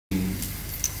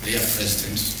their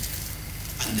president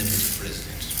and deputy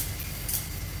president.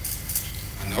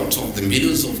 And out of the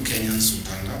millions of Kenyans who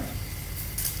turned up,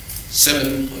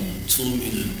 7.2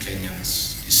 million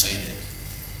Kenyans decided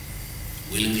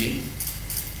willingly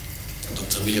that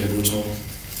Dr. William Ruto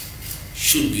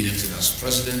should be elected as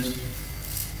president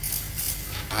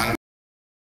and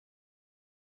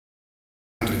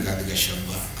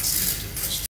Gachagua'S as elected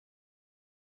president.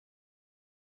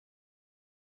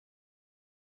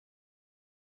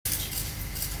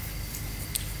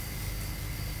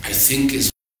 I think it's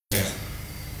fair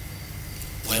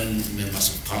when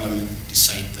members of parliament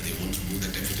decide that they want to move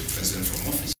the deputy president from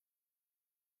office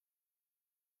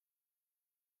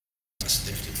as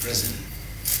deputy president,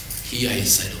 hear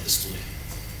his side of the story.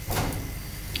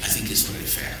 I think it's very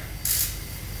fair.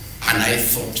 And I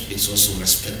thought it's also a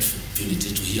respectful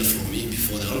opportunity to hear from me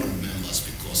before the honorable members,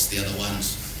 because they are the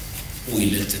ones who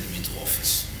elected me to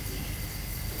office.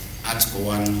 Article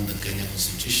 1 of the Kenya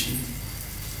Constitution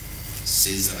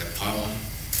says that the power,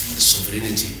 the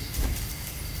sovereignty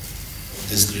of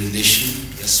this great nation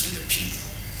rests with the people.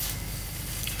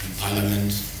 And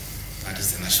Parliament, that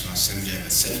is the National Assembly and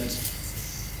the Senate,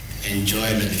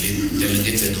 enjoy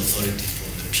delegated authority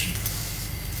from the people.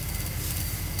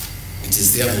 It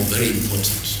is therefore very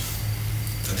important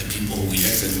that the people who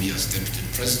elected me as deputy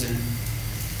president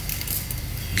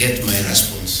get my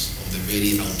response of the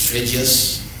very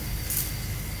outrageous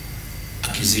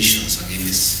accusations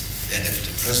against their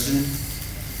deputy president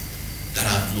that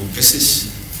have no basis,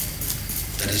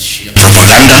 that is sheer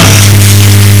propaganda,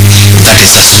 that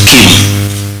is a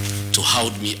scheme to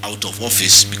hold me out of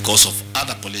office because of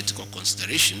other political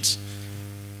considerations,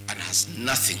 and has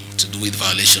nothing to do with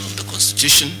violation of the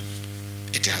Constitution.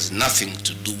 It has nothing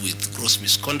to do with gross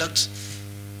misconduct,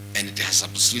 and it has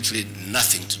absolutely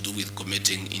nothing to do with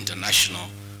committing international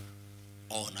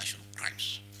or national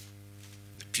crimes.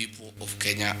 The people of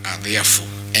Kenya are therefore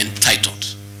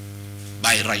entitled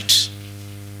by right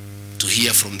to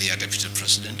hear from their deputy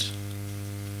president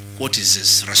what is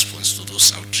his response to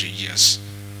those outrageous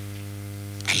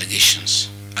allegations.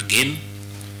 Again,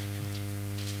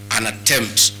 an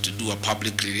attempt to do a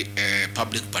public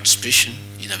participation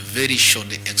in a very short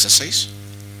exercise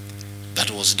that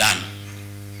was done.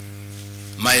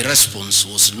 My response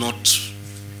was not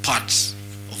part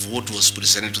of what was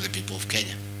presented to the people of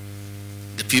Kenya.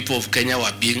 The people of Kenya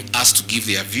were being asked to give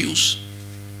their views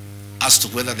as to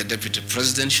whether the deputy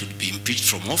president should be impeached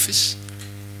from office,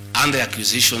 and the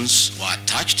accusations were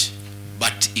attached,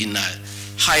 but in a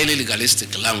highly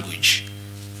legalistic language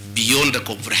beyond the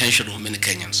comprehension of many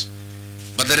Kenyans.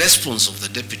 But the response of the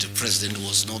deputy president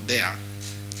was not there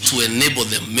to enable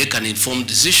them make an informed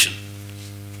decision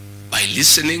by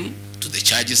listening to the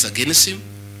charges against him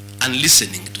and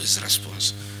listening to his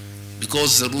response.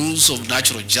 Because the rules of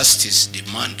natural justice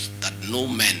demand that no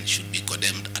man should be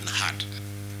condemned unheard.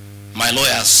 My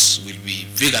lawyers will be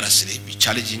vigorously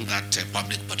challenging that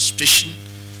public participation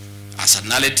as a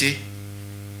nullity,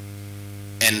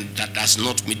 and that does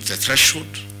not meet the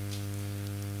threshold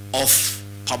of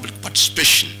public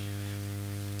participation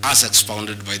as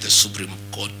expounded by the Supreme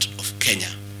Court of Kenya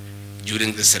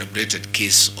during the celebrated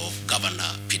case of Governor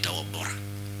Peter Wabora.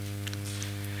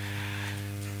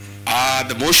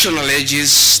 The motion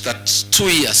alleges that 2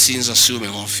 years since assuming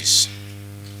office,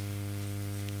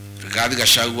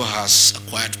 Gachagua'S has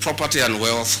acquired property and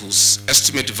wealth whose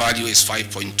estimated value is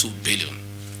 5.2 billion,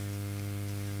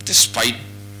 despite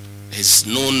his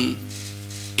known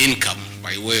income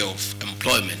by way of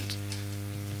employment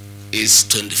is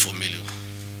 24 million.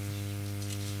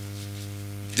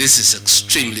 This is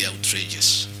extremely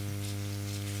outrageous.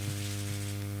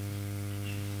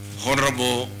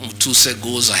 Honorable Mutuse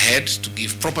goes ahead to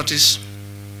give properties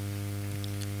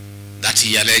that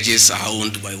he alleges are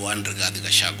owned by one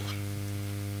Gachagua'S.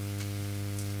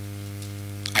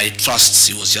 I trust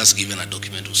he was just given a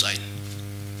document to sign.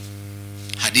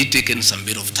 Had he taken some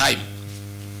bit of time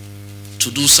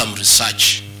to do some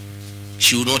research,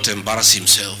 he would not embarrass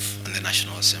himself and the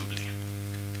National Assembly.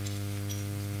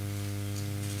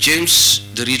 James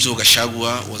Derito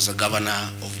Gachagua was the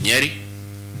governor of Nyeri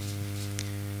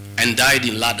and died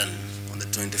in London on the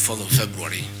 24th of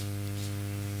February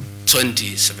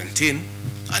 2017,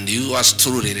 and yours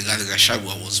truly, Rigathi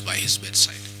Gachagua, was by his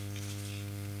bedside.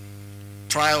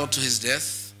 Prior to his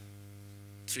death,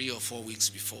 3 or 4 weeks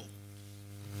before,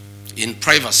 in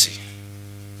privacy,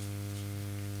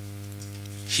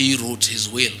 he wrote his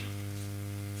will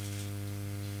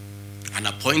and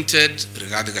appointed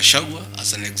Rigathi Gachagua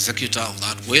as an executor of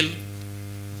that will,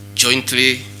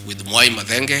 jointly with Mwai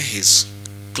Mathenge, his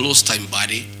close time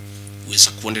buddy, who is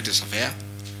seconded his affair,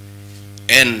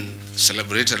 and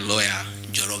celebrated lawyer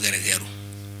Gachagu.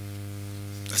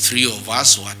 The three of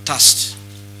us were tasked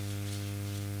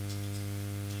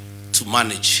to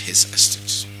manage his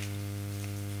estate.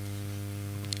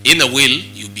 In the will,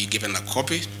 you'll be given a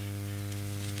copy.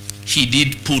 He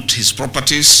did put his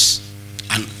properties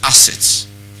and assets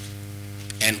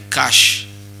and cash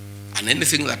and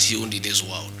anything that he owned in this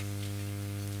world.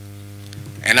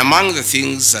 And among the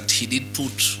things that he did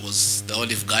put was the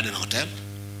Olive Garden Hotel,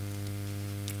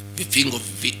 the Fingo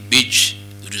Beach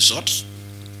Resort,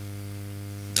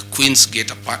 the Queen's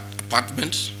Gate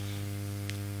apartment,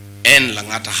 and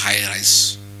Langata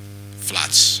high-rise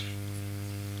flats.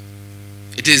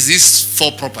 It is these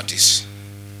four properties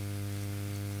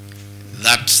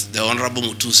that the Honorable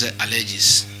Mutuse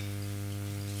alleges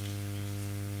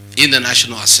in the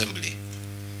National Assembly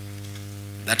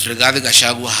that Rigathi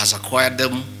Gachagua has acquired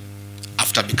them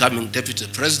after becoming Deputy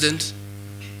President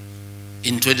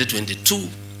in 2022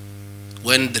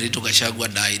 when Derito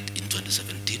Gachagua died in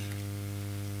 2017.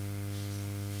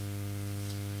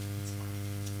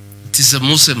 It is the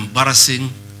most embarrassing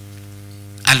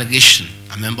allegation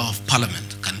a member of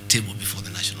parliament can table before the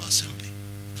National Assembly.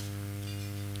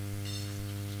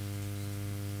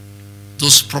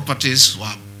 Those properties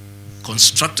were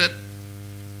constructed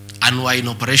and were in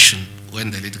operation when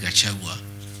the late Gachagua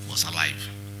was alive.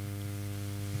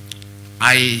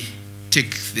 I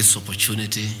take this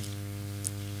opportunity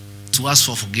to ask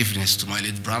for forgiveness to my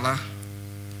late brother,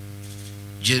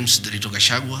 James Derito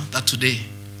Gachagua, that today,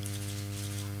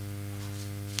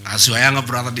 as your younger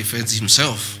brother defends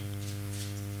himself,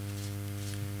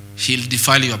 he'll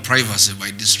defile your privacy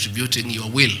by distributing your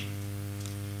will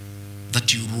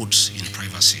that you wrote in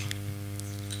privacy.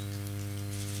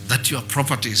 That your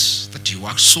properties that you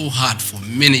worked so hard for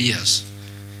many years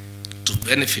to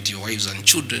benefit your wives and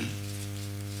children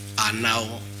are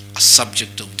now a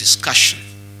subject of discussion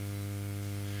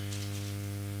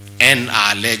and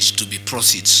are alleged to be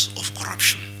proceeds of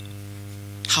corruption.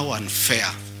 How unfair,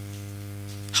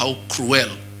 how cruel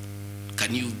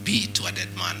can you be to a dead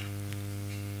man?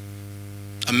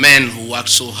 A man who worked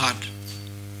so hard,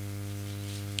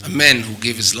 a man who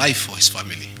gave his life for his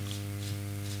family,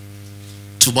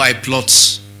 to buy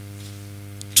plots,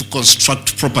 to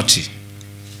construct property,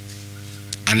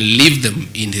 and leave them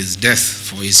in his death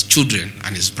for his children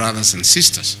and his brothers and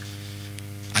sisters.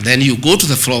 And then you go to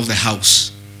the floor of the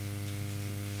House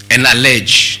and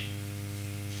allege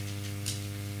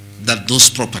that those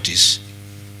properties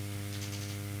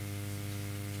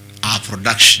are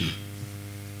production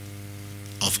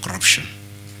of corruption.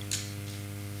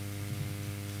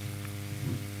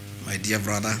 My dear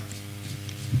brother,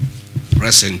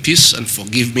 rest in peace and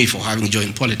forgive me for having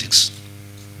joined politics.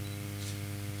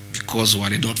 Because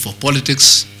were it not for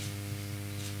politics,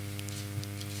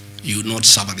 you would not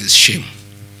suffer this shame.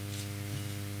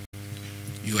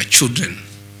 Your children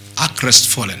are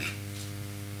crestfallen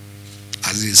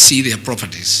as they see their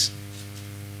properties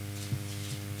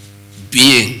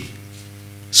being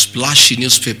splashed in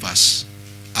newspapers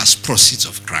as proceeds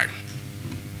of crime.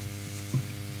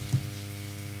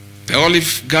 The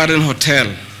Olive Garden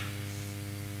Hotel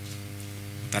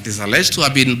that is alleged to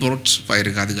have been bought by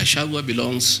Rigathi Gachagua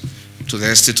belongs to the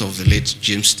estate of the late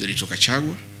James Derito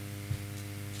Gachagua.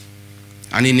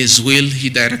 And in his will, he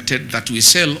directed that we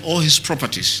sell all his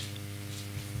properties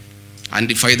and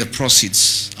divide the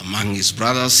proceeds among his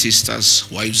brothers, sisters,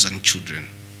 wives, and children.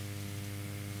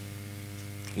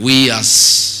 We,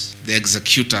 as the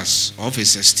executors of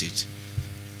his estate,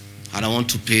 and I want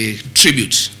to pay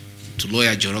tribute to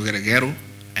lawyer Gachagu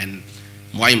and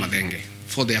Mwai Madenge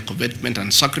for their commitment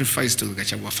and sacrifice to the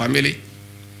Gachagua family.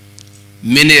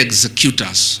 Many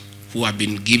executors who have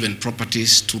been given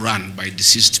properties to run by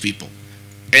deceased people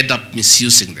end up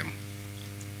misusing them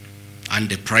and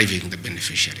depriving the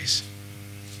beneficiaries.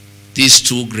 These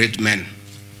two great men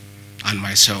and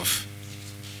myself,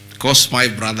 because my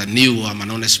brother knew I'm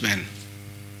an honest man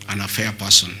and a fair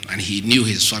person, and he knew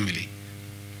his family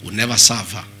would never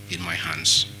suffer in my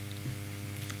hands.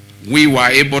 We were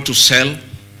able to sell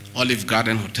Olive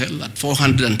Garden Hotel at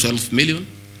 412 million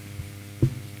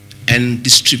and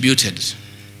distributed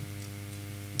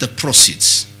the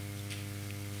proceeds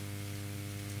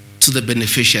to the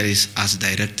beneficiaries as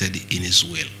directed in his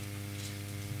will.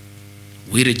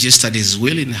 We registered his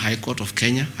will in the High Court of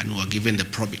Kenya and were given the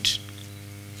probate.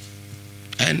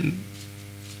 And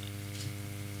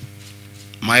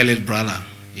my late brother,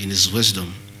 in his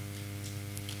wisdom,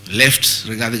 left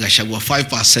Rigathi Gachagua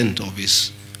 5% of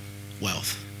his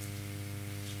wealth.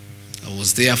 I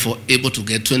was therefore able to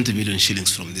get 20 million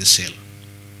shillings from this sale.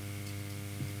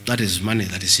 That is money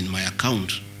that is in my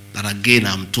account that again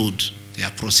I'm told they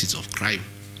are proceeds of crime.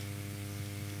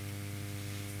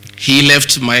 He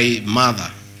left my mother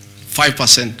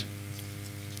 5%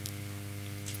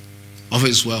 of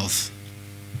his wealth,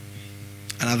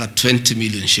 another 20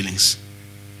 million shillings.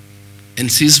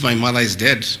 And since my mother is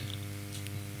dead,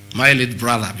 my late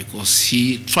brother, because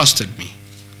he trusted me,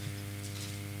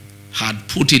 had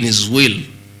put in his will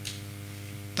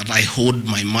that I hold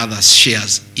my mother's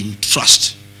shares in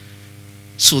trust.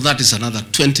 So that is another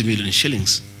 20 million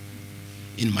shillings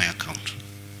in my account.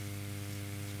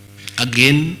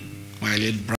 Again, my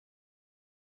late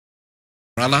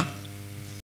brother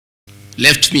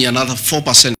left me another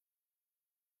 4%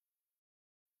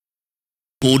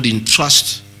 hold in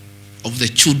trust of the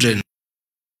children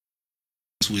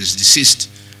who is deceased,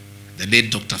 the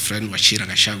late Dr. Friend Wachira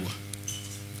Gachagua,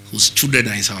 whose children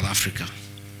are in South Africa.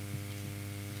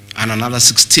 And another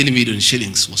 16 million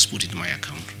shillings was put in my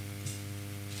account.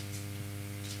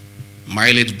 My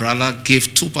late brother gave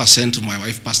 2% to my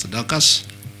wife, Pastor Gachagua'S,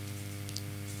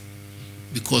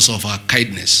 because of her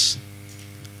kindness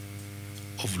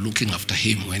of looking after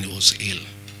him when he was ill.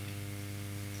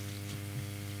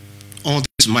 All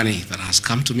this money that has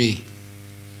come to me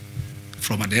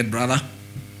from a dead brother,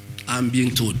 I'm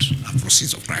being told are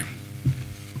proceeds of crime.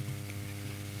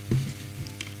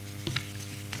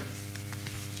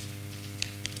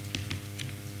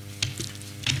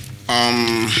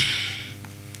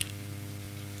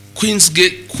 Queen's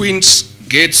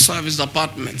Gate Service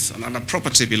Apartments, another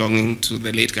property belonging to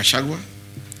the late Gachagua,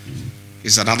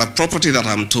 is another property that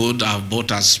I'm told I've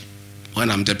bought as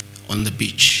when I'm on the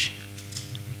beach.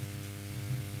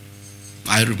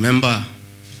 I remember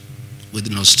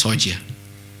with nostalgia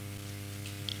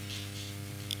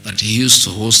that he used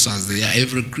to host us there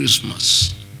every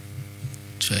Christmas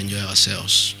to enjoy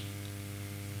ourselves.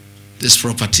 This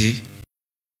property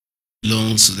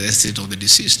belongs to the estate of the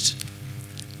deceased,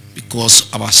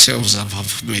 because ourselves have a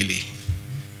family.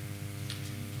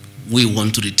 We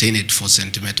want to retain it for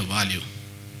sentimental value,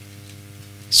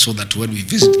 so that when we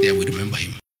visit there, we remember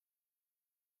him.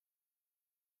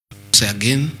 So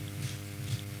again,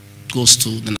 goes to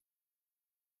the,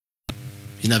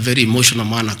 in a very emotional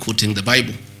manner, quoting the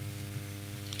Bible,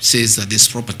 says that this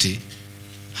property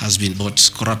has been bought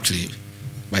corruptly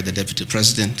by the deputy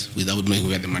president without knowing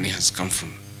where the money has come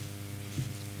from.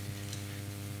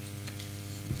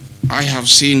 I have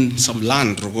seen some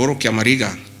land, Ruguru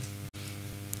Kiamariga.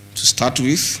 To start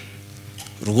with,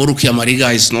 Ruguru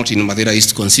Kiamariga is not in Madeira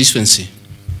East constituency.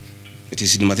 It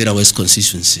is in Madeira West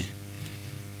constituency.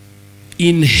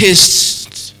 In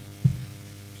haste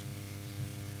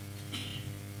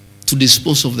to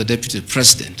dispose of the deputy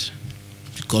president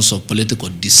because of political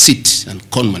deceit and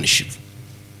conmanship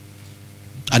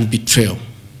and betrayal,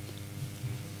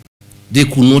 they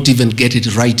could not even get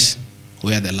it right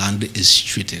where the land is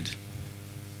situated.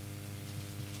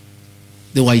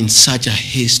 They were in such a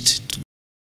haste to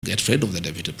get rid of the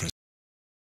deputy president.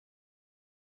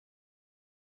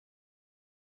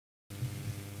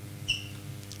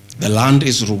 The land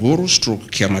is Ruguru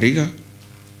 / Kiamariga,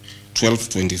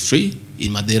 1223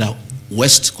 in Madeira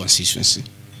West constituency.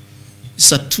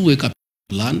 It's a 2-acre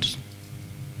land.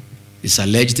 It's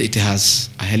alleged it has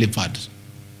a helipad.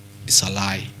 It's a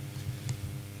lie.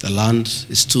 The land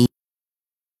is 2,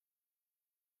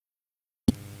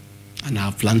 and I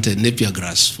have planted napier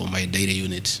grass for my dairy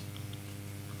unit.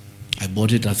 I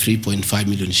bought it at 3.5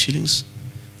 million shillings.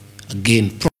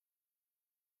 Again,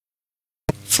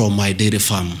 from my dairy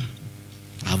farm.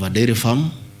 I have a dairy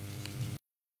farm.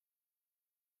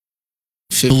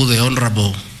 The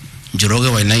Honorable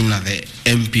Gachagua'S, the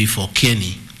MP for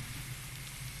Kenny,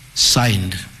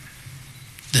 signed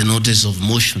the notice of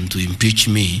motion to impeach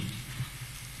me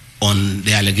on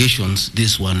the allegations,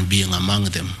 this one being among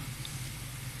them.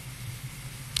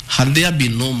 Had there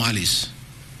been no malice,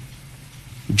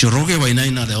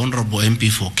 Gachagua'S, the Honorable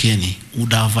MP for Kenny,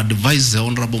 would have advised the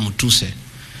Honorable Mutuse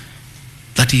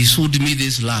that he sold me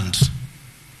this land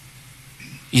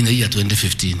in the year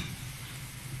 2015.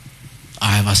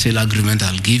 I have a sale agreement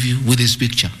I'll give you with this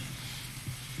picture.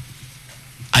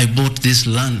 I bought this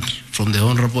land from the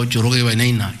Honorable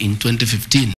Gachagua'S in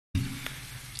 2015.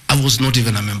 I was not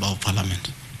even a member of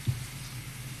parliament.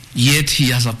 Yet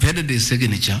he has appended his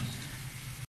signature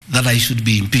that I should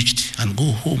be impeached and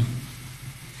go home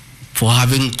for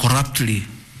having corruptly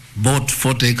bought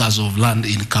 40 acres of land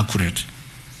in Kakuret.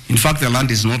 In fact, the land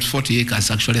is not 40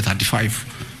 acres, actually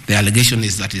 35. The allegation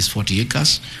is that it's 40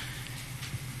 acres.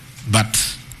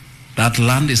 But that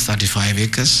land is 35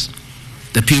 acres.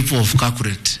 The people of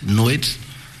Kakuret know it.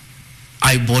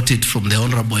 I bought it from the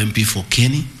Honorable MP for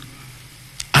Kenny.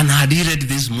 And had he read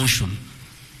this motion,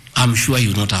 I'm sure he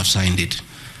would not have signed it.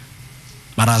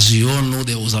 But as you all know,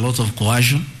 there was a lot of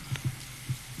coercion.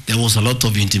 there was a lot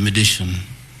of intimidation.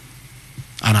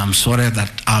 And I'm sorry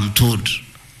that I'm told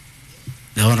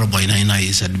the Honorable Inaina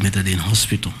is admitted in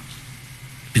hospital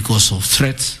because of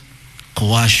threats,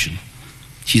 coercion.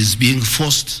 He's being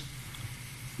forced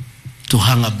to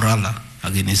hang a brother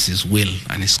against his will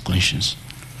and his conscience.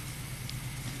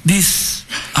 These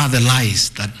are the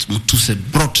lies that Mutuse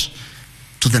brought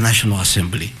to the National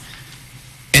Assembly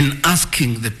and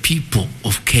asking the people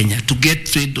of Kenya to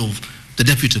get rid of the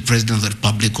Deputy President of the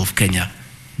Republic of Kenya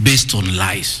based on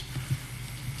lies.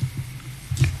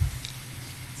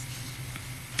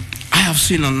 I have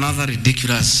seen another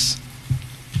ridiculous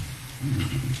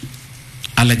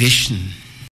allegation.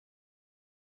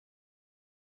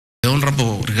 The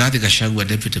Honorable Gachagua'S,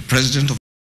 Deputy President of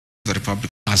the Republic,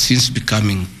 has since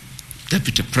becoming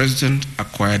Deputy President,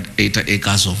 acquired 80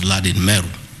 acres of land in Meru.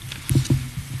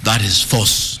 That is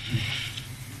false.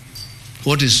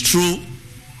 What is true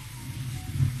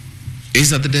is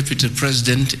that the Deputy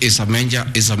President is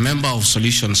a member of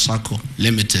Solution Circle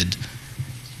Limited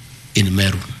in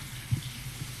Meru.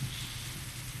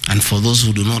 And for those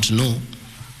who do not know,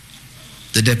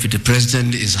 the Deputy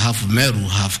President is half Meru,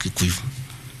 half Kikuyu.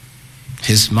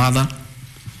 His mother,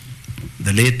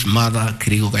 the late mother,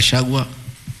 Kirigo Gachagua,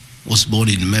 was born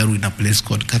in Meru in a place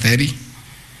called Katheri,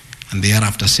 and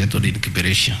thereafter settled in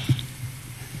Kiberesha.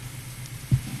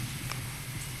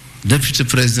 Deputy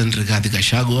President Rigathi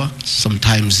Gachagua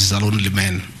sometimes is a lonely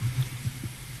man.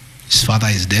 His father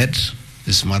is dead,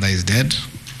 his mother is dead.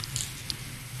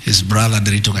 His brother,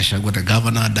 Derito Gachagua, the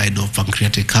governor, died of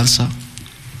pancreatic cancer.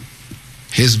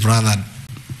 His brother,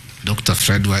 Dr.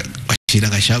 Fred Wachira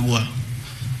Gachagua,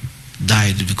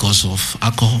 died because of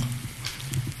alcohol.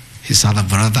 His other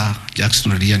brother,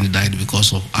 Jackson Riani, died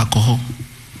because of alcohol.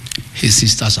 His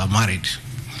sisters are married.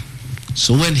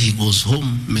 So when he goes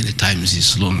home, many times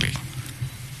he's lonely.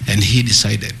 And he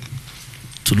decided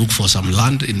to look for some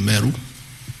land in Meru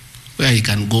where he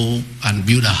can go and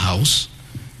build a house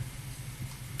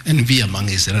and be among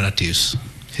his relatives,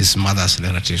 his mother's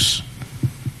relatives.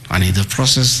 And in the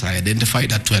process, I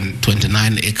identified a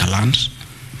 29-acre land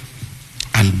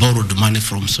and borrowed money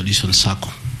from Solution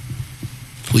Circle,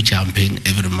 which I'm paying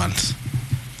every month.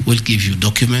 We'll give you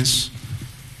documents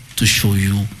to show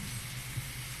you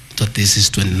that this is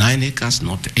 29 acres,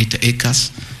 not 8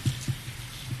 acres,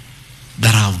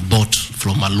 that I have bought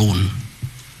from a loan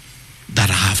that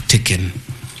I have taken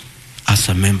as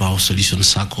a member of Solution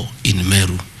Circle in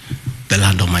Meru, the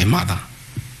land of my mother,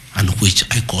 and which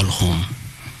I call home.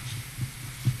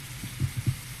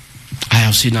 I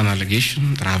have seen an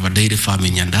allegation that I have a dairy farm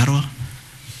in Nyandarua.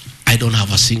 I don't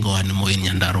have a single animal in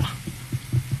Nyandarua.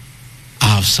 I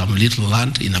have some little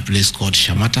land in a place called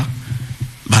Shamata,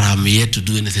 but I'm yet to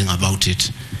do anything about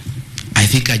it. I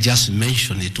think I just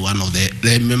mentioned it to one of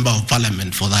the member of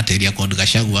parliament for that area called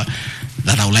Gachagua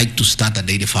that I would like to start a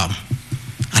dairy farm.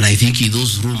 And I think in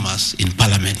those rumors in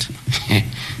parliament,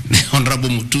 the Honorable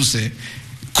Mutuse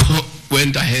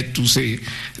went ahead to say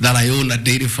that I own a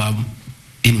dairy farm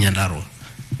in Nyandarua.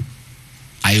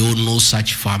 I own no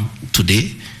such farm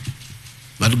today,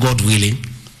 but God willing,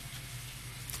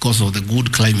 because of the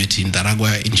good climate in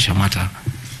Daragwa, in Shamata,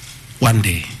 one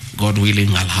day, God willing,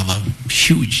 I'll have a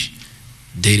huge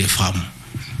dairy farm.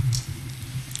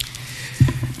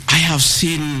 I have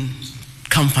seen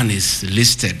companies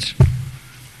listed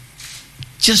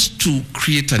just to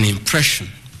create an impression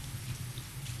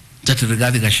that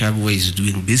Rigathi Gachagua is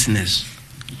doing business.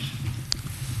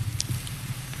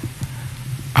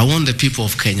 I want the people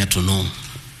of Kenya to know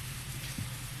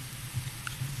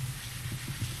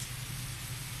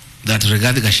that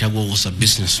Rigathi Gachagua was a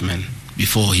businessman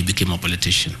before he became a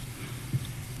politician.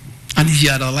 And he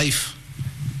had a life,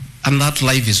 and that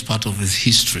life is part of his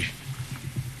history.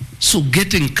 So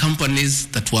getting companies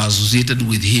that were associated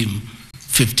with him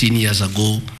 15 years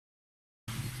ago,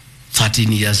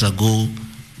 13 years ago,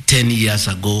 10 years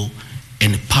ago,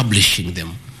 and publishing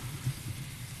them,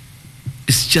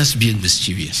 it's just being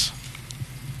mischievous.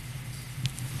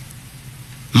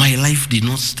 My life did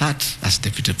not start as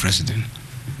Deputy President.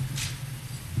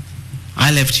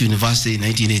 I left university in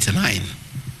 1989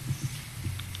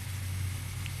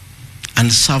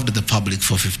 and served the public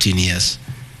for 15 years,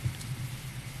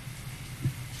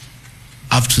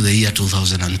 up to the year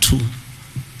 2002.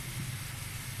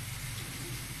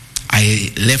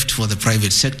 I left for the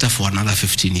private sector for another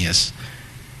 15 years.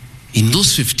 In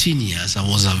those 15 years, I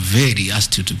was a very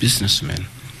astute businessman.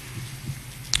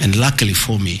 And luckily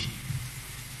for me,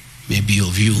 maybe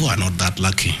of you who are not that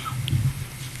lucky,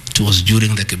 it was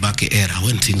during the Kibaki era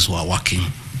when things were working.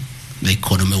 The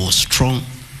economy was strong,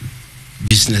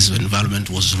 business environment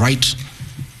was right,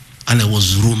 and there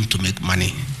was room to make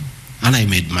money. and I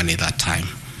made money that time.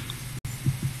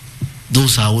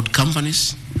 Those are old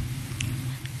companies,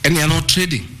 and they are not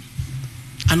trading.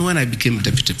 And when I became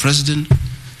deputy president,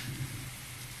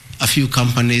 a few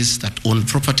companies that owned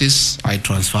properties, I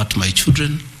transferred to my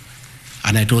children,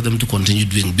 and I told them to continue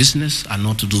doing business and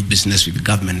not to do business with the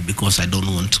government because I don't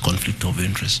want conflict of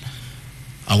interest.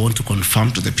 I want to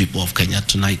confirm to the people of Kenya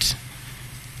tonight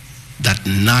that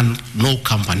no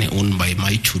company owned by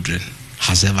my children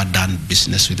has ever done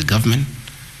business with the government,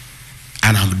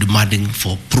 and I'm demanding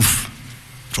for proof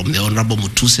from the Honorable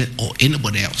Mutuse or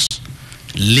anybody else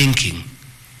linking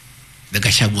the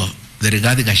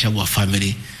Rigathi Gachagua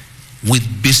family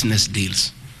with business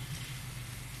deals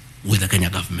with the Kenya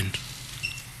government.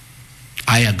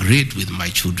 I agreed with my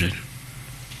children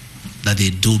that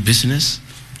they do business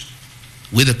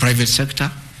with the private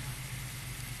sector,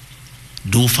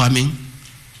 do farming,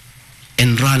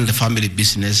 and run the family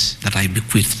business that I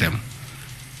bequeathed them.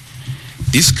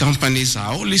 These companies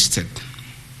are all listed.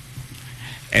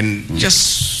 And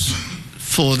just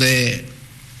for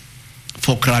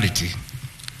clarity,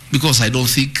 because I don't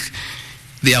think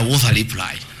they are worth a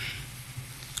reply,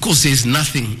 because there is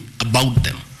nothing about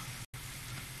them.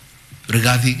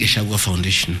 Regarding Gachagua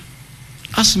Foundation,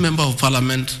 as a member of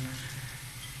parliament,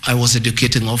 I was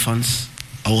educating orphans,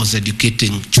 I was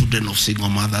educating children of single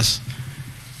mothers,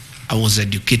 I was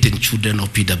educating children of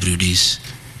PWDs,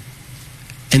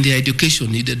 and the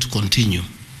education needed to continue,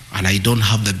 and I don't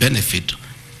have the benefit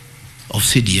of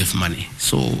CDF money.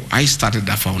 So I started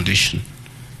a foundation,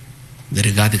 the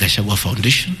Rigathi Gachagua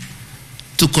Foundation,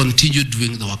 to continue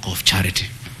doing the work of charity.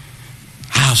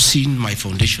 I have seen my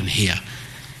foundation here.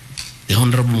 The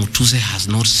Honorable Mutuse has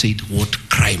not said what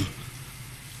crime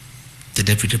the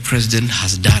Deputy President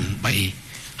has done by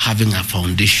having a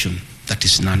foundation that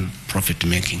is non-profit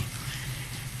making.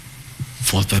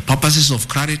 For the purposes of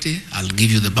clarity, I'll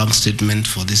give you the bank statement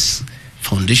for this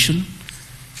foundation.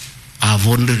 I have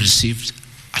only received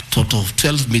a total of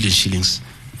 12 million shillings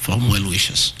from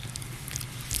well-wishers,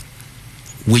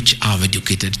 which have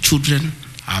educated children,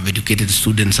 have educated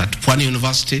students at Pwani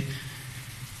University,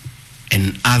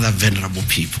 and other vulnerable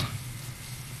people.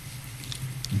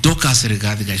 Gachagua'S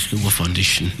Rigathi Gachagua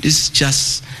Foundation, this is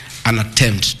just an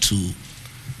attempt to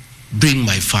bring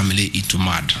my family into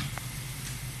mud.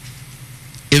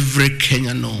 Every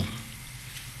Kenyan knows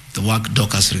the work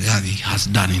Gachagua'S Rigathi has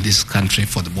done in this country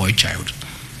for the boy child.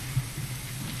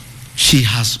 She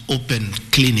has opened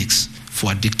clinics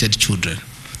for addicted children,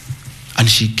 and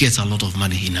she gets a lot of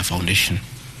money in her foundation.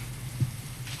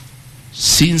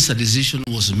 Since a decision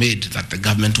was made that the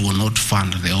government will not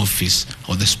fund the office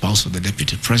of the spouse of the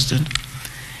Deputy President,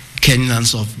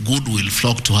 Kenyans of goodwill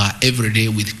flock to her every day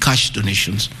with cash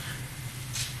donations,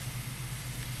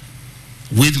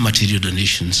 with material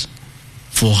donations,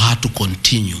 for her to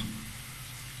continue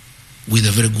with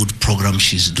a very good program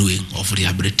she's doing of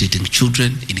rehabilitating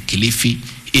children in Kilifi,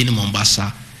 in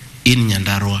Mombasa, in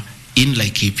Nyandarua, in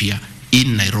Laikipia,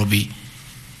 in Nairobi,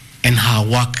 and her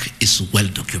work is well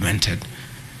documented.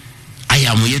 I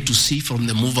am yet to see from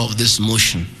the mover of this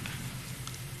motion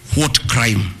what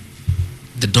crime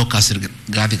the Gachagua'S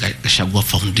Rigathi Gachagua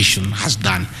Foundation has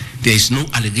done. There is no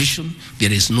allegation,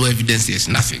 there is no evidence, there is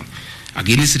nothing.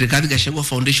 Against Rigathi Gachagua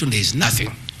Foundation, there is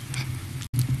nothing.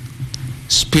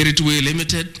 Spiritway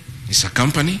Limited is a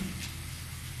company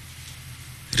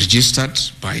registered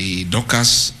by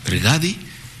Gachagua'S Rigathi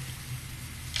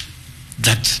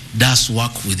that does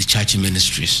work with church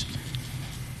ministries.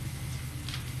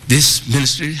 This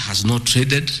ministry has not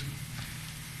traded,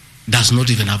 does not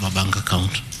even have a bank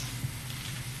account.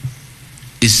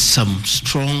 It's some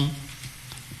strong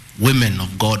women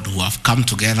of God who have come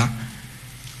together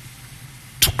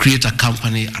to create a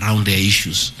company around their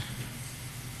issues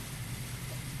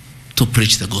to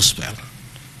preach the gospel.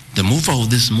 The mover of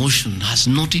this motion has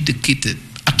not indicated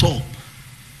at all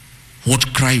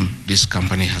what crime this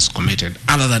company has committed,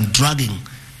 other than dragging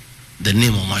the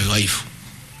name of my wife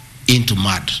into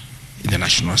mud in the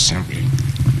National Assembly.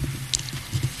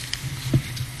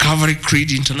 Calvary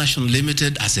Creed International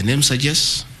Limited, as the name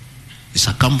suggests, is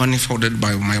a company founded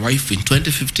by my wife in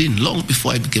 2015, long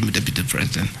before I became a Deputy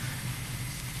President.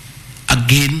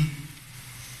 Again,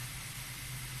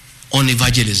 on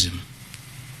evangelism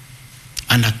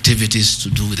and activities to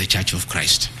do with the Church of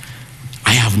Christ.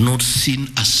 I have not seen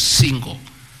a single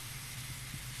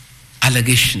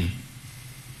allegation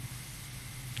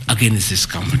against this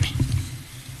company.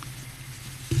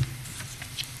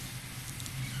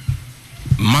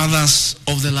 Mothers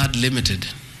of the Lord Limited.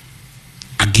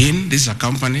 Again, this is a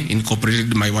company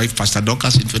incorporated by my wife, Pastor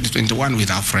Gachagua'S, in 2021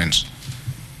 with our friends.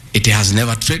 It has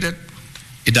never traded.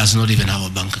 It does not even have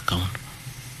a bank account.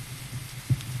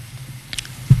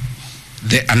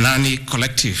 The Anani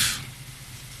Collective.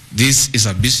 This is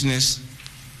a business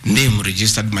name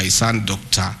registered my son,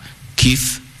 Dr.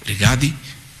 Keith Rigadi,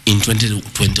 in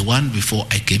 2021 before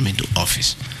I came into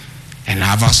office. And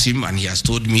I've asked him, and he has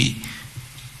told me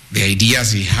the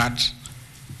ideas he had,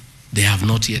 they have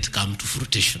not yet come to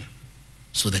fruition.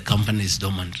 So the company is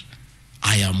dormant.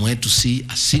 I am yet to see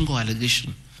a single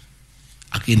allegation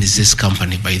against this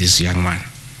company by this young man.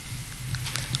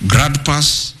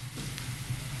 Gradpass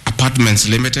Apartments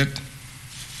Limited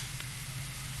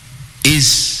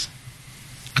is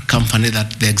a company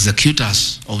that the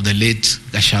executors of the late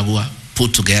Gachagua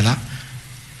put together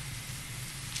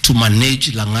to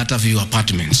manage Langata View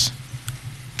Apartments.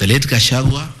 The late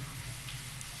Gachagua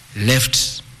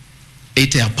left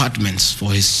 80 apartments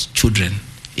for his children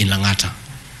in Langata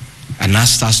and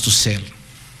asked us to sell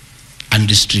and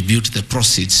distribute the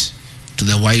proceeds to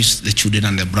the wives, the children,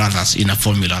 and the brothers in a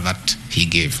formula that he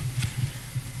gave.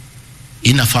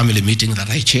 In a family meeting that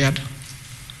I chaired,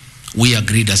 we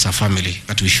agreed as a family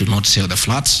that we should not sell the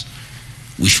flats.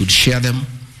 We should share them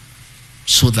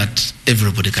so that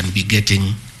everybody can be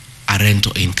getting a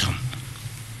rental income.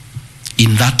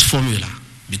 In that formula,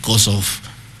 because of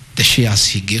the shares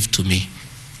he gave to me,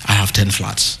 I have 10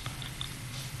 flats.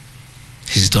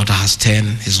 His daughter has 10,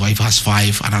 his wife has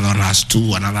 5, another one has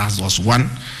 2, another has 1.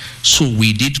 So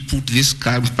we did put this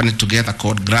company together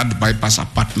called Grand Bypass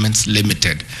Apartments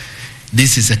Limited.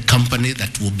 This is a company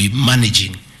that will be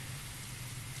managing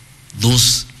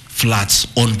those flats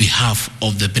on behalf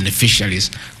of the beneficiaries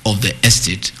of the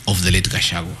estate of the late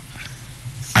Gachagua.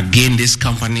 Again, this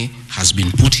company has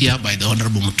been put here by the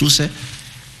Honorable Mutuse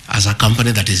as a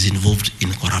company that is involved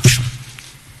in corruption.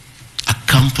 A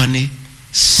company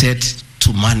set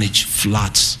to manage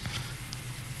flats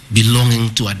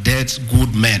belonging to a dead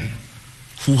good man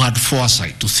who had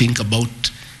foresight to think about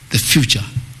the future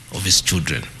of his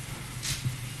children.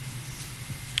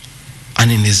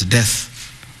 And in his death,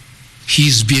 he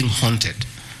is being haunted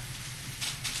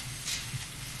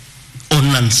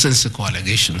on nonsensical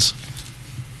allegations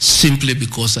simply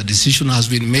because a decision has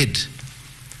been made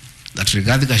that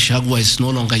Rigathi Gachagua is no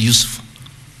longer useful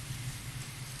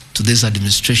to this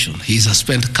administration. He is a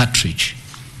spent cartridge.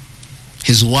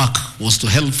 His work was to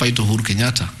help fight Uhuru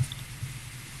Kenyatta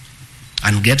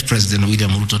and get President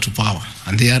William Ruto to power.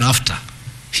 And thereafter,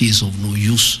 he is of no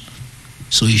use.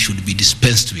 So he should be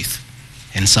dispensed with,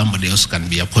 and somebody else can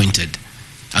be appointed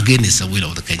against the will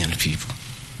of the Kenyan people.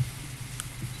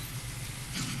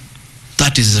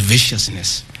 That is the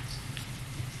viciousness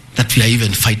that we are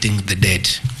even fighting the dead.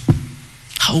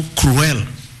 How cruel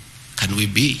can we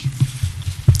be?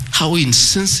 How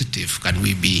insensitive can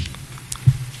we be?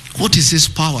 What is this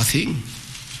power thing?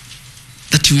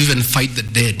 That you even fight the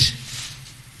dead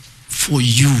for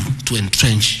you to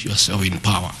entrench yourself in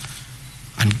power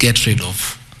and get rid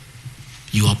of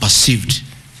your perceived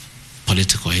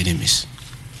political enemies.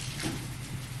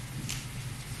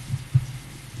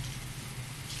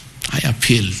 I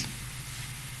appeal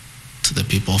to the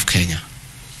people of Kenya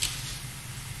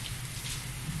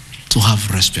to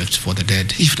have respect for the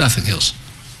dead, if nothing else.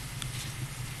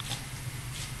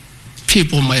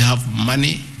 People may have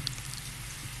money,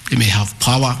 they may have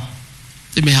power,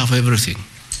 they may have everything,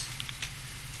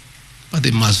 but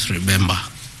they must remember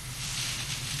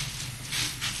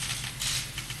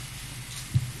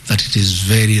that it is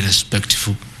very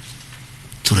respectful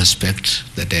to respect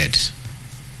the dead.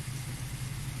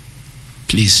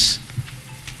 Please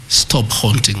stop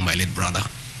haunting my late brother.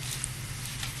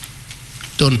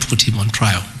 Don't put him on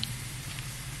trial.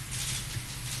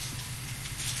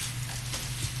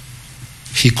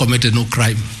 He committed no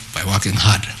crime by working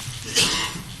hard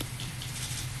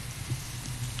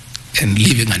and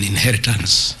leaving an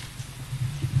inheritance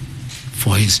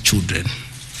for his children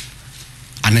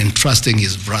and entrusting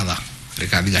his brother,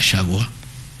 Rigathi Gachagua,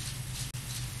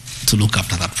 to look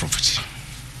after that property.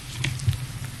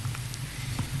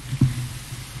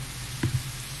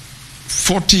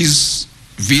 Fortis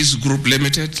Viz Group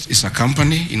Limited is a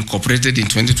company incorporated in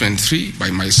 2023 by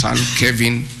my son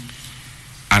Kevin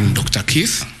and Dr.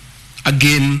 Keith.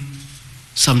 Again,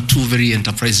 some two very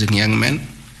enterprising young men.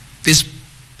 This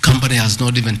company has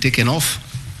not even taken off.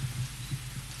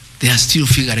 They are still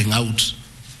figuring out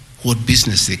what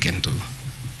business they can do.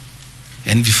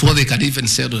 And before they can even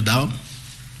settle down,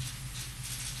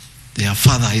 their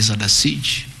father is under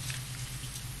siege.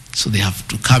 So they have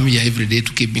to come here every day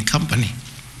to keep me company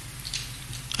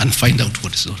and find out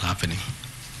what is not happening.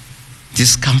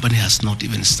 This company has not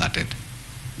even started.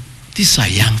 These are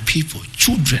young people,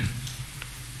 children.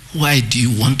 Why do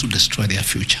you want to destroy their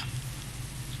future?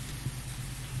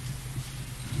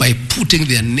 By putting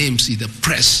their names in the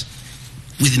press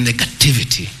with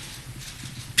negativity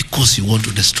because you want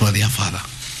to destroy their father.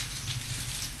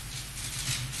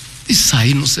 These are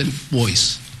innocent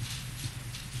boys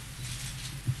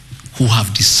who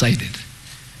have decided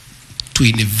to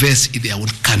invest in their own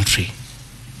country.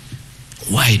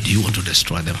 Why do you want to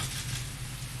destroy them?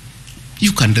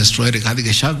 You can destroy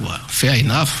Gachagua'S, fair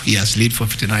enough, he has lived for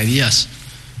 59 years.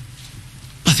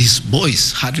 But these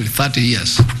boys, 130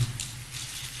 years,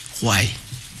 why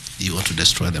do you want to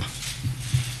destroy them?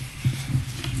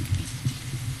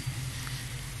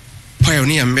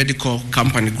 Pioneer Medical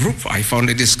Company Group, I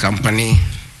founded this company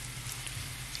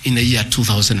in the year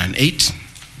 2008.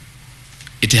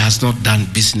 It has not done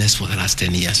business for the last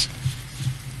 10 years.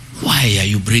 Why are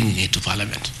you bringing it to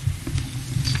Parliament?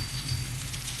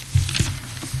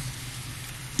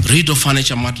 Rido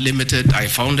Furniture Mart Limited, I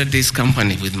founded this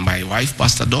company with my wife,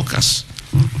 Pastor Dorcas,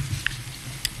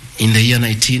 in the year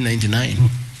 1999.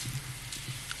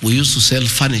 We used to sell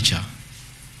furniture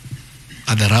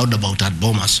at the roundabout at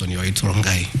Bomas on your way to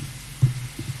Rongai.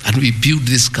 And we built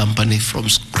this company from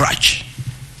scratch.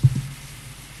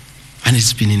 And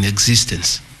it's been in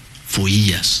existence for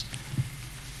years.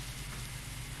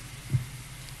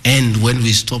 And when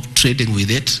we stopped trading with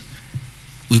it,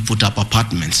 we put up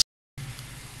apartments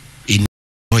in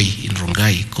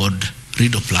Rongai called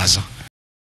Rido Plaza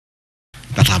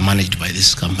that are managed by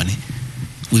this company.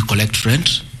 We collect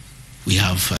rent. We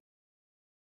have,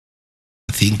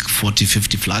 I think, 40,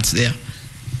 50 flats there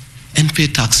and pay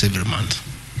tax every month.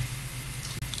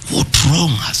 What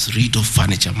wrong has Rido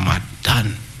Furniture Mart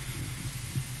done?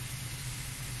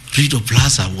 Rido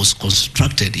Plaza was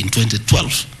constructed in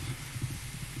 2012,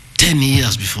 10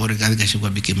 years before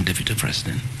Gachagua'S became deputy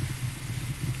president.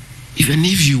 Even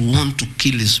if you want to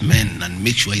kill his man and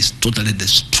make sure he's totally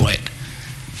destroyed,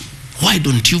 why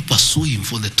don't you pursue him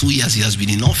for the 2 years he has been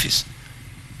in office?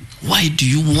 Why do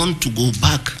you want to go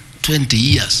back 20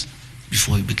 years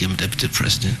before he became deputy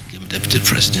president?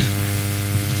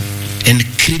 And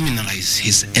criminalize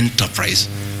his enterprise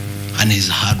and his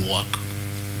hard work.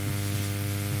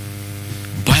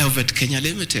 Biovet Kenya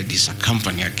Limited is a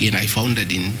company, again, I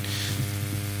founded in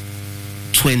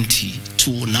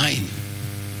 2009.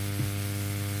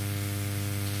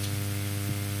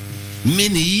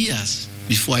 Many years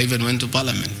before I even went to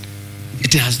Parliament.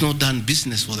 It has not done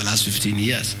business for the last 15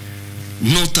 years.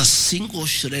 Not a single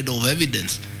shred of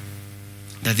evidence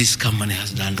that this company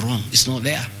has done wrong. It's not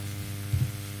there.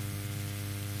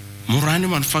 Morani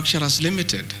Manufacturers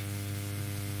Limited.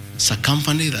 It's a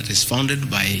company that is founded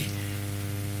by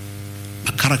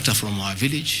a character from our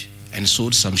village and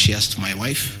sold some shares to my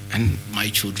wife and my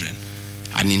children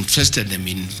and interested them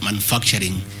in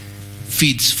manufacturing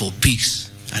feeds for pigs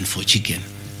and for chicken.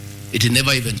 It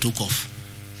never even took off.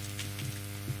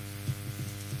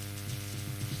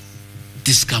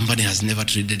 This company has never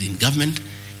traded in government.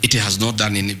 It has not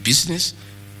done any business.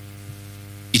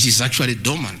 It is actually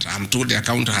dormant. I'm told the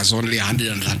account has only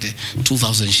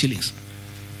 132,000 shillings.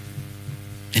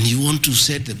 And you want to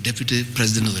set the Deputy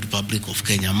President of the Republic of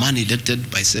Kenya, a man elected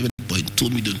by 7.2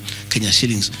 million Kenya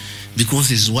shillings, because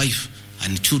his wife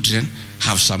and children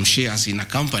have some shares in a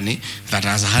company that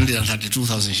has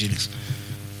 132,000 shillings.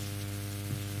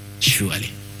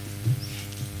 Surely.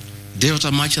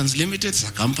 Delta Merchants Limited is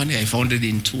a company I founded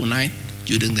in 2009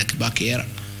 during the Kibaki era.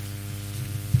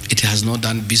 It has not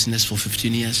done business for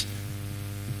 15 years.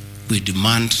 We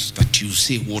demand that you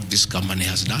say what this company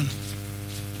has done.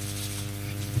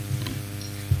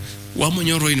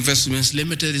 Wamunyoro Investments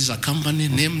Limited is a company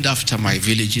named after my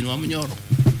village in Wamunyoro,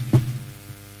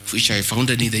 which I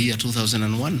founded in the year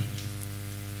 2001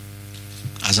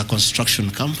 as a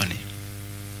construction company.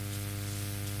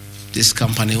 This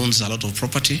company owns a lot of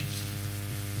property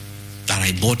that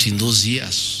I bought in those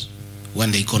years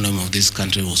when the economy of this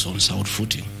country was on sound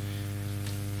footing.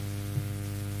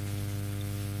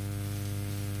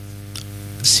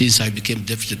 Since I became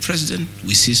deputy president,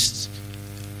 we ceased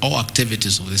all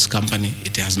activities of this company.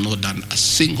 It has not done a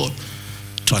single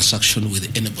transaction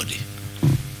with anybody.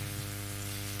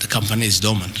 The company is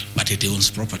dormant, but it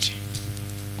owns property.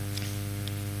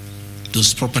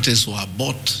 Those properties were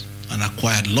bought and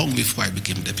acquired long before I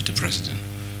became deputy president.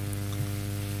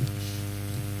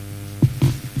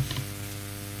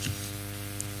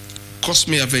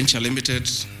 Cosmea Venture Limited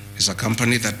is a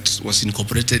company that was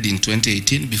incorporated in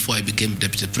 2018 before I became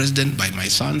deputy president by my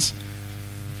sons.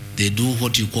 They do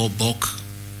what you call bulk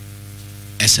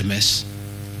SMS.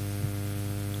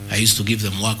 I used to give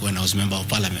them work when I was member of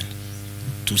parliament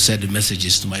to send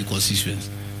messages to my constituents.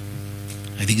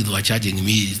 I think they were charging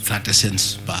me 30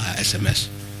 cents per SMS.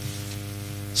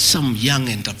 Some young,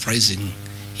 enterprising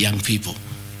young people.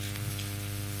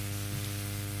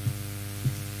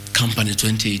 company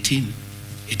 2018.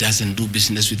 It doesn't do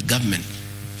business with government.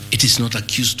 It is not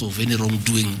accused of any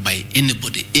wrongdoing by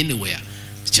anybody, anywhere.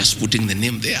 It's just putting the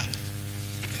name there.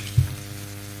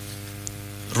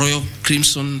 Royal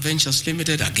Crimson Ventures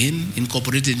Limited, again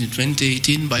incorporated in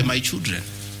 2018 by my children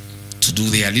to do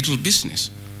their little business.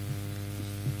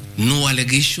 No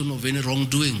allegation of any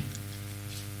wrongdoing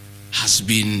has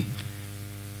been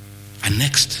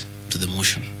annexed to the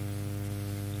motion.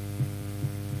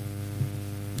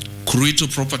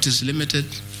 Kurito Properties Limited,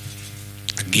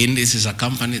 again, this is a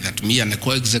company that me and the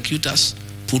co-executors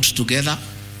put together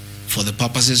for the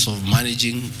purposes of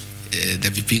managing the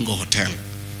Vipingo Hotel.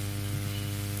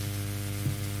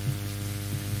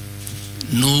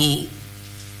 No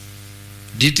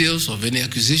details of any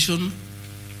accusation,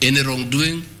 any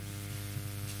wrongdoing,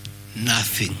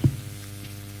 nothing.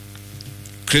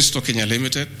 Cristo Kenya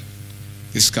Limited,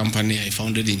 this company I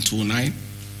founded in 2009.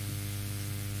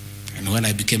 And when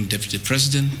I became deputy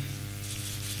president,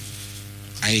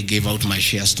 I gave out my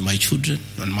shares to my children,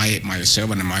 and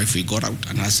myself and my wife, we got out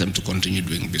and asked them to continue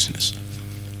doing business.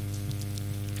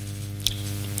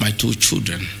 My two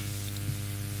children,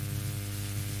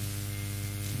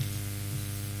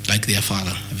 like their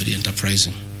father, very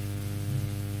enterprising.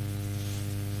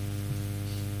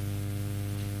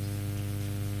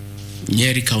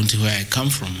 Nyeri County, where I come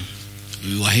from,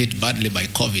 we were hit badly by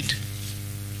COVID,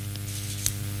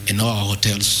 and all our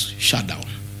hotels shut down.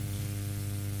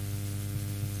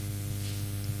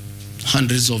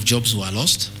 Hundreds of jobs were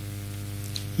lost.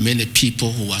 Many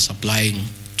people who were supplying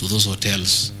to those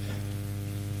hotels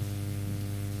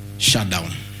shut down.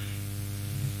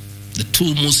 The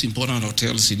two most important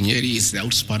hotels in Nyeri is the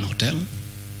Outspan Hotel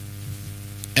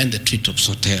and the Treetops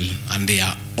Hotel, and they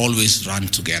are always run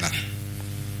together.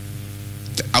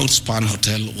 The Outspan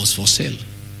Hotel was for sale,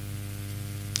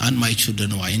 and my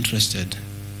children were interested,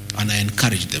 and I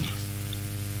encouraged them.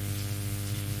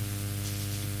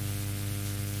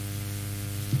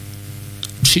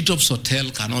 Treetops Hotel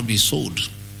cannot be sold.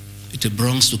 It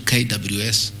belongs to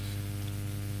Gachagua'S.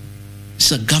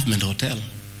 It's a government hotel.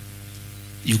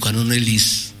 You can only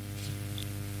lease.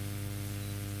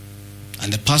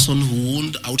 And the person who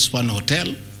owned Outspan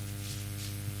Hotel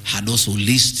had also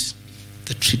leased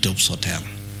the Treetops Hotel.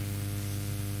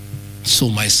 So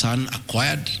my son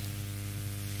acquired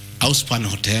Outspan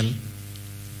Hotel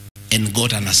and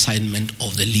got an assignment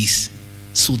of the lease.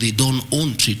 So they don't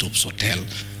own Treetops Hotel.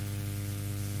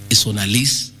 It's on a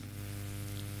lease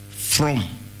from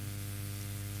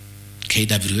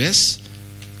Gachagua'S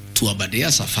to Aberdare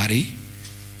Safari,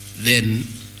 then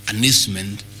an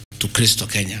easement to Cristo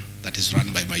Kenya that is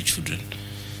run by my children.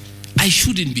 I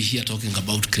shouldn't be here talking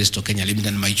about Cristo Kenya Limited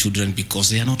and my children because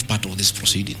they are not part of this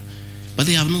proceeding. But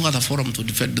they have no other forum to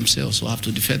defend themselves, so I have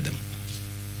to defend them.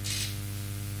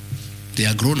 They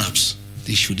are grown-ups.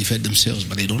 They should defend themselves,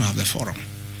 but they don't have the forum.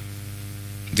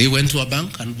 They went to a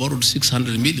bank and borrowed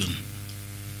 600 million.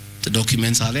 The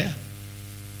documents are there.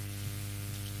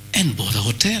 And bought a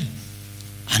hotel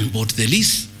and bought the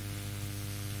lease.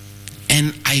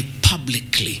 And I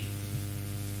publicly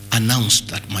announced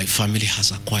that my family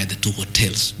has acquired the two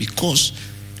hotels because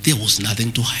there was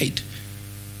nothing to hide.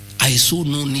 I saw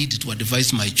no need to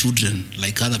advise my children,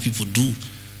 like other people do,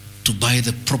 to buy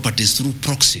the properties through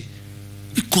proxy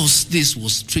because this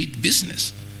was straight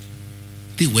business.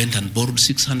 They went and borrowed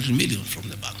 600 million from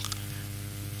the bank.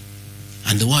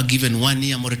 And they were given 1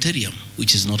 year moratorium,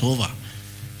 which is not over,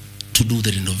 to do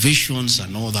the renovations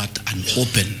and all that and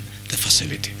open the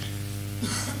facility.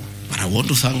 But I want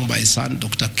to thank my son,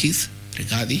 Dr. Keith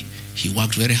Regadi. He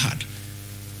worked very hard.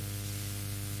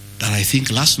 That I think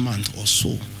last month or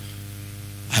so,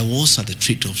 I was at the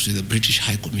Treetops with the British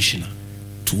High Commissioner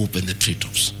to open the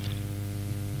Treetops.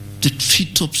 The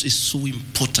Treetops is so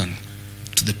important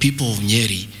to the people of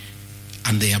Nyeri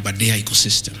and the Aberdare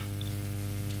ecosystem.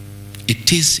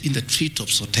 It is in the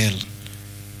Treetops Hotel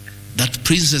that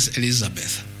Princess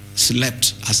Elizabeth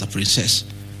slept as a princess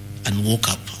and woke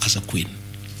up as a queen.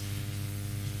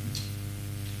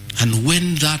 And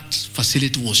when that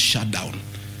facility was shut down,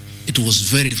 it was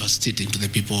very devastating to the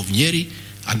people of Nyeri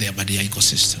and the Aberdare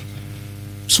ecosystem.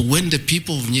 So when the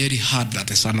people of Nyeri heard that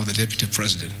the son of the deputy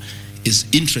president is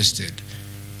interested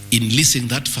in leasing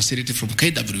that facility from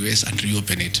Gachagua'S and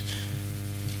reopen it,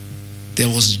 there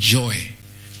was joy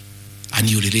and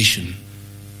ululation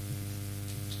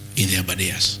in the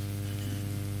Aberdares.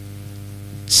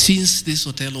 Since this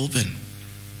hotel opened,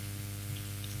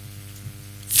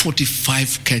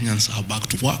 45 Kenyans are back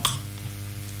to work.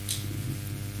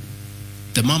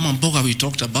 The mama mboga we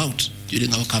talked about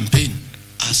during our campaign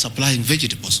are supplying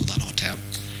vegetables to that hotel.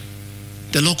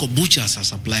 The local butchers are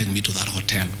supplying meat to that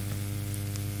hotel.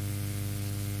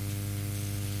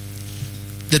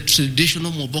 The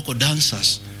traditional Moboko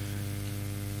dancers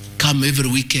come every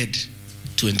weekend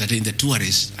to entertain the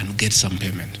tourists and get some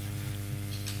payment.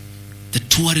 The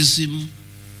tourism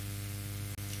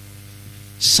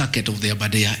circuit of the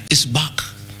Aberdare is back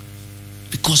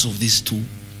because of these two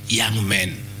young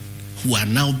men who are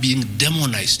now being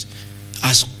demonized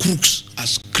as crooks,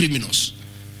 as criminals,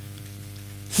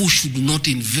 who should not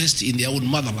invest in their own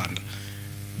motherland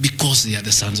because they are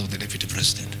the sons of the Deputy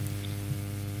President.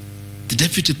 The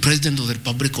Deputy President of the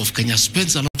Republic of Kenya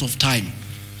spends a lot of time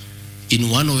in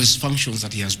one of his functions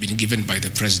that he has been given by the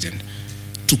President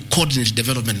to coordinate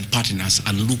development partners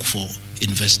and look for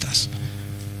investors.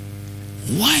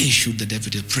 Why should the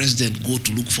Deputy President go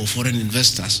to look for foreign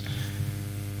investors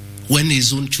when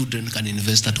his own children can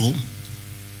invest at home?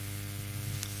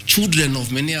 Children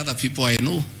of many other people I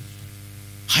know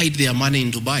hide their money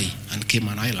in Dubai and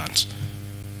Cayman Islands.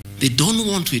 They don't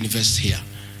want to invest here.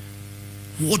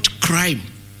 What crime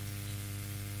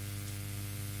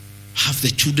have the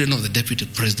children of the Deputy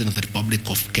President of the Republic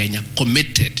of Kenya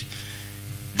committed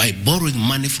by borrowing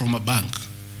money from a bank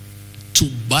to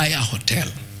buy a hotel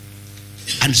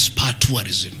and spur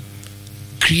tourism,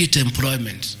 create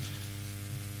employment,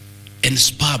 and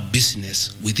spur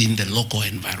business within the local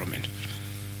environment?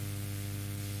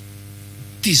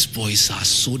 These boys are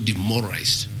so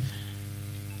demoralized,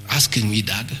 asking me,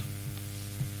 Dad,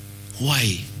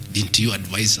 why didn't you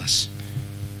advise us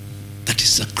that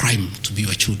it's a crime to be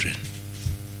your children,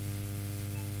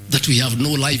 that we have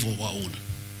no life of our own,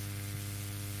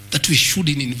 that we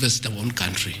shouldn't invest in our own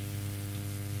country,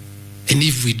 and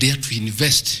if we dare to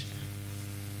invest,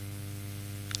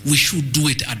 we should do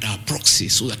it at our proxy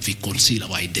so that we conceal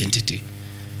our identity?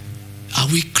 Are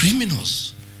we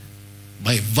criminals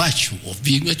by virtue of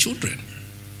being your children?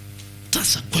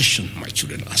 That's a question my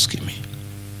children are asking me.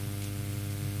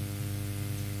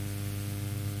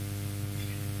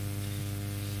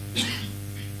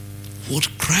 What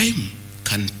crime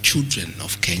can children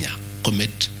of Kenya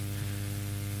commit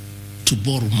to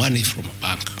borrow money from a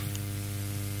bank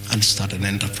and start an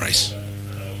enterprise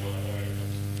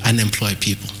and employ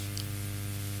people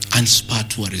and spur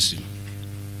tourism?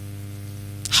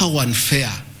 How unfair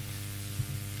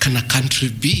can a country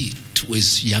be to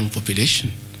its young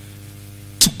population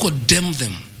to condemn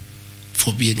them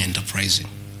for being enterprising?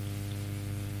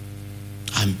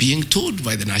 I'm being told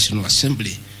by the National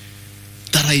Assembly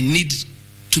that I need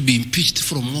to be impeached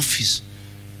from office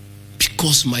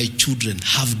because my children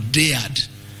have dared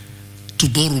to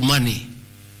borrow money,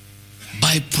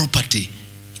 buy property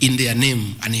in their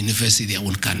name and invest in their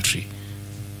own country.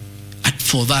 And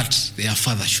for that, their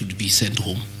father should be sent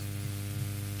home.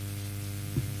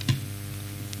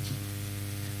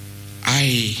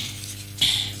 I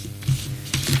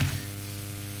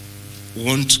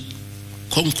want to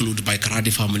conclude by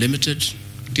Karadi Farm Limited.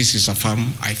 This is a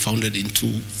farm I founded in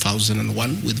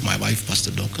 2001 with my wife,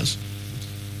 Pastor Dorcas.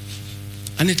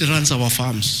 And it runs our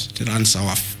farms. It runs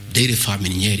our dairy farm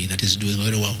in Nyeri that is doing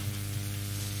very well.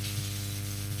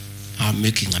 I'm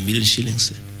making $1 million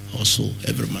shillings also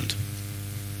every month.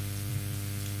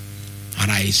 And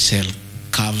I sell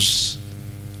calves,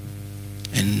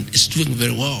 and it's doing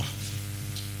very well.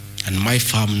 And my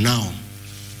farm now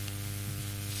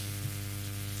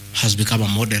has become a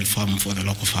model farm for the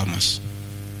local farmers.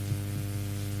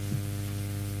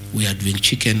 We are doing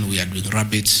chicken, we are doing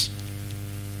rabbits,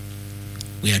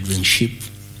 we are doing sheep.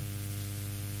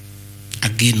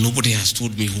 Again, nobody has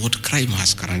told me what crime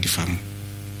has Karandi Farm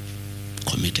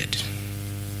committed.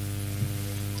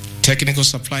 Technical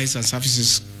Supplies and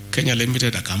Services Kenya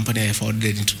Limited, a company I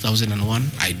founded in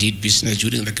 2001. I did business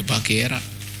during the Kibaki era.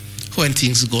 When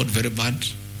things got very bad,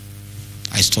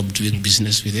 I stopped doing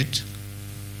business with it.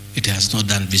 It has not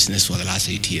done business for the last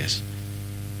 8 years.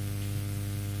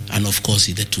 And of course,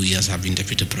 in the 2 years I've been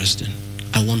Deputy President.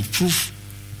 I want proof.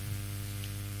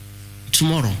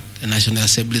 Tomorrow, the National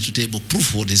Assembly to table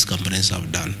proof what these companies have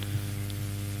done.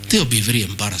 They will be very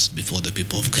embarrassed before the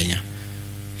people of Kenya.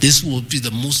 This will be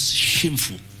the most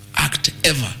shameful act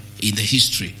ever in the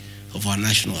history of our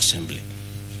National Assembly,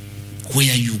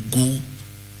 where you go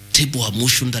table a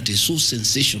motion that is so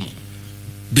sensational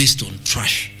based on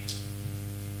trash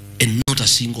and not a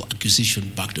single accusation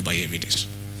backed by evidence.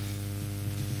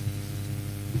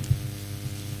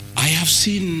 I have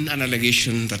seen an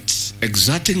allegation that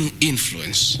exerting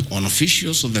influence on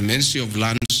officials of the Ministry of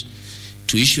Lands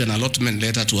to issue an allotment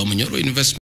letter to Amunyoro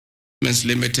Investments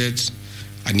Limited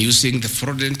and using the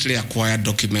fraudulently acquired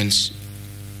documents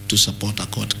to support a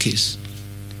court case.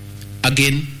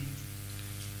 Again,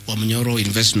 Amunyoro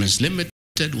Investments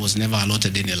Limited was never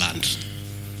allotted any land.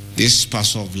 This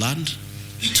parcel of land,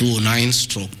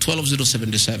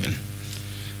 209/12077,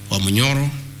 Wamunyoro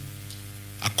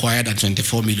acquired at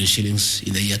 24 million shillings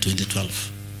in the year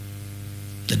 2012.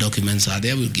 The documents are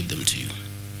there, we'll give them to you.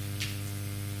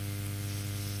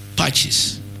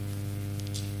 Purchase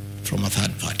from a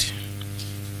third party.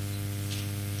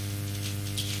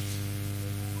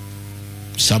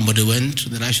 Somebody went to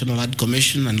the National Land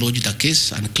Commission and lodged a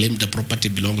case and claimed the property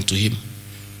belonged to him,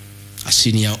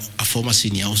 a former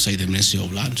senior outside the Ministry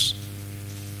of Lands.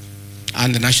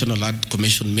 And the National Land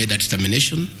Commission made a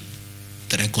determination,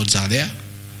 the records are there,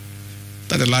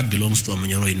 that the land belongs to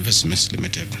Wamunyoro Investments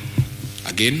Limited.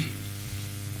 Again,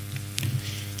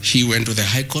 she went to the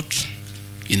High Court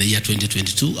in the year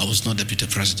 2022. I was not Deputy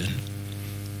President.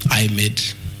 I made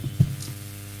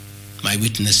my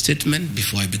witness statement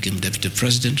before I became Deputy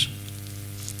President.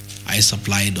 I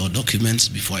supplied all documents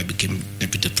before I became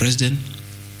Deputy President.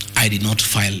 I did not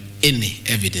file any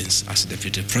evidence as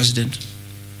Deputy President.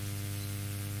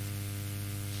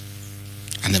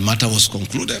 And the matter was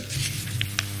concluded,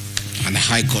 and the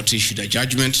High Court issued a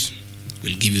judgment.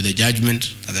 We'll give you the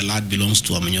judgment that the land belongs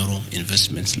to Wamunyoro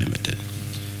Investments Limited.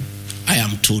 I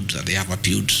am told that they have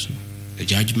appealed the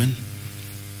judgment.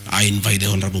 I invite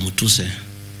the Honorable Mutuse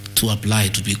to apply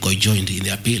to be co-joined in the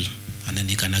appeal, and then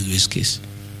he can argue his case.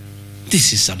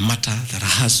 This is a matter that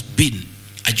has been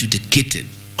adjudicated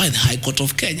by the High Court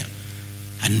of Kenya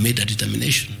and made a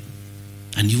determination.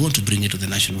 And you want to bring it to the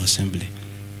National Assembly.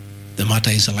 The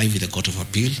matter is alive with the Court of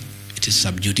Appeal. It is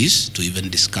sub judice to even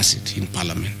discuss it in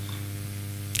Parliament,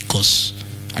 because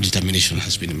a determination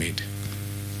has been made.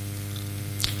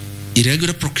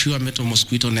 Irregular procurement of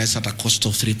mosquito nets at a cost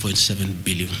of 3.7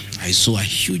 billion. I saw a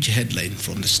huge headline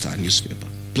from the Star newspaper,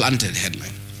 planted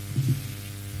headline.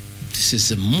 This is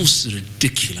the most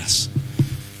ridiculous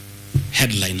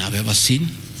headline I've ever seen,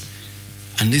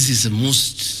 and this is the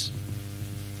most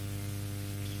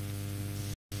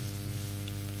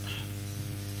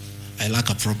I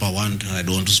lack a proper one, and I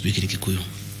don't want to speak in Kikuyu.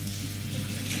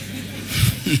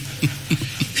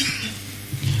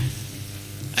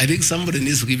 I think somebody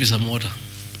needs to give me some water.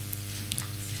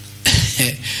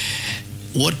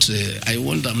 What I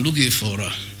want, I'm looking for.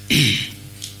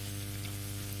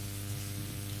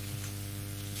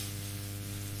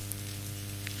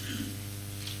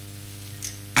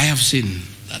 I have seen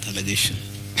that allegation,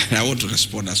 and I want to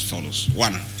respond as follows.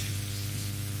 One,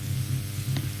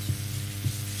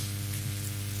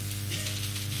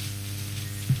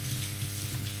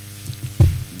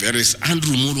 there is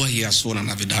Andrew Murwa. He has sworn an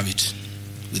affidavit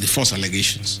with the false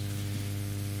allegations,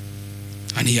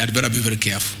 and he had better be very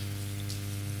careful,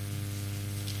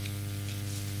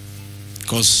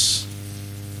 because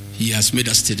he has made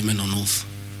a statement on oath.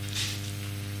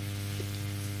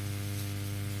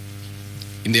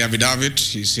 In the affidavit,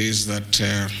 he says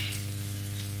that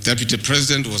Deputy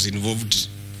President was involved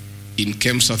in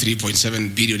KEMSA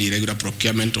 3.7 billion irregular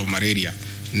procurement of malaria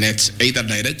nets, either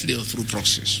directly or through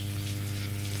proxies.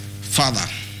 Further,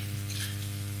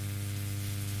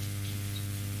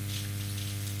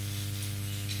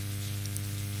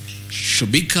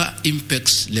 Shobika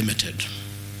Impex Limited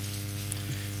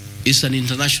is an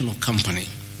international company,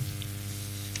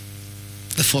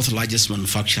 the fourth largest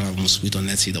manufacturer of mosquito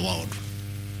nets in the world.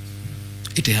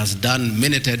 It has done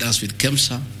many tenders with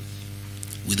KEMSA,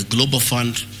 with the Global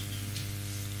Fund,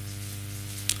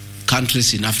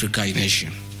 countries in Africa, in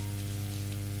Asia.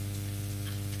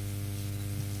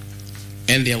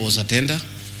 And there was a tender.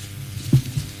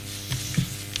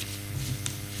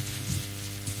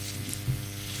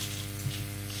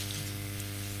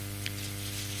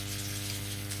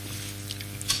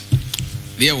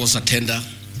 There was a tender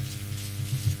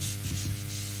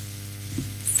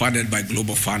funded by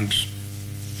Global Fund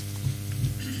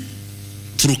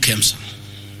through KEMSA,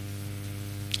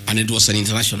 and it was an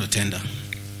international tender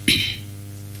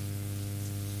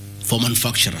for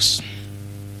manufacturers.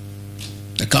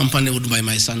 The company owned by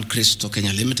my son Christo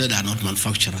Kenya Limited are not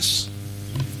manufacturers,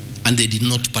 and they did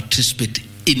not participate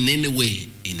in any way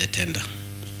in the tender.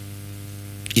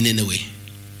 In any way.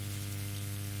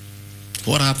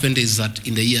 What happened is that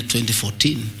in the year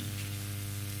 2014,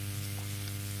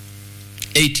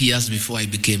 8 years before I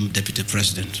became Deputy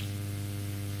President,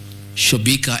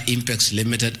 Shobika Impex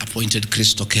Limited appointed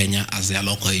Christo Kenya as their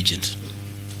local agent,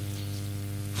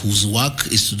 whose work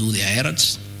is to do their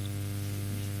errands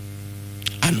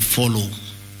and follow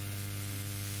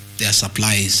their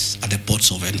supplies at the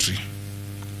ports of entry.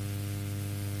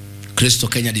 Christo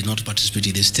Kenya did not participate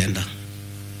in this tender.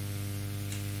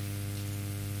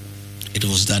 It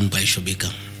was done by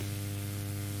Shobika.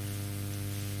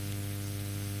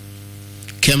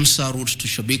 KEMSA wrote to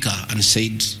Shobika and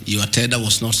said, your tender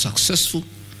was not successful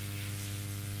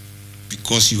because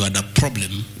because you had a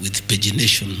problem with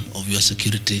pagination of your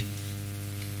security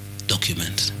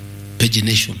document.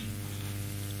 Pagination.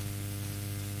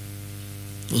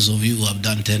 Those of you who have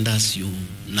done tenders, you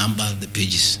number the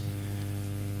pages.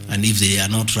 And if they are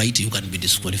not right, you can be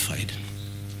disqualified.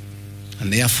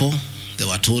 And therefore, they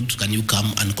were told, can you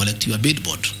come and collect your bid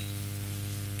board?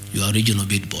 Your original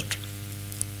bid board.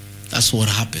 That's what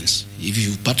happens. If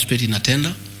you participate in a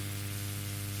tender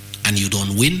and you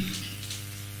don't win,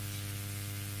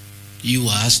 you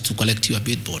are asked to collect your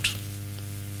bid board.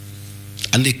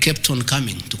 And they kept on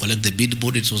coming to collect the bid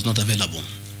board. It was not available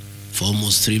for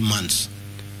almost 3 months.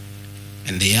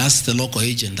 And they asked the local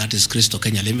agent, that is Crystal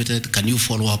Kenya Limited, can you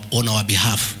follow up on our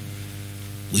behalf?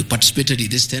 We participated in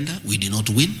this tender. We did not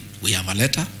win. We have a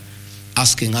letter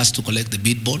asking us to collect the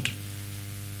bid board.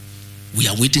 We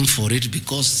are waiting for it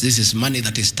because this is money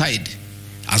that is tied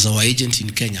as our agent in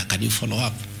Kenya. Can you follow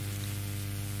up?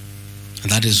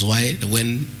 And that is why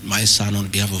when my son on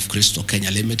behalf of Crystal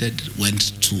Kenya Limited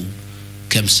went to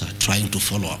KEMSA trying to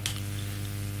follow up.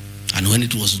 And when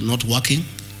it was not working,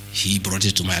 he brought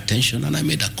it to my attention and I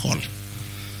made a call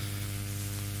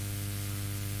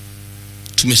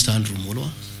to Mr. Andrew Mulwa,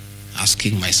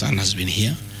 asking, my son has been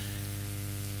here.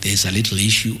 There's a little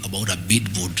issue about a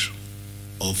bid board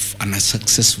of an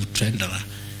unsuccessful tenderer.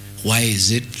 Why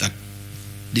is it that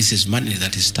this is money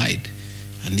that is tied?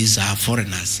 And these are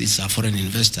foreigners, these are foreign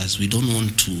investors. We don't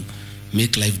want to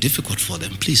make life difficult for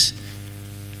them. Please,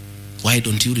 why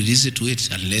don't you release it to it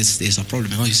unless there's a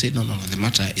problem? Oh, he said, no, the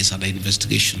matter is under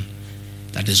investigation.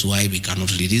 That is why we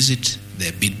cannot release it.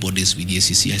 The bid board is with the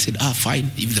SEC. I said,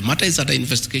 fine. If the matter is under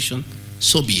investigation,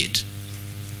 so be it.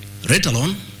 Right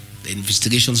along, the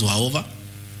investigations were over.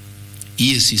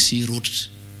 EACC wrote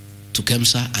to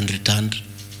KEMSA and returned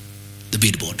the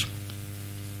bid board.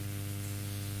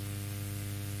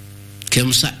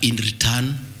 KEMSA in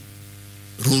return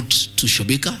wrote to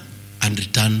Shobika and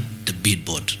returned the bid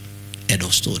board. End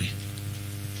of story.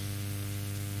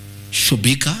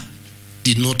 Shobika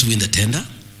did not win the tender.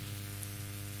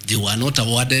 They were not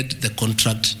awarded the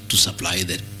contract to supply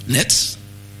the nets.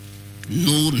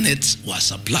 No nets were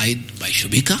supplied by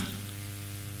Shobika.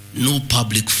 No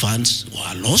public funds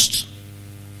were lost.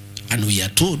 And we are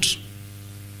told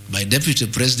by Deputy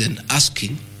President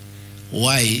asking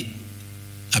why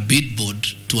a bid board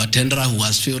to a tenderer who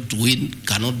has failed to win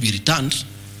cannot be returned.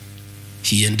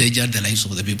 He endangered the lives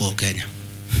of the people of Kenya.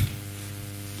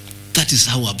 That is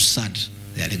how absurd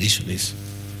the allegation is.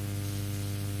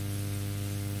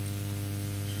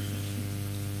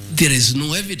 There is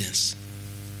no evidence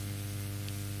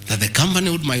that the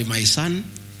company with my son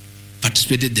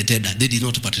participated in the tender. They did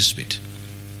not participate.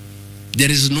 There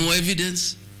is no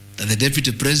evidence that the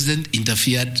Deputy President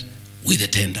interfered with the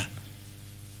tender.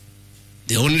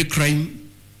 The only crime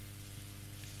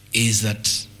is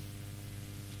that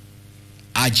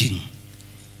urging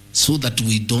so that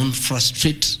we don't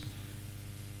frustrate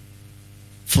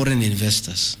foreign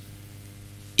investors.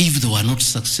 If they were not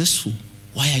successful,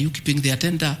 why are you keeping their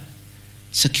tender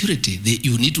security?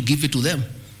 You need to give it to them.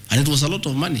 And it was a lot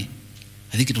of money.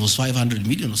 I think it was 500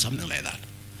 million or something like that.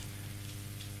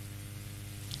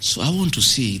 So I want to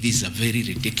say this is a very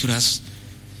ridiculous,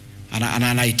 and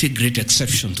I take great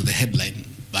exception to the headline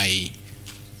by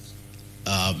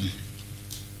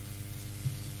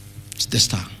the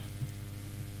Star.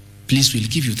 Please, we'll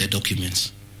give you the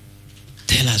documents.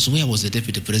 Tell us, where was the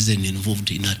Deputy President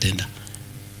involved in a tender?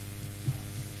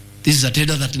 This is a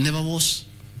tender that never was.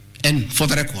 And for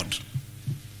the record,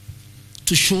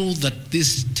 to show that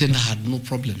this tender had no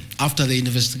problem, after the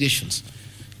investigations,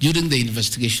 during the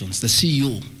investigations, the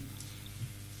CEO,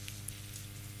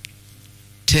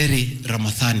 Terry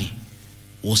Ramathani,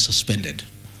 was suspended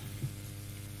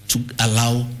to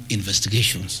allow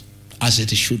investigations as it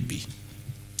should be.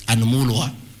 And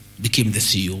Mulwa became the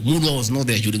CEO. Mulwa was not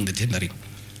there during the tendering.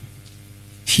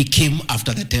 He came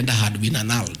after the tender had been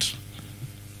annulled.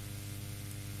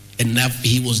 And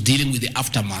he was dealing with the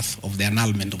aftermath of the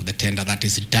annulment of the tender, that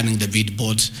is returning the bid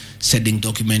boards, sending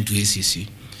document to ACC.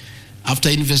 After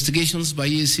investigations by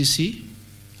ACC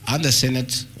and the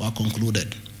Senate were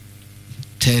concluded,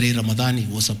 Terry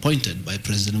Ramathani was appointed by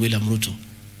President William Ruto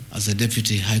as the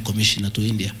Deputy High Commissioner to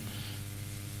India.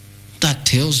 That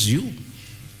tells you,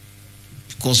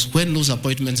 because when those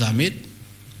appointments are made,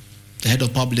 the head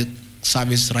of public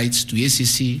service writes to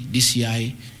ACC,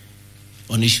 DCI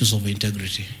on issues of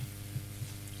integrity.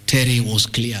 Terry was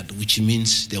cleared, which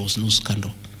means there was no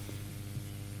scandal.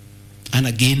 And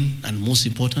again, and most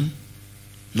important,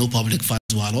 no public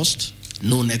funds were lost,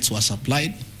 no nets were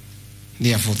supplied.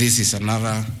 Therefore, this is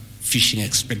another fishing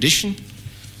expedition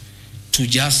to to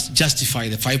just justify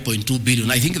the 5.2 billion.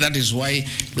 I think that is why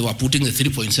they were putting the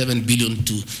 3.7 billion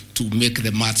to make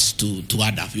the maths to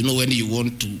add up. You know, when you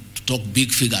want to talk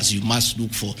big figures, you must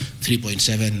look for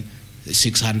 3.7,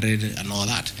 600 and all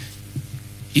that.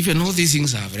 Even all these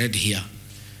things I've read here,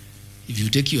 if you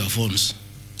take your phones,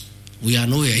 we are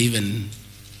nowhere even,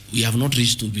 we have not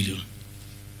reached 2 billion.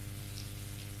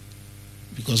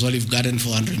 Because Olive Garden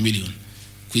 400 million,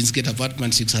 Queensgate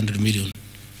Apartment 600 million,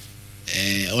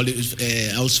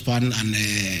 Outspan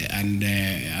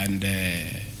and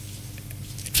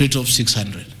Treetop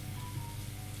 600.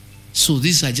 So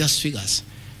these are just figures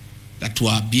that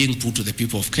were being put to the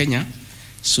people of Kenya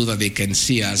so that they can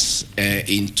see us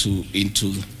into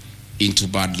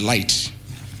bad light.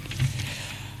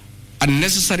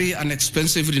 Unnecessary and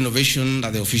expensive renovation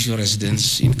at the official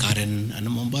residence in Karen and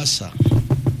Mombasa.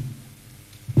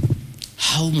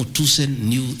 How Mutusen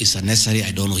knew it's unnecessary,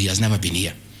 I don't know. He has never been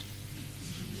here.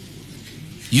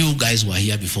 You guys were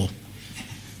here before.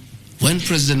 When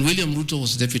President William Ruto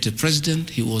was deputy president,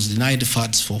 he was denied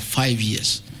funds for 5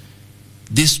 years.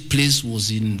 This place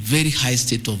was in very high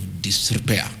state of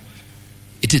disrepair.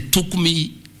 It took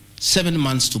me 7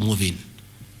 months to move in.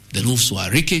 The roofs were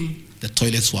leaking, the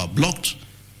toilets were blocked,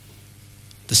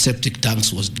 the septic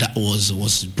tanks was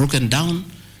broken down,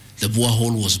 the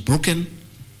borehole was broken.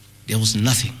 There was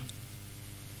nothing.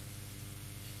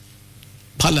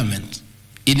 Parliament,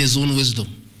 in its own wisdom,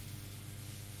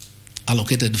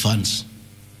 allocated funds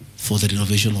for the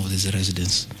renovation of this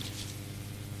residence.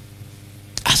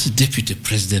 As a deputy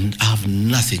president, I have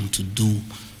nothing to do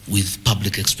with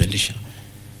public expenditure.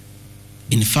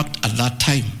 In fact, at that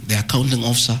time, the accounting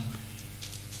officer,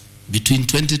 between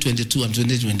 2022 and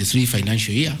 2023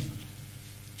 financial year,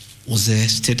 was the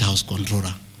State House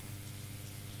Controller.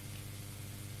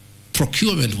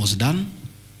 Procurement was done,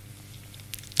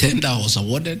 tender was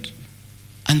awarded,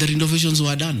 and the renovations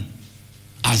were done.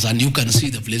 As and you can see,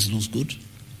 the place looks good.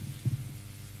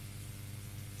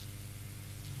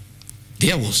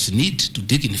 There was need to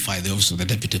dignify the office of the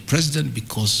deputy president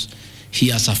because he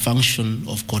has a function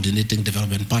of coordinating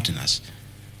development partners.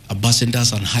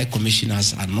 Ambassadors and high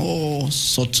commissioners and all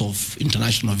sorts of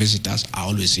international visitors are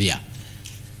always here.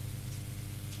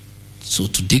 So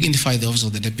to dignify the office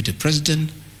of the deputy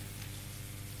president,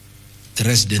 the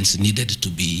residents needed to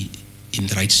be in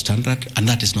the right standard, and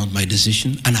that is not my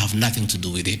decision, and I have nothing to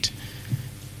do with it.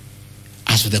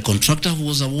 As for the contractor who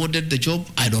was awarded the job,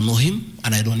 I don't know him,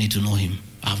 and I don't need to know him.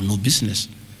 I have no business.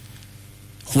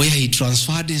 Where he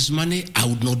transferred his money, I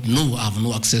would not know. I have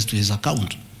no access to his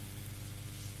account.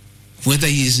 Whether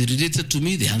he is related to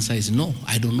me, the answer is no.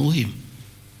 I don't know him.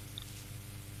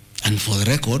 And for the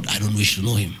record, I don't wish to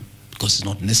know him, because it's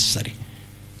not necessary.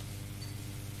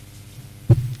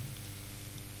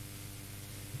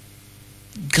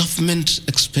 Government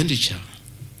expenditure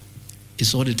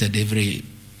is audited every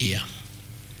year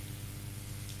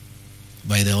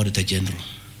by the Auditor General.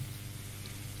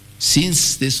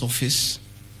 Since this office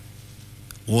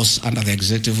was under the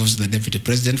executive office of the Deputy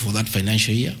President for that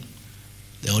financial year,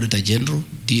 the Auditor General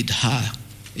did her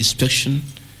inspection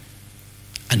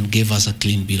and gave us a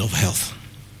clean bill of health.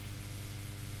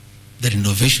 The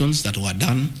renovations that were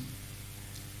done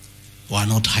were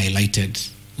not highlighted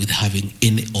with having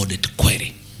any audit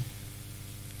query.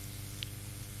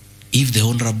 If the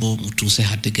Honorable Mutuse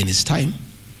had taken his time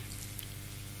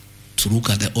to look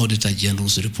at the Auditor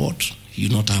General's report, he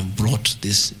would not have brought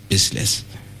this baseless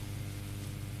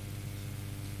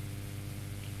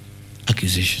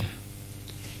accusation.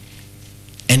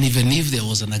 And even if there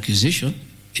was an accusation,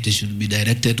 it should be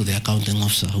directed to the accounting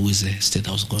officer, who is the State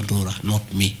House Controller,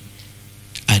 not me.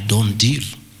 I don't deal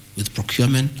with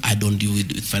procurement. I don't deal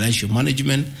with financial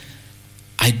management.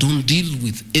 I don't deal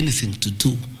with anything to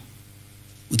do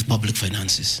with public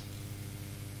finances.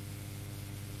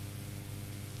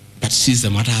 But since the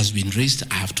matter has been raised,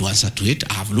 I have to answer to it.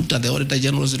 I have looked at the Auditor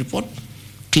General's report,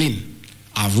 clean.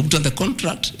 I have looked at the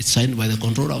contract, it's signed by the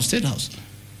Controller of State House.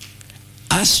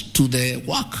 As to the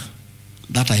work,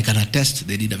 that I can attest,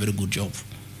 they did a very good job.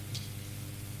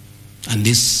 And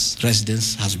this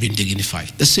residence has been dignified.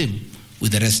 The same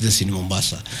with the residence in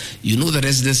Mombasa. You know, the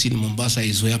residence in Mombasa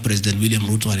is where President William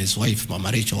Ruto and his wife,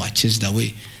 Mama Rachel, were chased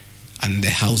away, and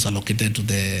the house allocated to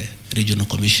the regional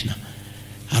commissioner.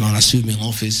 And on assuming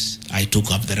office, I took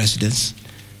up the residence.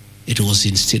 It was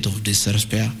in state of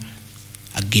disrepair.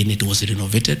 Again, it was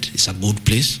renovated. It's a good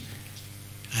place.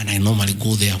 And I normally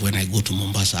go there when I go to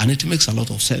Mombasa. And it makes a lot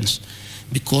of sense,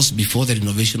 because before the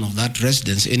renovation of that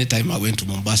residence, anytime I went to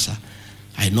Mombasa,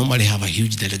 I normally have a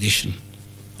huge delegation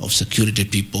of security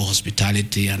people,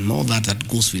 hospitality, and all that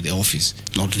goes with the office,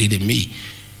 not really me.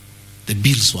 The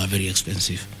bills were very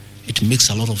expensive. it makes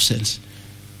a lot of sense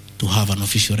to have an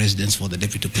official residence for the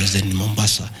Deputy President in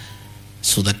Mombasa,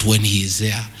 so that when he is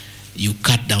there, you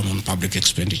cut down on public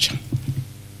expenditure.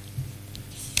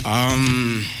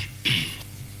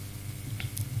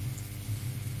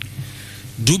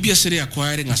 Dubiously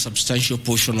acquiring a substantial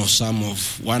portion of sum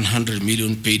of 100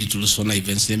 million paid to Lusona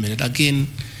Events Limited. Again,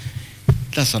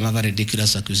 that's another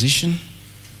ridiculous acquisition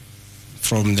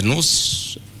from the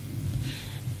North.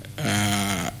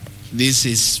 This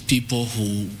is people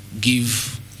who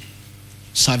give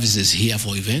services here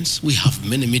for events. We have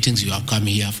many meetings. You have come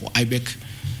here for IBEC.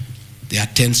 There are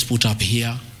tents put up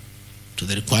here to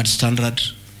the required standard.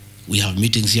 We have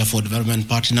meetings here for development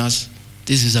partners.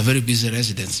 This is a very busy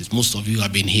residence. Most of you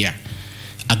have been here.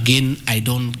 Again, I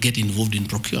don't get involved in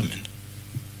procurement.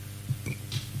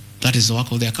 That is the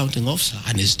work of the accounting officer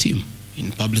and his team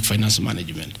in public finance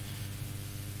management.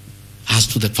 As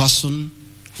to the person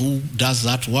who does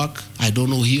that work, I don't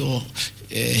know he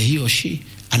or she,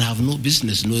 and I have no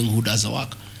business knowing who does the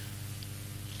work.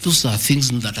 Those are things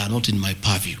that are not in my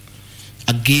purview.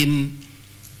 Again,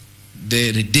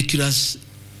 the ridiculous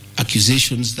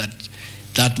accusations that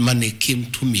that money came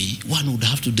to me, one would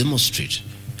have to demonstrate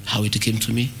how it came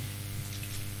to me.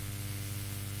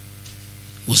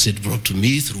 Was it brought to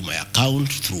me through my account,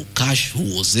 through cash?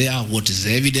 Who was there? What is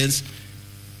the evidence?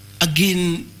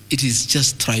 Again, it is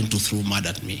just trying to throw mud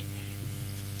at me.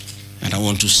 And I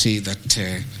want to say that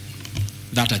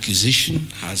that accusation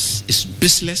is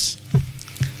baseless,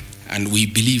 and we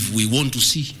believe, we want to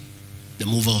see the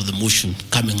mover of the motion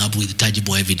coming up with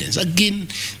tangible evidence. Again,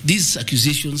 these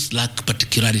accusations lack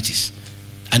particularities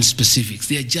and specifics.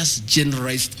 They are just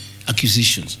generalized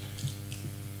accusations.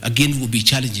 Again, we'll be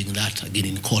challenging that again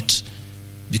in court,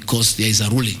 because there is a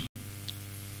ruling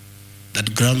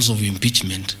that grounds of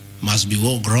impeachment must be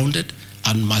well grounded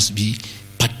and must be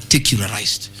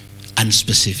particularized and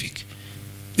specific.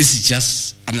 This is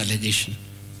just an allegation.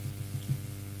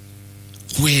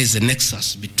 Where is the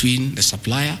nexus between the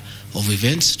supplier of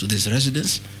events to this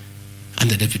residence and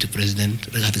the Deputy President,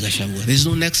 Gachagua'S? There's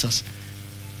no nexus.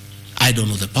 I don't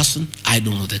know the person. I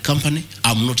don't know the company.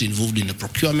 I'm not involved in the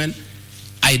procurement.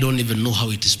 I don't even know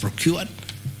how it is procured.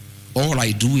 All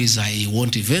I do is I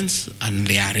want events, and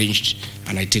they are arranged,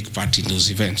 and I take part in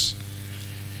those events.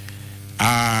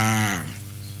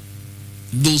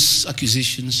 Those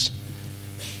accusations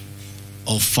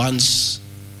of funds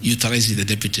utilizing the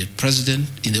Deputy President,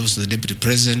 in the office of the Deputy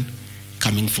President,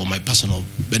 coming for my personal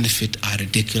benefit, are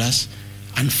ridiculous,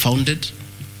 unfounded,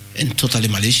 and totally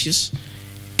malicious,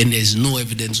 and there is no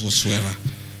evidence whatsoever.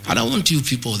 And I want you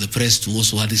people of the press to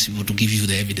also have these people to give you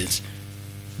the evidence.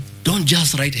 Don't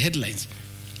just write headlines.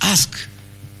 Ask,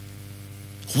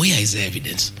 where is the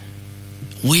evidence?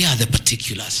 Where are the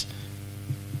particulars?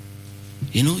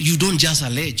 You know, you don't just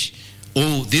allege,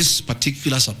 oh, this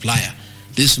particular supplier,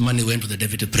 this money went to the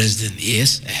Deputy President.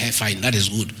 Yes, fine, that is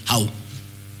good. How?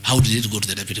 How did it go to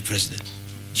the Deputy President?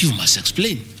 You must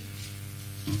explain.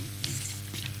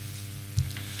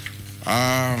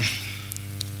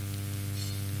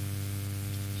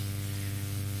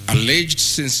 Alleged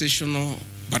sensational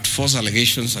but false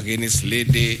allegations against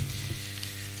Lady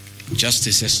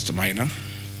Justice Esther Minor.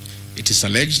 It is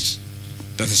alleged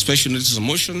that the special notice of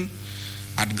motion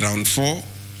at ground 4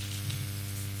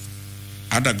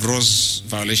 had a gross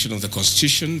violation of the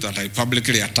Constitution, that I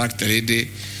publicly attacked the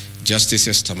Lady Justice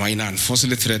Esther Minor and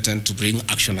forcibly threatened to bring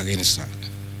action against her.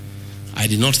 I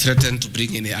did not threaten to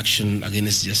bring any action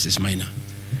against Justice Minor.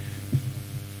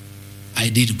 I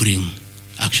did bring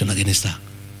action against her.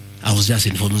 I was just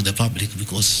informing the public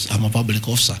because I'm a public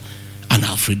officer and I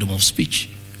have freedom of speech.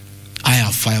 I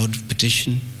have filed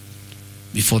petition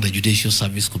before the Judicial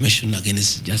Service Commission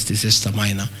against Justice Esther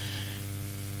Minor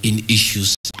in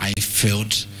issues I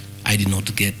felt I did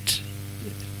not get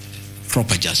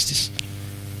proper justice.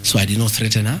 So I did not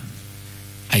threaten her.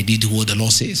 I did what the law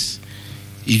says.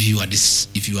 If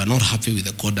you are not happy with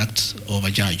the conduct of a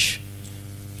judge,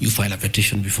 you file a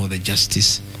petition before the the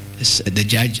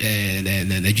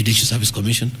Judicial Service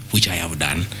Commission, which I have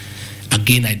done.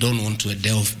 Again, I don't want to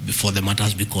delve before the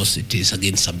matters because it is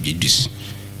against sub judice.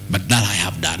 But that I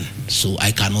have done, so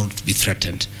I cannot be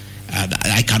threatened.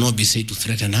 I cannot be said to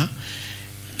threaten her.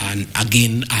 And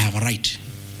again, I have a right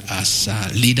as a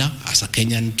leader, as a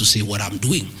Kenyan, to say what I'm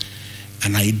doing.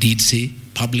 And I did say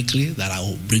publicly that I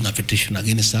will bring a petition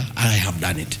against her. I have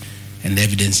done it. And the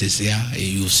evidence is there.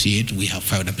 You see it. We have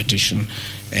filed a petition,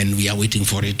 and we are waiting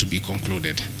for it to be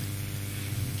concluded.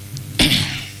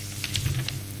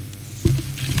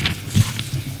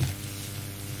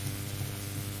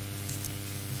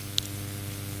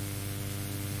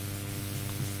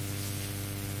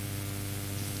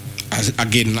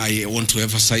 Again, I want to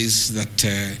emphasize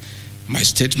that my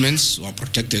statements were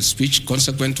protected speech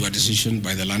consequent to a decision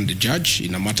by the land judge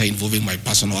in a matter involving my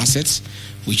personal assets,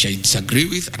 which I disagree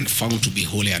with and found to be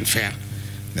wholly unfair.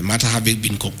 The matter having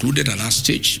been concluded at that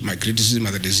stage, my criticism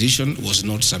of the decision was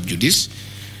not sub judice,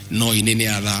 nor in any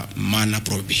other manner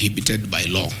prohibited by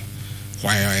law.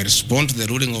 While I respond to the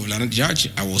ruling of the land judge,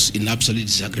 I was in absolute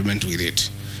disagreement with it.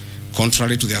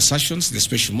 Contrary to the assertions, the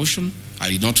special motion, I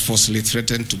did not forcibly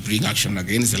threaten to bring action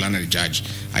against the land judge.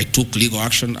 I took legal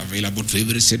action available to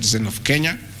every citizen of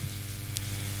Kenya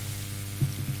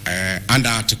under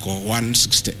Article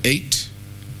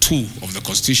 168(2) of the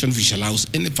Constitution, which allows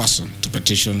any person to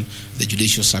petition the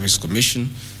Judicial Service Commission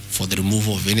for the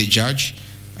removal of any judge,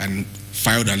 and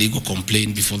filed a legal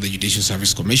complaint before the Judicial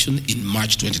Service Commission in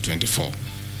March 2024.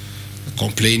 The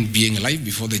complaint being live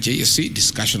before the JSC,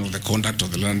 discussion of the conduct of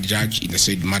the land judge in the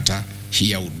said matter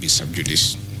here would be sub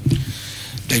judice.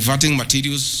 Diverting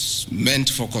materials meant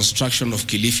for construction of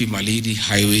Kilifi Malindi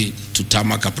Highway to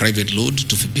tarmac a private load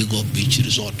to Vipingo Beach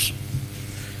Resort.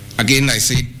 Again, I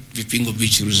said Vipingo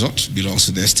Beach Resort belongs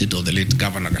to the estate of the late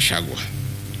Governor Gachagua.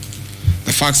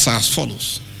 The facts are as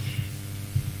follows.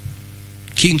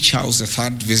 King Charles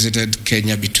III visited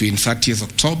Kenya between 30th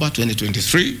October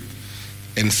 2023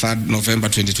 and 3rd November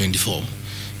 2024.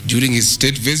 During his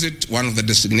state visit, one of the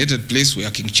designated places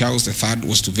where King Charles III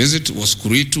was to visit was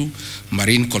Kuritu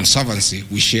Marine Conservancy,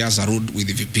 which shares a road with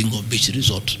the Vipingo Beach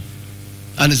Resort.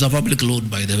 And it's a public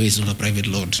load, by the way, it's not a private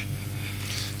load.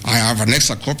 I have annexed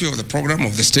a copy of the program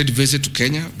of the state visit to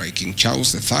Kenya by King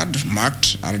Charles III,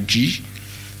 marked RG,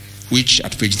 which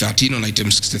at page 13 on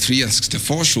items 63 and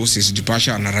 64 shows his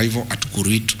departure and arrival at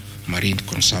Kuritu Marine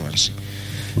Conservancy.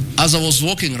 As I was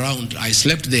walking around, I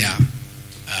slept there,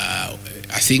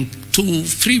 I think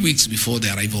 2-3 weeks before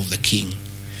the arrival of the king.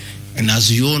 And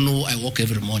as you all know, I walk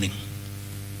every morning.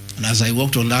 And as I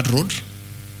walked on that road,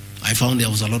 I found there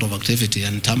was a lot of activity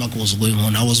and tarmac was going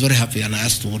on. I was very happy and I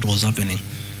asked what was happening.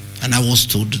 And I was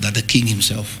told that the king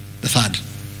himself, the third,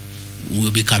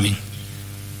 will be coming.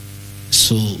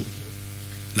 So,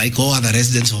 like all other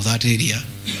residents of that area,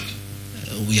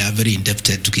 we are very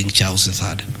indebted to King Charles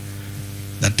III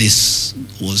that this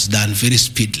was done very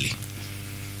speedily.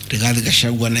 Rigathi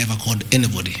Gachagua never called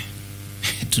anybody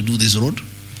to do this road.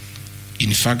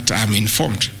 In fact, I'm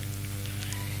informed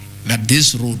that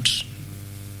this road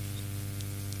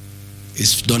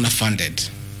is donor funded,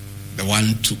 the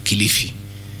one to Kilifi,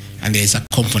 and there is a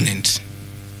component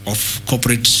of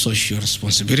corporate social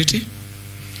responsibility.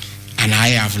 And I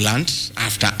have learned,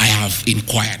 after I have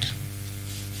inquired,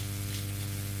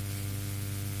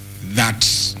 that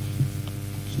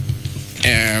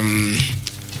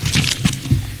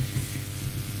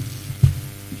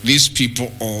these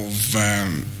people of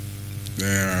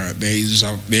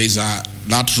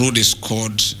that road is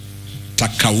called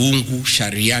Takaungu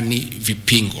Shariani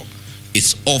Vipingo.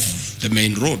 It's off the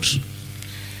main road,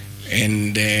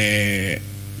 and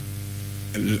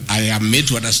I am made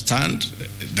to understand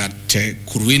that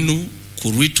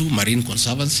Kuritu Marine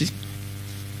Conservancy,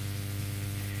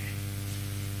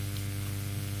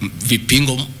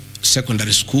 Vipingo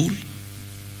Secondary School,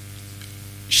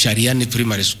 Shariani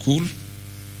Primary School,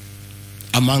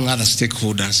 among other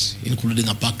stakeholders, including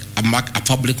a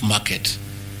public market,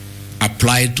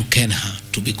 applied to Kenya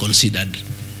to be considered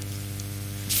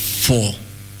for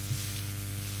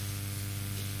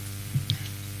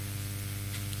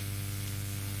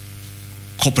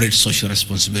corporate social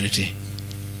responsibility.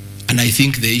 And I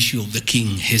think the issue of the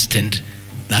king hastened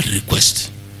that request.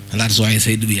 And that's why I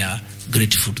said we are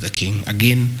grateful to the king.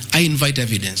 Again, I invite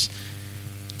evidence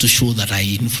to show that I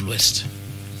influenced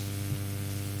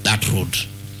that road.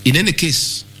 In any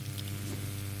case,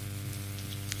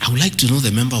 I would like to know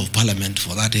the member of parliament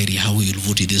for that area, how he will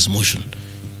vote in this motion.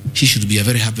 He should be a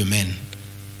very happy man.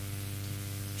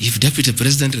 If Deputy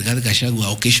President Rigathi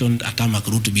Gachagua occasioned a tarmac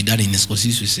road to be done in his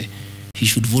constituency, he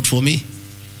should vote for me.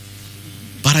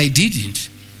 But I didn't.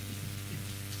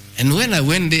 And when I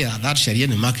went there, that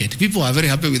Shariani market, people are very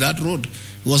happy with that road,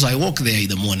 because I walk there in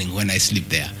the morning when I sleep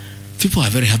there. People are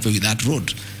very happy with that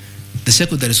road. The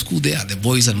secondary school there, the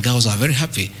boys and girls are very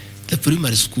happy. The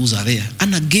primary schools are there.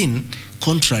 And again,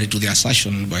 contrary to the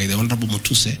assertion by the Honorable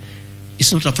Mutuse,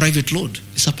 it's not a private road,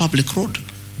 it's a public road.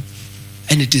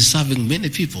 And it is serving many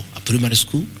people, a primary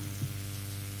school,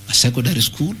 a secondary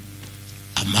school,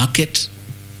 a market,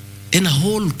 and a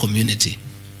whole community,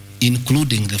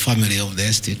 including the family of the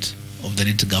estate of the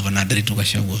late Governor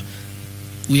Gachagua.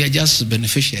 We are just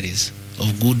beneficiaries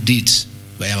of good deeds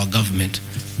by our government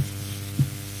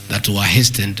that were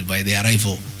hastened by the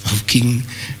arrival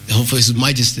of His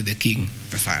Majesty the King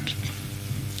III.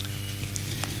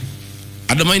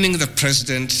 undermining the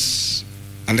president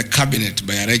and the cabinet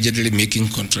by allegedly making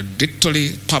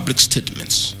contradictory public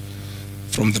statements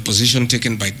from the position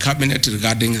taken by cabinet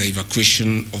regarding the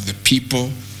evacuation of the people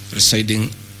residing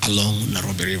along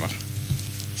Nairobi River.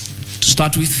 To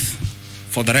start with,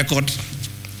 for the record,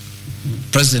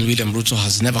 President William Ruto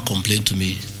has never complained to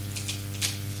me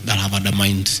that I have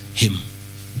undermined him.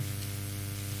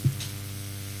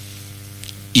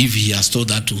 If he has told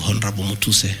that to Honorable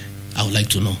Mutuse, I would like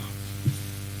to know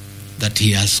that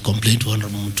he has complained to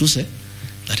Honorable Mutuse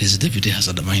that his deputy has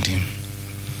undermined him.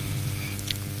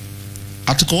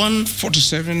 Article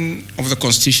 147 of the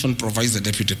Constitution provides the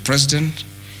deputy president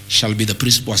shall be the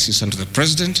principal assistant to the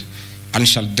president and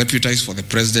shall deputize for the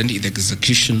president in the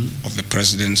execution of the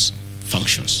president's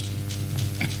functions.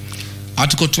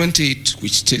 Article 28,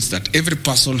 which states that every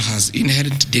person has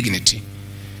inherent dignity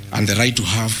and the right to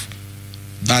have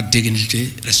that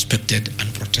dignity respected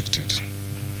and protected.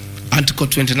 Article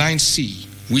 29C,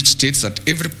 which states that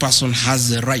every person has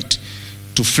the right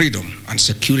to freedom and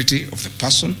security of the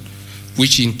person,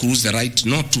 which includes the right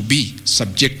not to be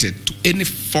subjected to any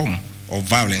form of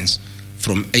violence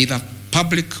from either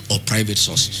public or private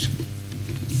sources.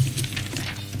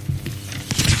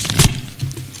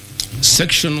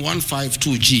 Section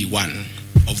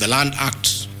 152G1 of the Land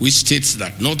Act, which states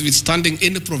that notwithstanding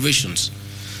any provisions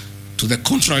to the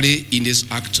contrary in this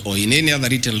act or in any other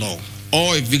written law,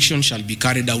 all eviction shall be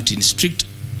carried out in strict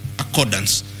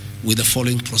accordance with the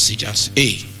following procedures.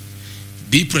 A,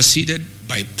 be preceded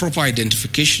by proper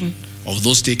identification of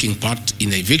those taking part in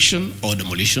the eviction or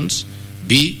demolitions.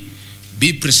 B,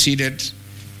 be preceded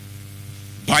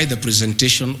by the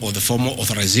presentation of the formal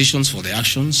authorizations for the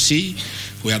action. C,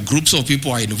 where groups of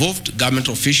people are involved, government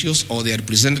officials or their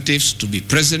representatives to be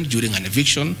present during an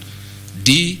eviction.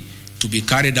 D, to be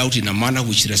carried out in a manner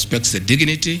which respects the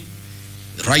dignity,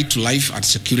 right to life and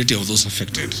security of those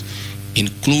affected.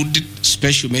 Included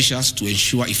special measures to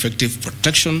ensure effective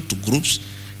protection to groups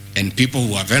and people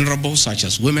who are vulnerable, such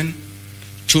as women,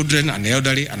 children and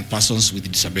elderly, and persons with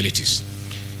disabilities.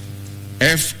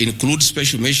 F, include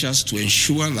special measures to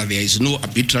ensure that there is no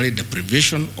arbitrary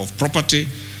deprivation of property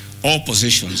or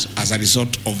possessions as a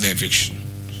result of the eviction.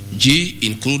 G,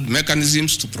 include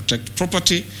mechanisms to protect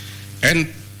property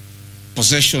and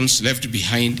possessions left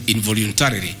behind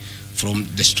involuntarily from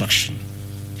destruction.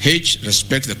 H,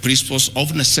 respect the principles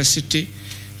of necessity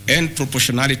and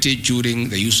proportionality during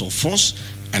the use of force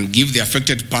and give the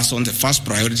affected person the first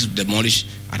priority to demolish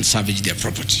and salvage their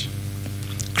property.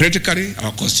 Critically,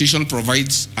 our Constitution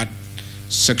provides at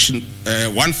Section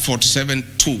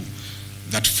 147(2)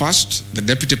 that first, the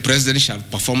Deputy President shall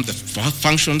perform the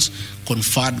functions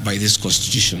conferred by these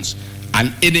constitutions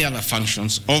and any other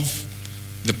functions of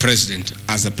the President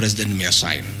as the President may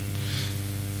assign.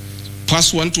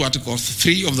 Pursuant to Article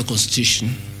 3 of the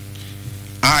Constitution,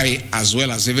 I, as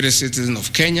well as every citizen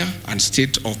of Kenya and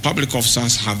state of public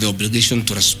officers, have the obligation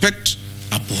to respect,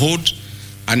 uphold,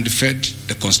 and defend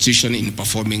the Constitution in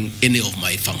performing any of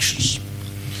my functions.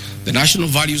 The national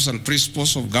values and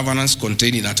principles of governance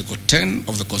contained in Article 10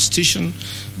 of the Constitution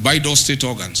bind all state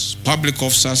organs, public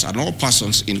officers, and all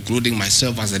persons, including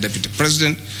myself as the Deputy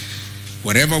President,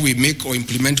 wherever we make or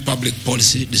implement public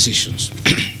policy decisions.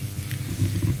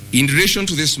 In relation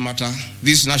to this matter,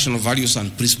 these national values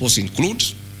and principles include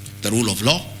the rule of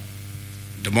law,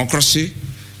 democracy,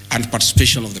 and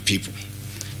participation of the people,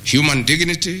 human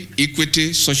dignity,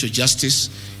 equity, social justice,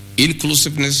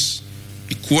 inclusiveness,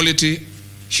 equality,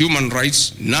 human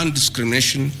rights,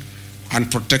 non-discrimination,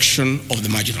 and protection of the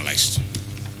marginalized.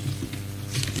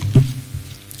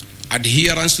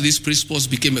 Adherence to these principles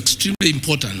became extremely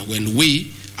important when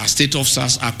we, as state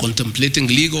officers, are contemplating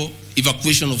legal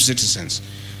evacuation of citizens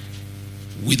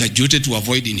with a duty to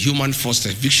avoid inhuman forced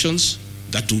evictions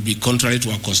that would be contrary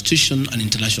to our Constitution and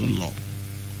international law.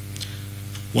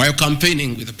 While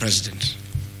campaigning with the President,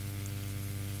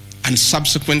 and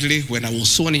subsequently when I was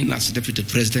sworn in as Deputy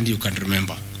President, you can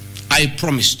remember, I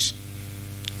promised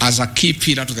as a key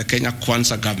pillar to the Kenya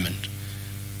Kwanza government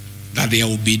that there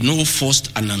will be no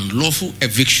forced and unlawful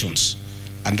evictions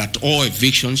and that all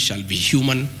evictions shall be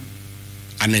human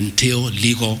and entail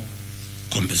legal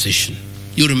compensation.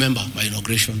 You remember my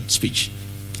inauguration speech.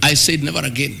 I said never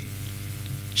again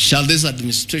shall this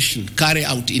administration carry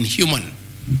out inhuman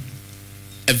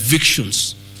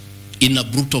evictions in a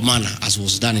brutal manner as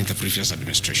was done in the previous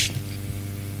administration.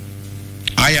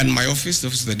 I and my office,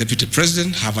 the Deputy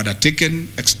President, have undertaken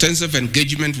extensive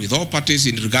engagement with all parties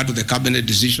in regard to the cabinet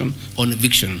decision on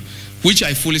eviction, which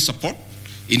I fully support,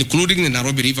 including the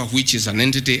Nairobi River, which is an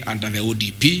entity under the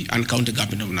ODP and County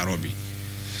Government of Nairobi.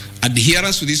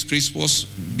 Adherence to these principles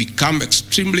become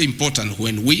extremely important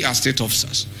when we as state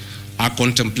officers are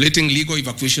contemplating legal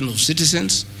evacuation of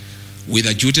citizens with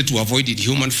a duty to avoid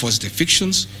inhuman forced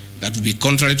evictions that would be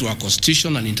contrary to our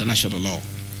Constitution and international law.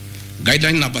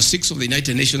 Guideline number 6 of the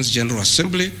United Nations General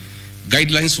Assembly,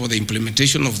 guidelines for the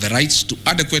implementation of the rights to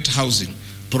adequate housing,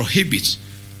 prohibits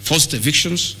forced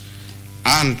evictions,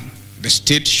 and the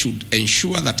state should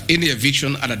ensure that any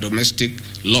eviction under domestic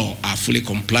law are fully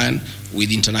compliant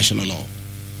with international law.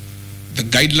 The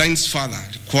guidelines further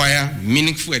require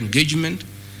meaningful engagement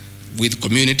with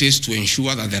communities to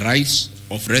ensure that the rights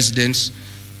of residents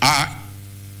are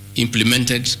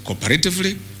implemented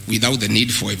cooperatively without the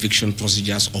need for eviction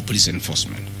procedures or police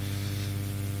enforcement.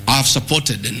 I have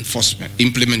supported the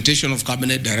implementation of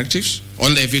cabinet directives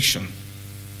on the eviction,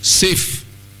 safe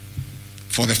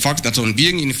for the fact that on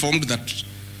being informed that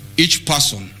each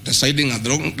person residing at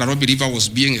the Nairobi River was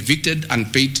being evicted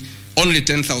and paid only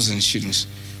 10,000 shillings,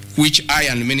 which I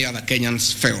and many other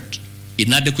Kenyans felt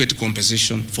inadequate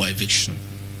compensation for eviction.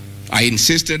 I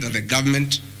insisted that the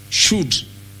government should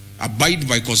abide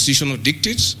by constitutional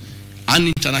dictates and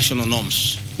international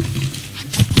norms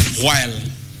while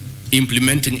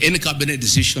implementing any cabinet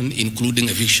decision, including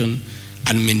eviction,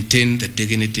 and maintain the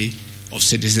dignity of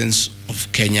citizens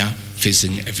of Kenya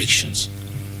facing evictions.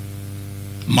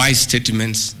 My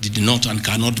statements did not and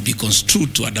cannot be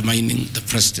construed to undermining the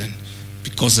president,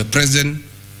 because the president,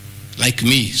 like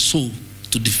me, sought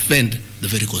to defend the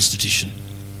very Constitution.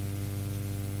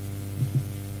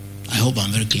 I hope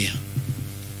I'm very clear.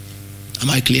 Am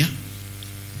I clear?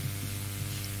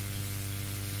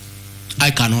 I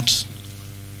cannot,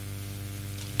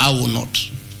 I will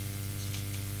not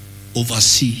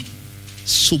oversee,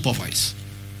 supervise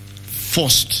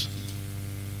forced,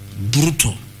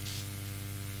 brutal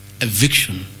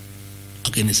eviction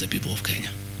against the people of Kenya.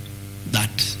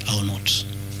 That I will not,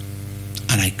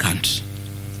 and I can't.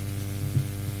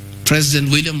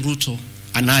 President William Ruto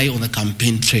and I on the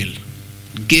campaign trail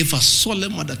gave a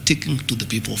solemn undertaking to the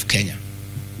people of Kenya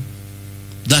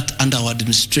that under our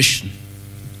administration,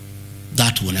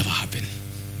 that will never happen.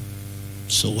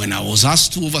 So when I was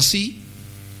asked to oversee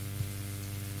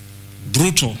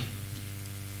brutal,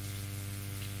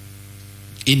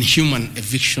 inhuman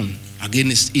eviction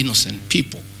against innocent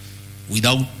people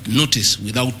without notice,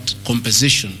 without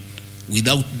compensation,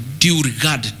 without due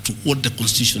regard to what the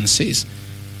Constitution says,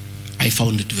 I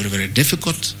found it very, very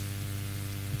difficult,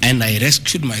 and I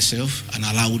rescued myself and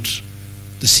allowed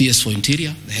the CS for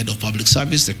Interior, the Head of Public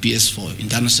Service, the PS for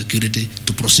Internal Security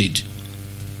to proceed.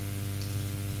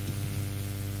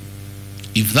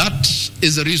 If that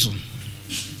is the reason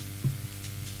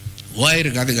why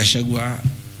Rigathi Gachagua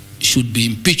should be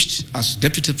impeached as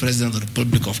Deputy President of the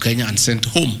Republic of Kenya and sent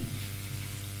home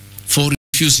for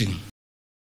refusing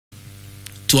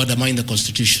to undermine the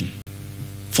Constitution,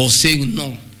 for saying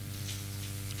no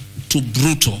to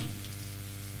brutal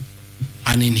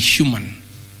and inhuman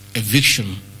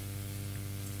eviction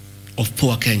of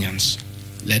poor Kenyans,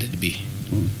 let it be.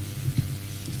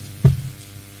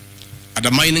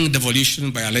 Undermining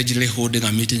devolution by allegedly holding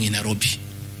a meeting in Nairobi.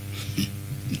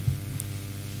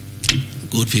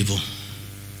 Good people.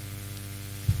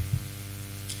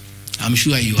 I'm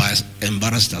sure you are as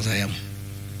embarrassed as I am.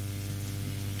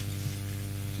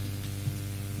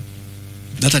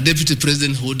 That a deputy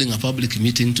president holding a public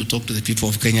meeting to talk to the people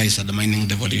of Kenya is undermining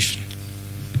devolution.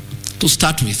 To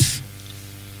start with,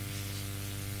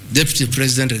 Deputy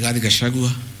President Rigathi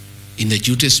Gachagua, in the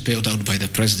duties spelled out by the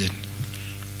President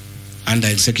under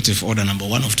Executive Order number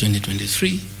 1 of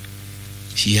 2023,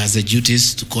 he has the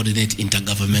duties to coordinate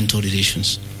intergovernmental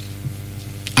relations.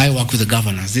 I work with the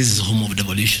governors. This is the home of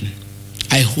devolution.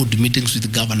 I hold meetings with the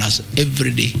governors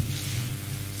every day.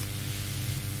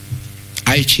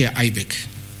 I chair IBEC.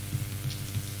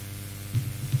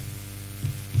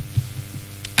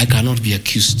 I cannot be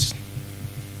accused,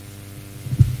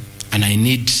 and I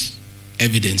need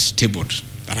evidence tabled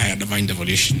that I undermined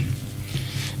devolution.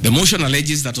 The motion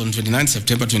alleges that on 29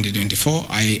 September 2024,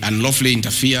 I unlawfully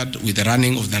interfered with the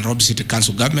running of the Nairobi City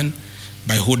Council government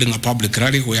by holding a public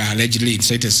rally where I allegedly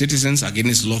incited citizens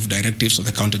against law directives of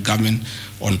the county government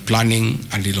on planning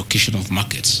and relocation of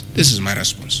markets. This is my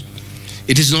response.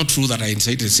 It is not true that I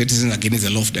incited citizens against the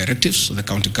law directives of the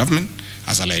county government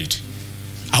as alleged.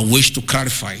 I wish to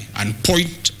clarify and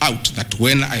point out that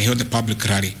when I held the public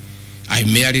rally, I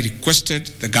merely requested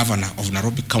the governor of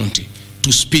Nairobi County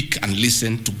to speak and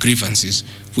listen to grievances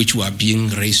which were being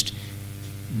raised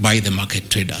by the market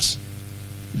traders.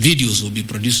 Videos will be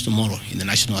produced tomorrow in the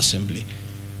National Assembly.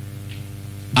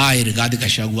 I, Rigathi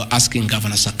Gachagua, asking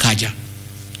Governor Sakaja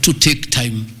to take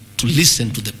time to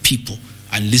listen to the people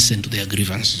and listen to their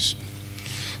grievances.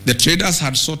 The traders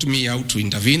had sought me out to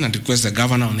intervene and request the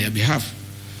governor on their behalf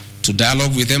to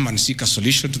dialogue with them and seek a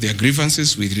solution to their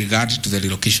grievances with regard to the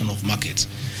relocation of markets.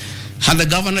 Had the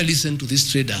governor listened to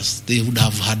these traders, they would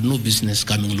have had no business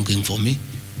coming looking for me.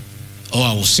 All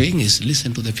I was saying is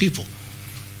listen to the people.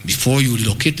 Before you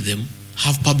relocate them,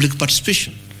 have public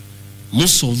participation.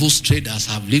 Most of those traders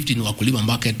have lived in Wakulima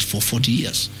market for 40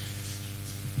 years.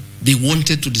 They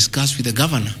wanted to discuss with the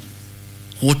governor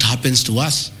what happens to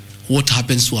us, what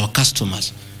happens to our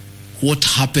customers, what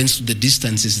happens to the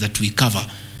distances that we cover,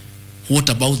 what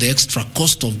about the extra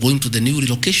cost of going to the new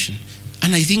relocation.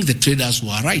 And I think the traders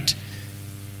were right.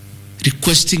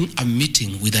 Requesting a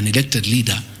meeting with an elected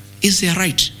leader is their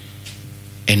right.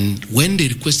 And when they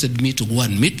requested me to go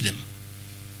and meet them,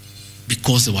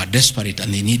 because they were desperate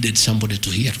and they needed somebody to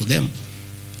hear to them,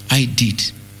 I did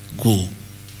go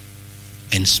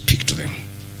and speak to them.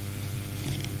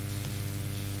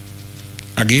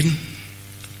 Again,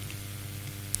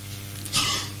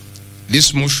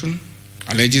 this motion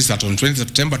alleges that on 20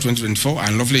 September 2024, I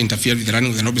unlawfully interfered with the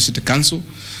running of the Nairobi City Council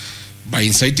by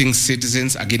inciting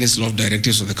citizens against law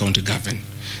directives of the county government.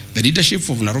 The leadership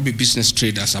of Nairobi business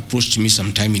traders approached me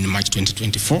sometime in March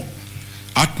 2024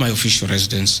 at my official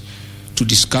residence to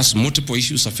discuss multiple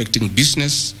issues affecting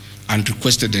business and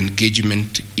requested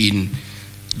engagement in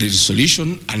the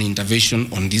resolution and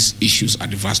intervention on these issues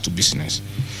adverse to business.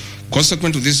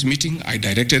 Consequent to this meeting, I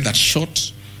directed that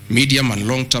short, medium, and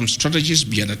long-term strategies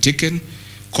be undertaken,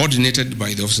 coordinated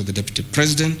by the Office of the Deputy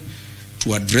President,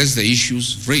 to address the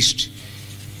issues raised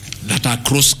that are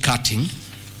cross-cutting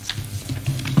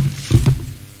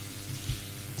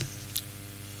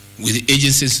with the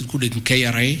agencies including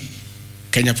KRA,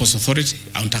 Kenya Post Authority,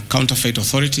 Counterfeit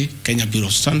Authority, Kenya Bureau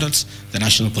of Standards, the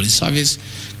National Police Service,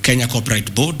 Kenya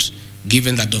Copyright Board,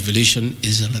 given that the violation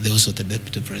is under the Office of the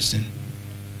Deputy President.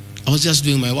 I was just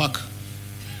doing my work.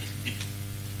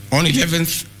 On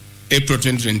 11th April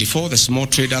 2024, the Small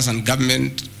Traders and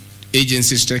Government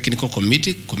Agencies Technical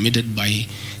Committee, coordinated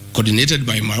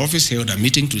by my office, held a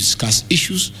meeting to discuss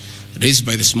issues raised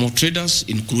by the small traders,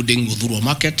 including Mudhurwa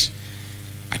Market,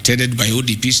 attended by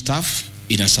ODP staff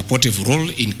in a supportive role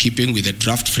in keeping with the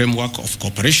draft framework of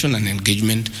cooperation and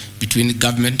engagement between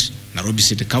government, Nairobi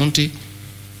City County,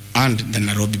 and the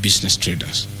Nairobi business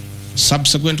traders.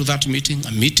 Subsequent to that meeting,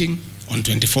 a meeting on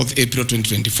 24th April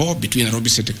 2024 between Nairobi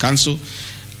City Council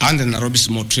and the Nairobi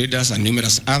small traders and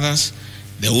numerous others,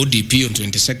 the ODP on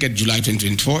 22nd July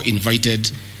 2024 invited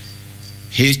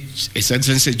His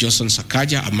Excellency Johnson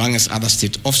Sakaja, among other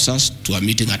state officers, to a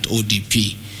meeting at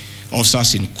ODP.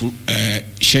 Officers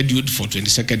scheduled for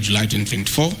 22nd July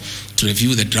 2024 to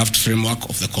review the draft framework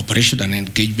of the cooperation and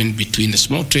engagement between the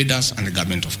small traders and the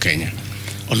government of Kenya.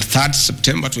 On 3rd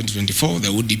September 2024, the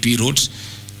ODP wrote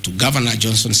to Governor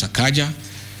Johnson Sakaja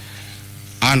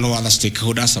and all other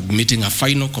stakeholders submitting a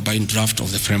final combined draft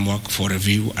of the framework for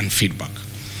review and feedback.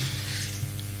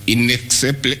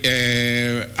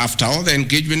 After all the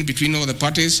engagement between all the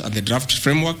parties and the draft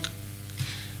framework,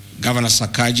 Governor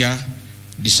Sakaja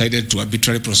decided to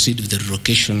arbitrarily proceed with the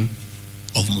relocation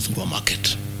of Mudhurwa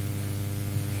Market.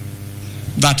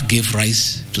 That gave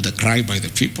rise to the cry by the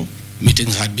people.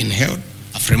 Meetings had been held,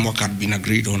 a framework had been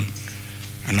agreed on.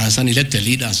 And as an elected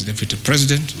leader, as Deputy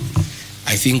President,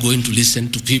 I think going to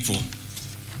listen to people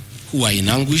who are in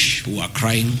anguish, who are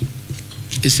crying,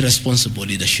 is responsible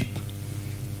leadership.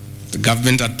 The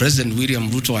government that President William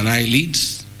Ruto and I lead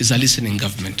is a listening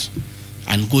government.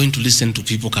 And going to listen to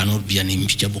people cannot be an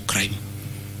impeachable crime.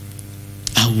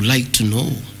 I would like to know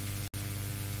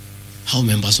how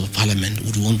members of parliament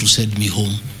would want to send me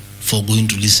home for going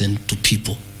to listen to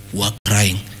people who are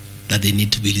crying that they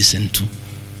need to be listened to.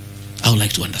 I would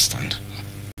like to understand.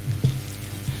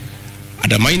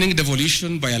 Undermining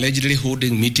devolution by allegedly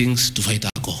holding meetings to fight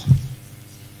alcohol.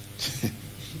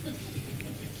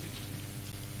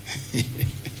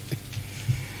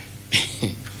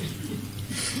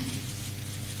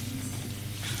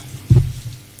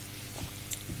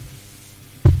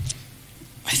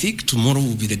 I think tomorrow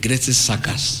will be the greatest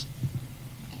circus.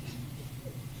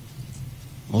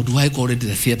 Or do I call it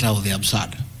the theater of the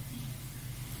absurd?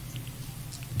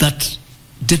 That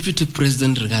Deputy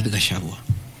President Gachagua'S,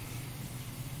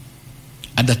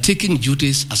 undertaking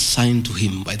duties assigned to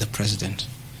him by the President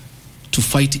to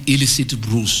fight illicit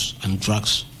brews and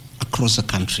drugs across the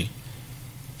country,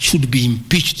 should be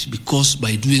impeached because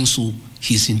by doing so,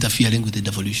 he is interfering with the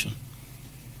devolution.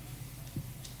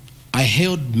 I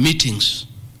held meetings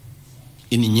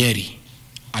in Nyeri,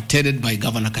 attended by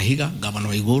Governor Kahiga, Governor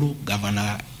Waiguru,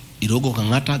 Governor Irogo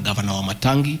Kangata, Governor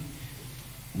Wamatangi,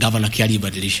 Governor Kiari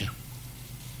Badilisha.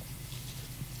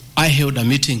 I held a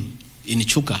meeting in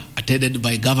Chuka, attended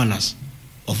by governors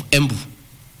of Embu,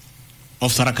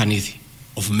 of Tharaka Nithi,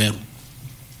 of Meru.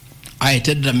 I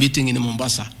attended a meeting in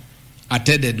Mombasa,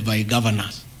 attended by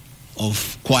governors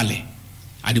of Kwale,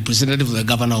 a representative of the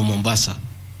governor of Mombasa,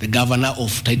 the governor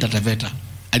of Taita Taveta,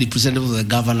 a representative of the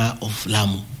governor of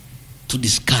Lamu, to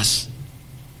discuss.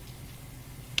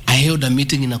 I held a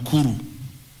meeting in Nakuru,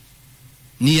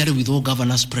 nearly with all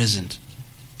governors present,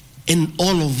 and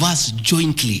all of us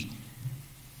jointly,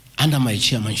 under my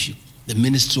chairmanship, the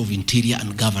Ministry of Interior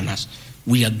and Governors,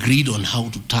 we agreed on how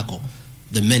to tackle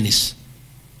the menace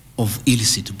of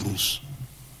illicit brews.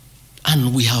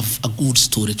 And we have a good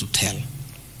story to tell.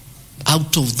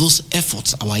 Out of those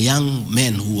efforts, our young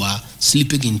men who are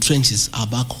sleeping in trenches are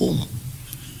back home.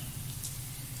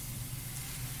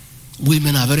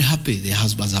 Women are very happy. Their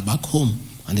husbands are back home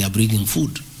and they are bringing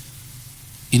food.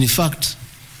 In fact,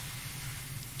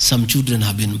 some children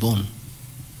have been born.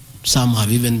 Some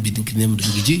have even been named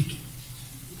Gigi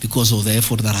because of the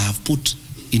effort that I have put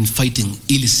in fighting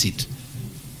illicit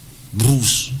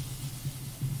brews.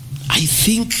 I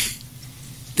think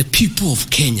the people of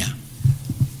Kenya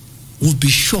would be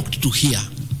shocked to hear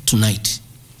tonight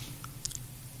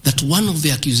that one of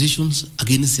the accusations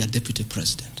against their deputy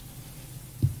president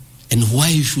and why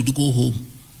he should go home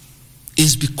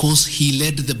is because he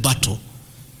led the battle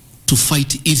to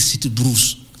fight illicit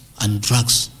brews and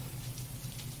drugs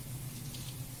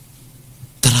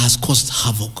that has caused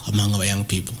havoc among our young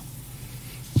people.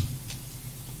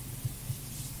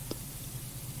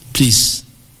 Please,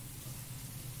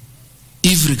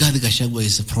 if Rigathi Gachagua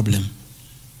is a problem,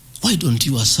 why don't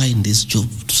you assign this job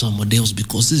to somebody else?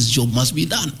 Because this job must be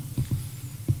done.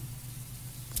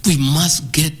 We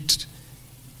must get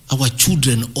our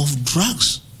children off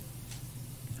drugs.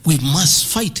 We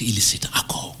must fight illicit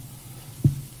alcohol.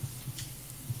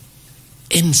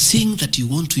 And saying that you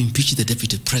want to impeach the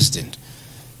deputy president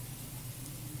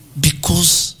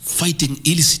because fighting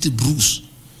illicit brews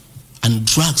and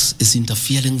drugs is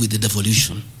interfering with the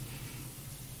devolution.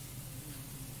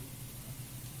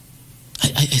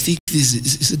 I think this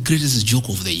is the greatest joke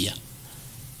of the year.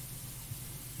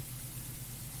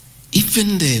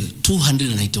 Even the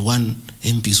 291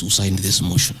 MPs who signed this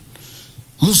motion,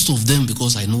 most of them,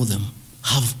 because I know them,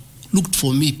 have looked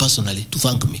for me personally to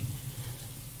thank me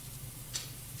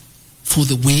for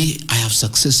the way I have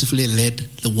successfully led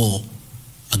the war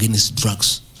against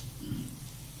drugs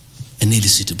and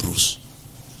illicit brews.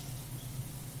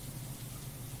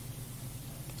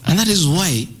 And that is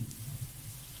why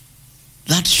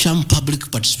that sham public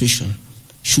participation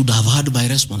should have had my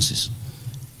responses,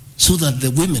 so that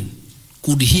the women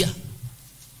could hear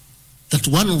that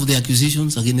one of the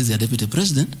accusations against their deputy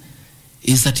president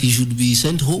is that he should be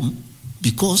sent home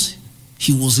because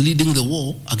he was leading the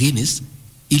war against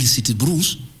illicit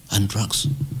brews and drugs.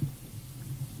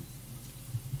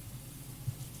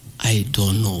 I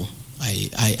don't know.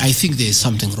 I think there is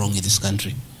something wrong in this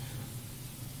country.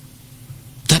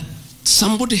 That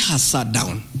somebody has sat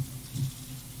down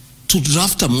to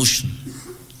draft a motion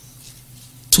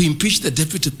to impeach the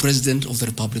deputy president of the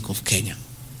Republic of Kenya.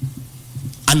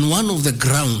 And one of the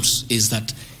grounds is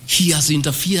that he has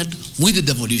interfered with the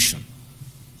devolution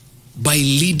by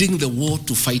leading the war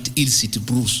to fight illicit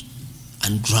brews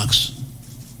and drugs.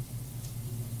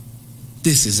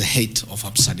 This is a height of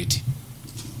absurdity.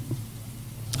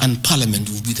 And Parliament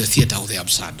will be the theater of the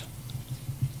absurd.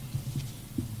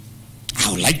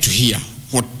 I would like to hear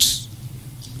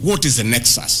what is the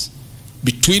nexus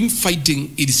between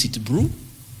fighting illicit brew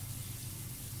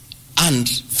and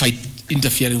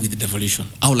interfering with the devolution.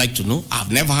 I would like to know.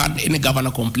 I've never had any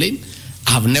governor complain.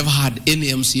 I've never had any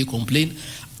MCA complain.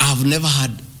 I've never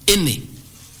had any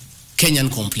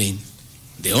Kenyan complain.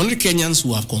 The only Kenyans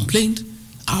who have complained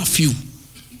are few.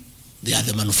 They are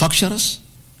the manufacturers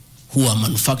who are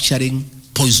manufacturing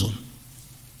poison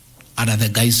under the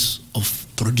guise of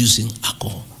producing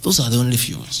alcohol. Those are the only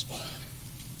few ones.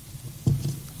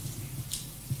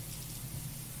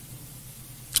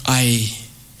 I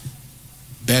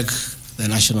beg the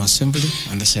National Assembly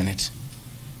and the Senate,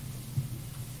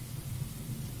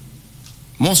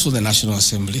 most of the National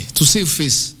Assembly, to save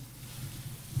face,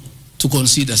 to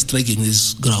consider striking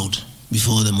this ground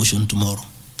before the motion tomorrow,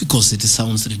 because it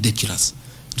sounds ridiculous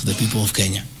to the people of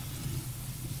Kenya.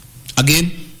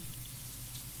 Again,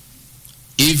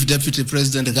 if Deputy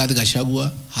President Rigathi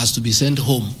Gachagua has to be sent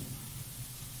home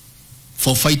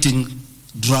for fighting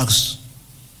drugs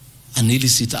and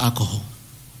illicit alcohol,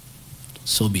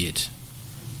 so be it.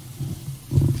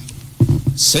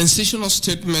 Sensational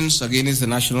statements against the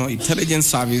National Intelligence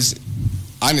Service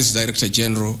and its Director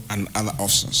General and other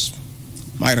officers.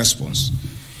 My response: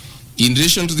 In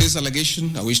relation to this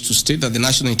allegation, I wish to state that the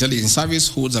National Intelligence Service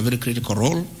holds a very critical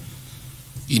role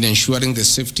in ensuring the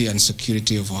safety and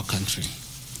security of our country.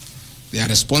 They are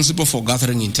responsible for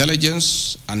gathering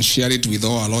intelligence and share it with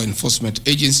all our law enforcement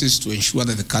agencies to ensure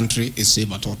that the country is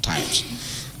safe at all times.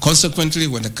 Consequently,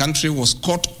 when the country was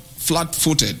caught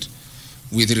flat-footed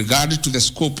with regard to the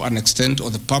scope and extent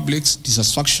of the public's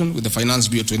dissatisfaction with the Finance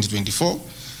Bill 2024,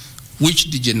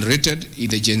 which degenerated in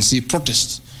the Gen Z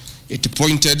protests, it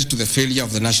pointed to the failure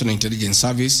of the National Intelligence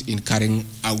Service in carrying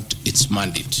out its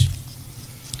mandate.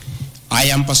 I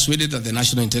am persuaded that the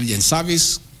National Intelligence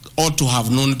Service ought to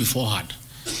have known beforehand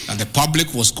that the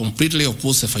public was completely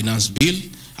opposed to the finance bill,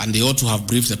 and they ought to have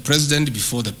briefed the president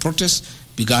before the protests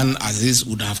began, as this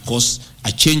would have caused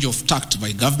a change of tact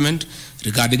by government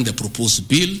regarding the proposed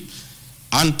bill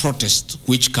and protest,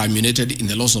 which culminated in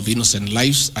the loss of innocent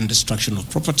lives and destruction of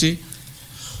property,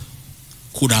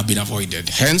 could have been avoided.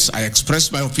 Hence, I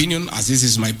express my opinion, as this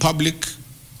is in my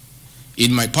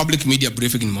public media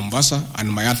briefing in Mombasa, and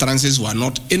my utterances were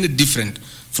not any different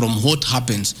from what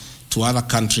happens to other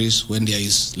countries when there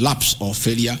is lapse or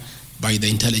failure by the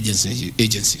intelligence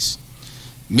agencies.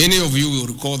 Many of you will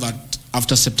recall that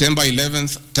after September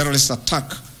 11th terrorist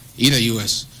attack in the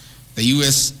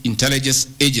US intelligence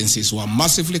agencies were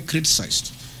massively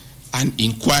criticized. An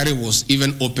inquiry was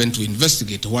even opened to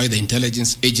investigate why the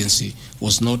intelligence agency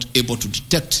was not able to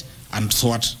detect and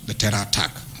thwart the terror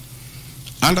attack.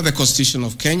 Under the Constitution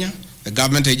of Kenya, the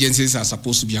government agencies are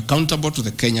supposed to be accountable to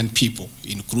the Kenyan people,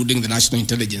 including the National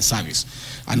Intelligence Service,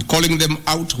 and calling them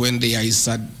out when there is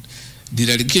a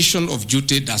dereliction of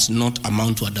duty does not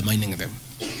amount to undermining them.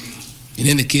 In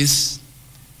any case,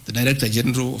 the Director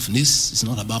General of NIS is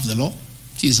not above the law.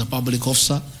 He is a public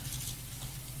officer.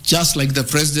 Just like the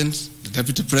President, the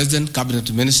Deputy President,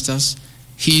 Cabinet Ministers,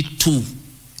 he too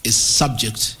is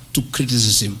subject to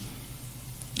criticism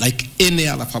like any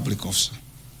other public officer.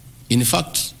 In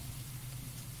fact,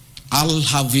 I'll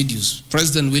have videos.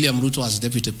 President William Ruto, as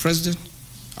Deputy President,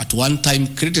 at one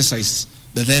time criticized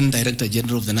the then Director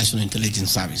General of the National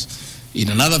Intelligence Service.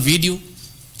 In another video,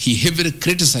 he heavily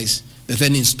criticized the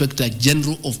then Inspector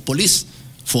General of Police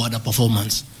for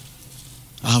underperformance.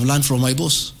 I have learned from my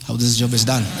boss how this job is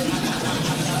done.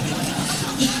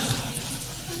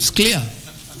 It's clear.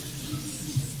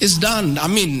 It's done. I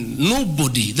mean,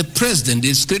 nobody, the President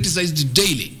is criticized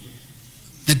daily.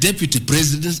 The Deputy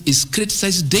President is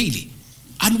criticized daily,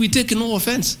 and we take no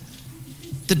offense.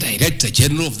 The Director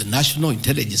General of the National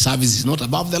Intelligence Service is not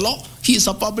above the law. He is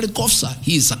a public officer.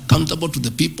 He is accountable to the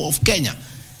people of Kenya.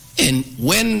 And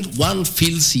when one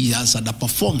feels he has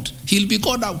underperformed, he'll be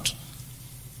called out.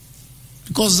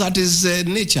 Because that is the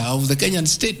nature of the Kenyan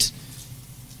state.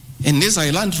 And this I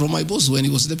learned from my boss when he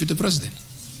was Deputy President.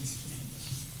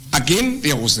 Again,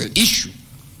 there was an issue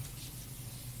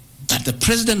that the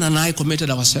President and I committed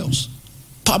ourselves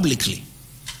publicly.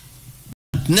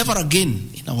 Never again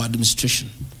in our administration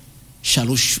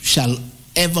shall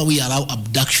ever we allow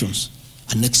abductions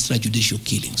and extrajudicial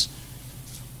killings.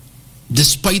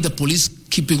 Despite the police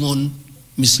keeping on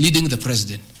misleading the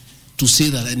President to say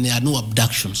that there are no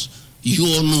abductions, you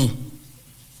all know,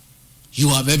 you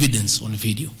have evidence on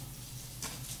video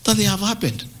that they have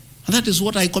happened. And that is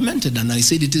what I commented, and I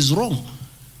said it is wrong.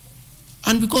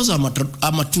 And because I'm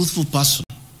a truthful person,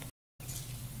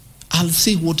 I'll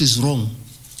say what is wrong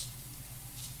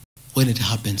when it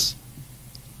happens.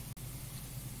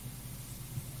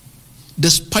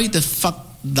 Despite the fact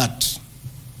that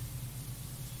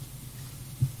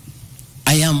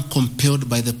I am compelled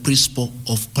by the principle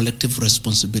of collective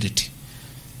responsibility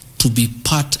to be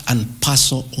part and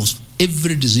parcel of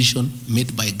every decision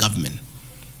made by government,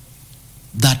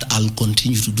 that I'll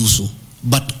continue to do so,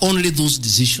 but only those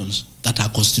decisions that are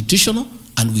constitutional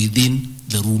and within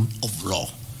the rule of law.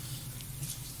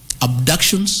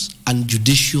 Abductions and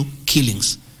judicial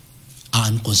killings are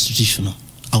unconstitutional.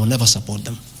 I will never support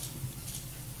them.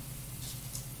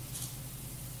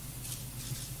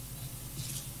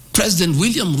 President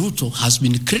William Ruto has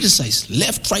been criticized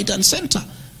left, right, and center.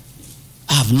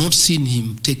 I have not seen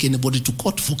him take anybody to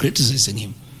court for criticizing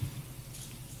him.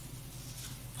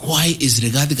 Why is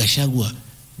Gachagua'S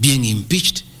being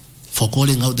impeached for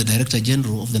calling out the Director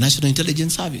General of the National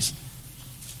Intelligence Service?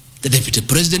 The Deputy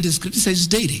President is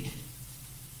criticized daily.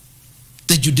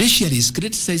 The judiciary is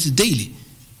criticized daily.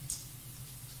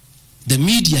 The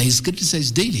media is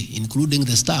criticized daily, including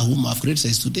the Star, whom I've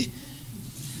criticized today.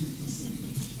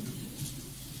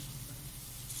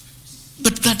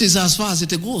 But that is as far as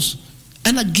it goes.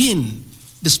 And again,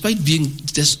 despite being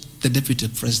just the Deputy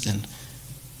President,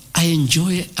 I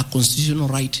enjoy a constitutional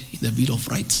right in the Bill of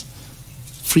Rights,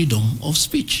 freedom of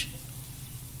speech.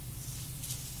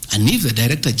 And if the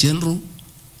Director General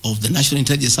of the National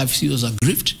Intelligence Service was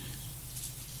aggrieved,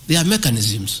 there are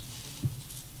mechanisms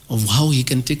of how he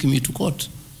can take me to court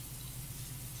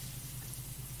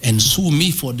and sue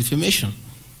me for defamation.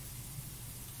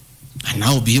 And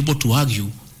I'll be able to argue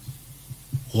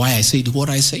why I said what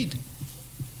I said.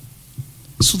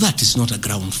 So that is not a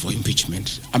ground for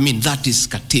impeachment. I mean, that is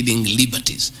curtailing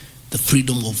liberties, the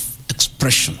freedom of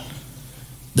expression,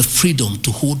 the freedom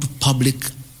to hold public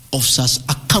officers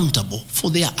accountable for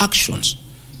their actions.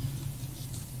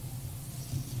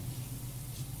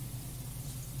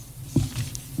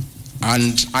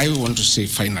 And I want to say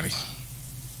finally,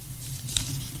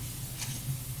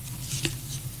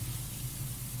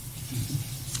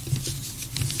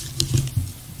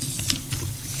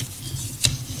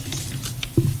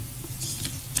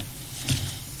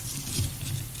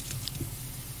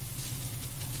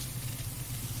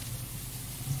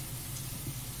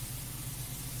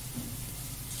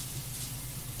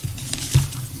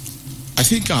 I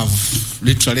think I've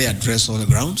literally addressed all the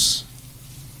grounds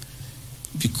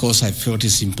because I felt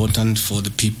it's important for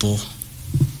the people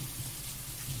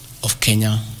of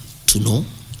Kenya to know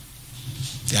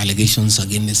the allegations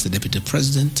against the Deputy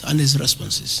President and his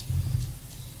responses.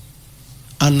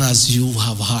 And as you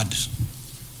have heard,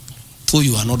 though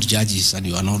you are not judges and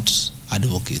you are not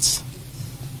advocates,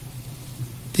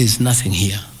 there is nothing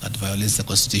here that violates the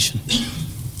Constitution.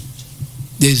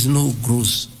 There is no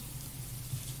gross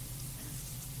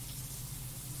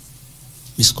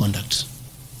misconduct.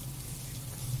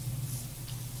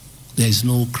 There is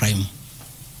no crime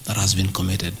that has been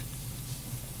committed.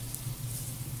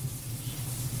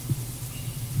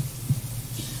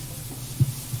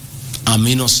 I'm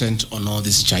innocent on all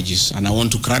these charges, and I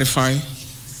want to clarify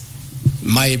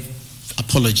my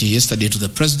apology yesterday to the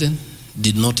President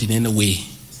did not in any way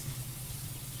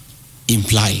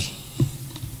imply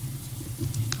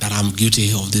that I'm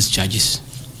guilty of these charges.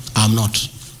 I'm not.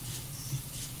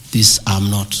 I'm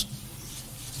not.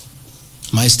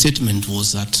 My statement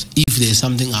was that if there is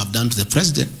something I've done to the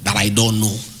President that I don't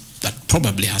know, that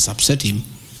probably has upset him,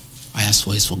 I ask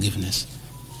for his forgiveness.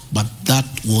 But that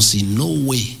was in no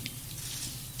way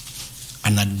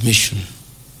an admission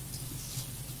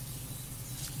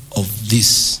of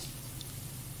this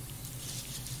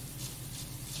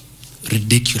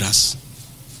ridiculous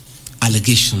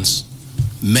allegations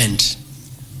meant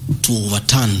to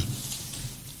overturn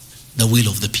the will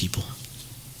of the people.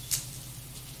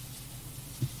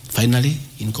 Finally,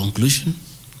 in conclusion,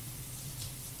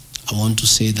 I want to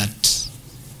say that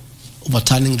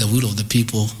overturning the will of the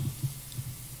people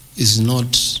is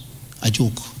not a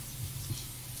joke.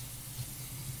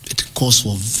 It calls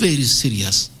for very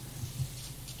serious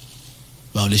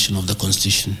violation of the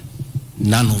Constitution.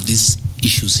 None of these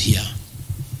issues here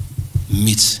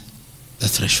meet the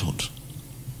threshold.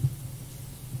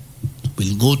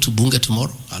 We'll go to Bunge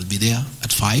tomorrow. I'll be there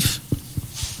at 5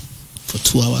 for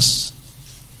 2 hours,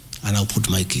 and I'll put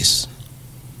my case.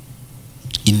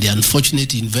 In the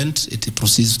unfortunate event it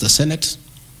proceeds to the Senate,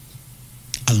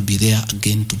 I'll be there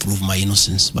again to prove my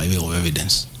innocence by way of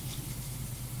evidence.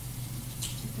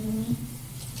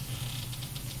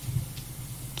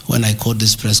 When I called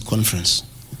this press conference,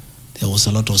 there was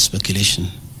a lot of speculation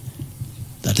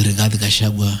that Rigathi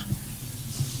Gachagua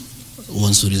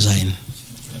wants to resign.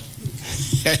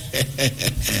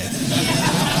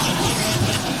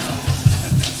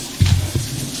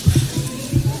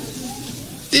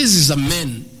 This is a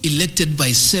man elected by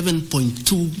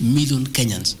 7.2 million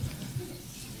Kenyans.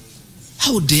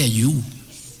 How dare you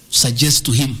suggest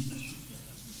to him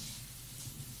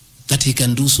that he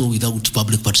can do so without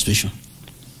public participation?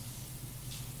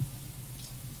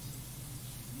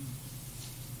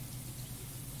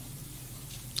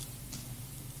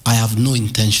 I have no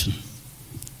intention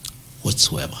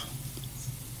whatsoever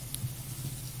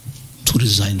to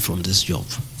resign from this job.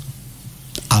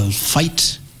 I'll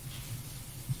fight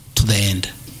to the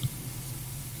end.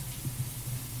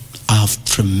 I have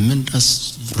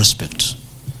tremendous respect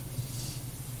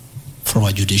for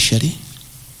our judiciary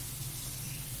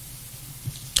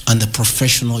and the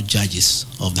professional judges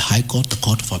of the High Court, the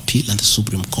Court of Appeal, and the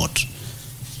Supreme Court.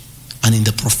 And in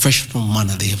the professional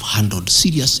manner, they have handled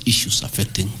serious issues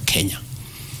affecting Kenya.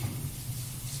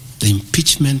 The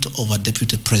impeachment of a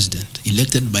deputy president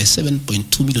elected by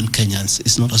 7.2 million Kenyans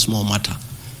is not a small matter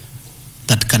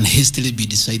that can hastily be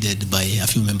decided by a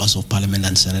few members of parliament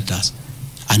and senators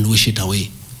and wish it away.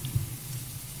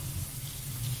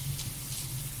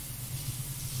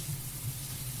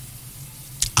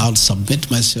 I'll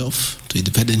submit myself to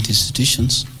independent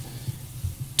institutions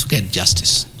to get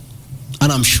justice.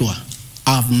 And I'm sure,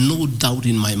 I have no doubt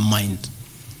in my mind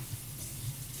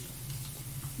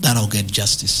that I'll get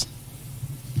justice.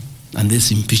 And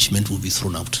this impeachment will be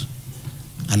thrown out.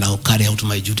 And I'll carry out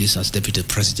my duties as Deputy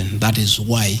President. That is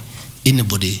why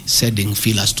anybody sending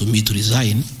feelers to me to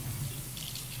resign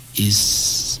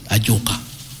is a joker.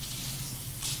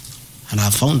 And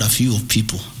I've found a few of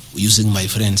people using my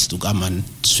friends to come and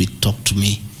sweet talk to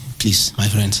me. Please, my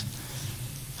friends,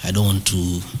 I don't want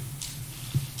to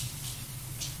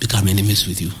become enemies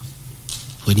with you.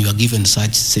 When you are given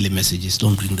such silly messages,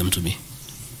 don't bring them to me.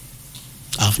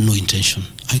 I have no intention.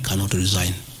 I cannot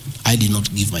resign. I did not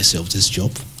give myself this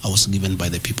job. I was given by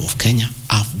the people of Kenya.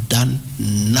 I've done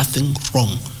nothing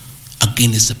wrong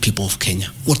against the people of Kenya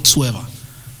whatsoever.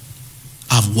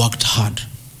 I've worked hard.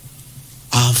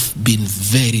 I've been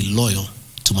very loyal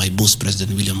to my boss,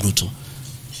 President William Ruto.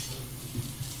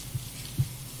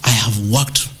 I have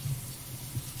worked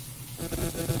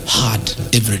hard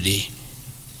every day.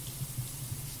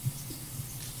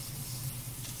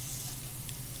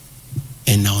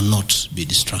 And I will not be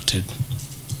distracted.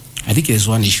 I think there's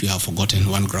one issue I've forgotten,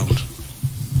 one ground.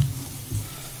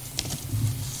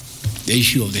 The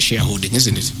issue of the shareholding,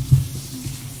 isn't it?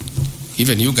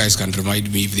 Even you guys can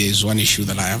remind me if there's one issue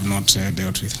that I have not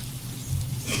dealt with.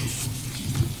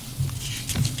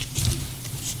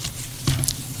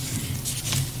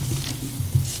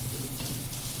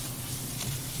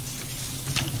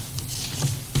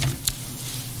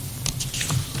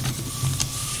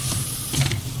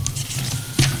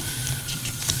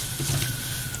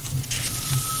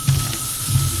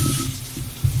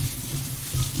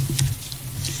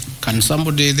 Can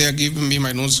somebody there give me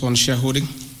my notes on shareholding?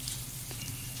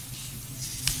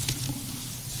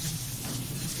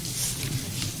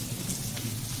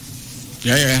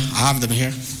 Yeah, I have them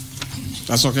here.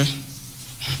 That's okay.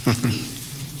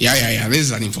 Yeah, this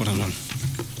is an important one.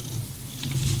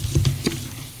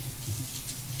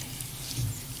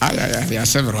 Yeah, there are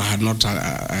several. I had not,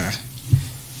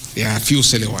 there are a few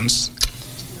silly ones.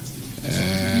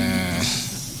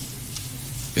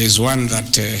 There's one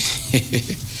that,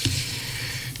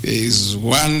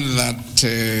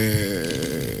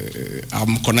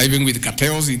 I'm conniving with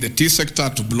cartels in the tea sector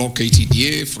to block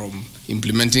ATDA from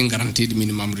implementing guaranteed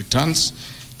minimum returns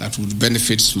that would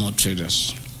benefit small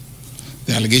traders.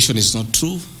 The allegation is not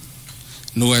true.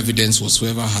 No evidence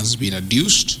whatsoever has been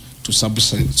adduced to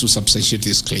substantiate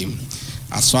this claim.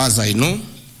 As far as I know,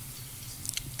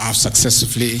 I've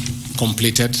successfully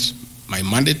completed my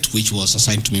mandate, which was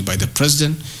assigned to me by the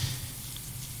President,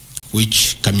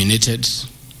 which culminated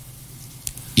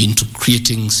into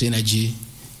creating synergy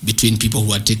between people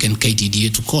who had taken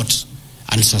KTDA to court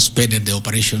and suspended the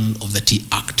operation of the Tea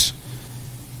Act.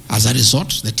 As a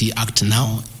result, the Tea Act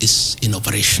now is in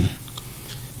operation.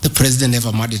 The President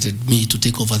never mandated me to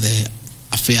take over the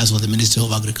affairs of the Ministry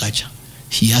of Agriculture.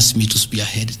 He asked me to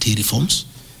spearhead tea reforms.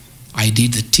 I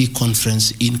did the tea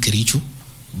conference in Kericho,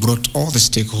 brought all the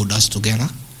stakeholders together,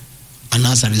 and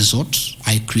as a result,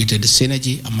 I created a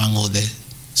synergy among all the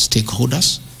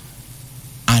stakeholders,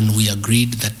 and we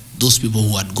agreed that those people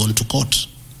who had gone to court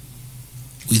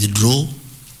withdraw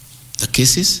the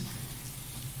cases,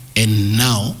 and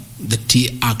now the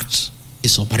Tea Act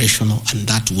is operational, and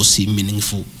that will see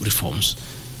meaningful reforms.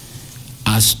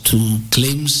 As to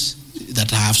claims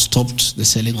that I have stopped the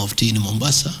selling of tea in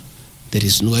Mombasa, there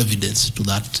is no evidence to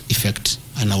that effect,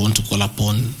 and I want to call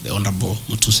upon the Honorable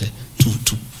Mutuse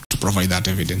to provide that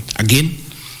evidence. Again,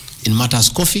 in matters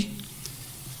coffee,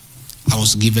 I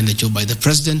was given a job by the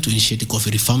President to initiate the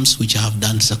coffee reforms, which I have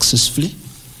done successfully.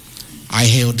 I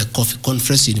held the coffee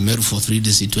conference in Meru for 3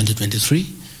 days in 2023.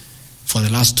 For the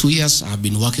last 2 years, I have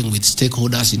been working with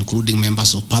stakeholders, including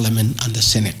members of Parliament and the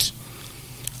Senate,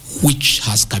 which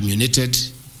has culminated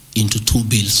into 2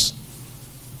 bills: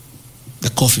 the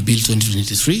Coffee Bill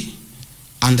 2023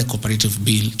 and the Cooperative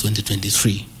Bill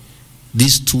 2023.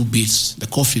 These 2 bills, the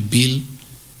Coffee Bill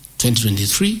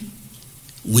 2023,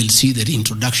 will see the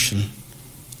reintroduction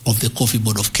of the Coffee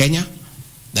Board of Kenya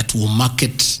that will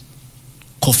market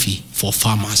coffee for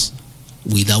farmers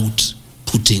without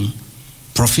putting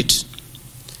profit.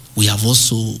 We have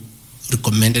also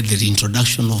recommended the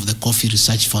reintroduction of the Coffee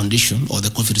Research Foundation or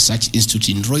the Coffee Research Institute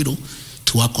in Roiro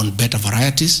to work on better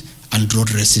varieties and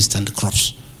drought-resistant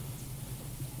crops.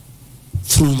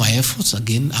 Through my efforts,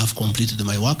 again, I've completed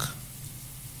my work.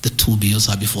 The 2 bills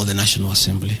are before the National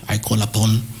Assembly. I call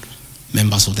upon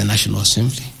members of the National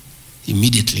Assembly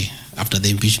immediately after the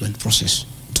impeachment process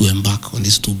to embark on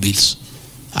these 2 bills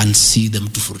and see them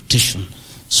to fruition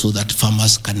so that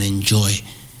farmers can enjoy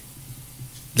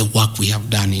the work we have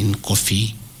done in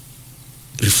coffee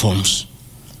reforms.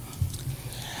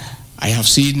 I have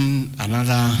seen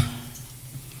another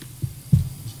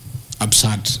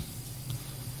absurd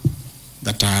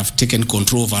that I have taken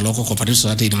control of a local cooperative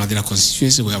society in Madera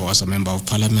constituency where I was a member of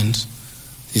parliament.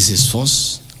 This is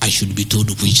false. I should be told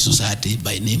which society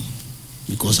by name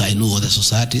because I know all the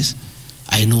societies.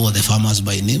 I know all the farmers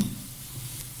by name.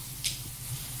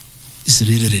 It's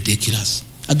really ridiculous.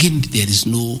 Again, there is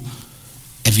no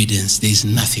evidence. There is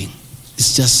nothing.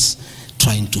 It's just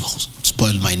trying to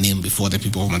spoil my name before the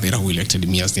people of Madera who elected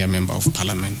me as their member of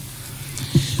parliament.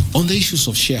 On the issues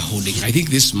of shareholding, I think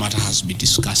this matter has been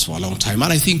discussed for a long time,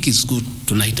 and I think it's good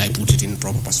tonight I put it in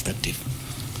proper perspective.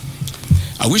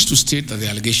 I wish to state that the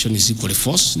allegation is equally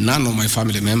false. None of my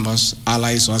family members,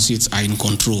 allies, or associates are in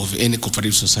control of any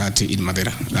cooperative society in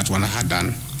Madera. That one I had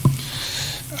done.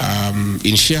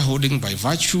 In shareholding by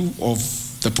virtue of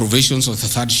the provisions of the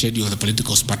third schedule of the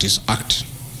Political Parties Act,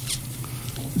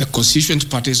 the constituent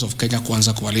parties of Kenya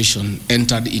Kwanza Coalition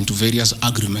entered into various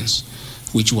agreements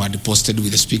which were deposited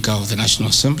with the Speaker of the National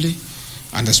Assembly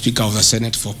and the Speaker of the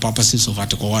Senate for purposes of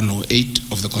Article 108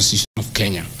 of the Constitution of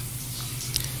Kenya.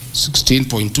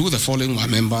 16.2, the following were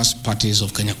members, parties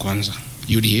of Kenya Kwanza: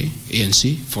 UDA,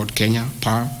 ANC, Ford Kenya,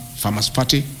 PAR, Farmers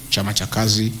Party, Chama cha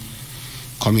Kazi,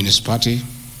 Communist Party,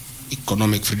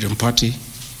 Economic Freedom Party,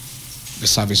 the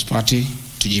Service Party,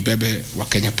 Tujibebe wa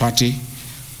Kenya Party,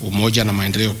 Umoja na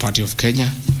Maendeleo Party of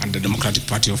Kenya, and the Democratic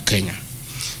Party of Kenya.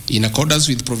 In accordance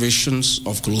with provisions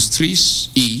of Clause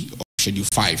 3E of Schedule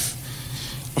 5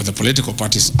 of the Political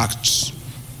Parties Act,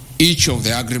 each of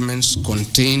the agreements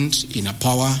contained in a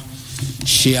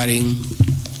power-sharing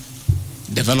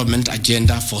development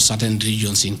agenda for certain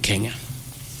regions in Kenya.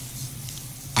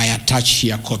 I attach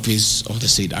here copies of the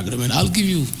said agreement. I'll give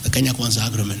you the Kenya Kwanza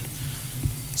agreement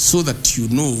so that you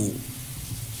know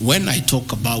when I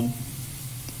talk about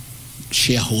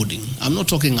shareholding, I'm not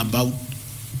talking about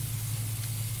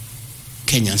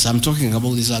Kenyans, I'm talking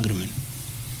about this agreement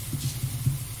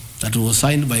that was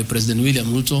signed by President William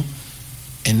Ruto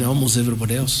and almost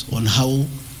everybody else on how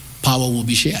power will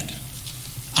be shared.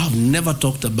 I've never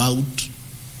talked about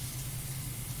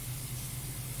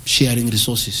sharing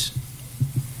resources.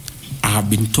 I have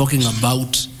been talking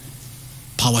about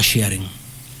power sharing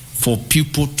for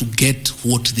people to get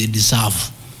what they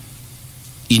deserve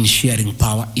in sharing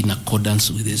power in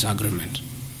accordance with this agreement.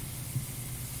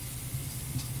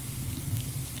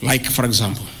 Like, for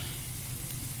example,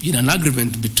 in an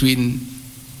agreement between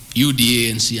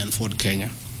UDA, ANC, and Ford Kenya,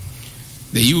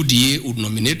 the UDA would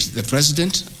nominate the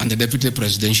president and the deputy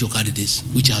presidential candidates,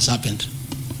 which has happened.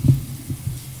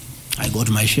 I got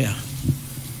my share,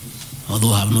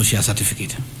 although I have no share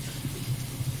certificate.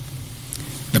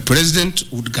 The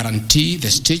president would guarantee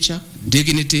the stature,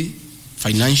 dignity,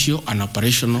 financial, and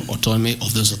operational autonomy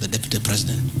of those of the deputy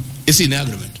president. It's in the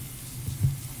agreement.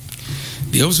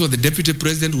 The office of the deputy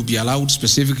president will be allowed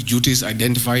specific duties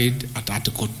identified at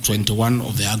Article 21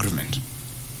 of the agreement.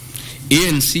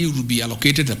 ANC will be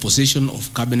allocated a position of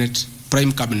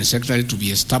prime cabinet secretary to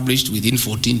be established within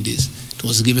 14 days. It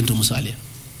was given to Musalia.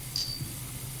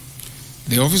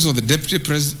 The office of the deputy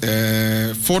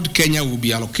president, Ford Kenya will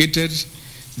be allocated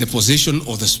the position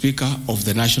of the Speaker of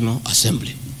the National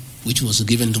Assembly, which was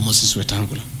given to Moses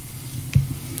Wetangula.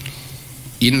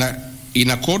 In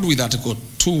accord with Article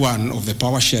 2.1 of the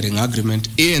Power Sharing Agreement,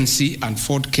 ANC and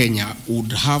Ford Kenya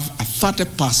would have a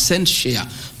 30% share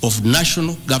of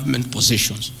national government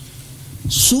positions.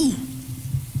 So,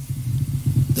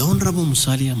 the Honorable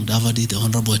Musalia Mudavadi, the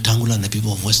Honorable Wetangula, and the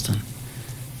people of Western,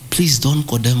 please don't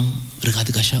condemn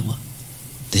Rigathi Gachagua.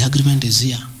 The agreement is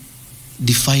here,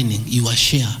 defining your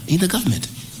share in the government.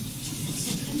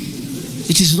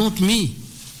 It is not me.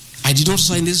 I did not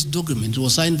sign this document. It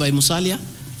was signed by Musalia,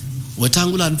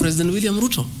 Wetangula, and President William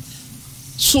Ruto.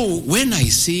 So when I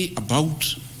say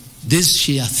about this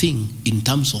share thing in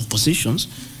terms of positions,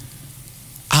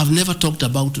 I've never talked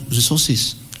about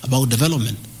resources, about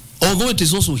development. Although it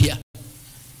is also here,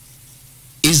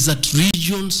 is that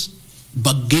regions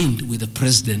bargained with the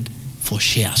president for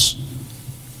shares.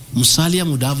 Musalia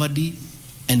Mudavadi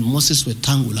and Moses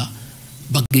Wetangula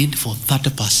bargained for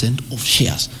 30% of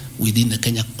shares within the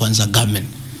Kenya Kwanza government.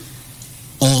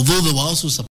 Although they were also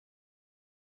supposed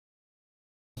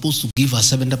to give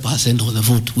us 70% of the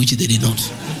vote, which they did not.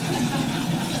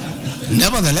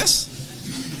 Nevertheless,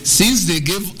 since they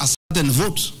gave a certain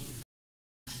vote,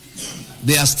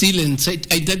 they are still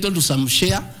entitled to some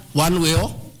share, one way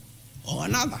or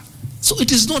another. So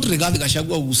it is not Rigathi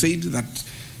Gachagua who said that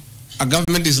a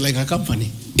government is like a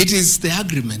company. It is the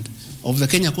agreement of the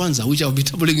Kenya Kwanza, which I will be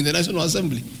tabling in the National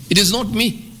Assembly. It is not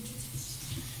me.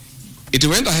 It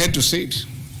went ahead to say it.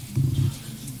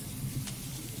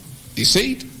 He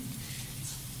said,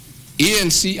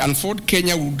 ANC and Ford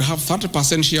Kenya would have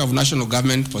 30% share of national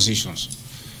government positions.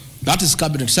 That is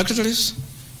cabinet secretaries,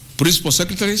 principal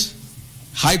secretaries,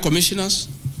 high commissioners,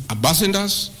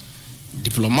 ambassadors,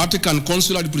 diplomatic and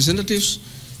consular representatives,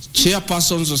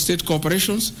 chairpersons of state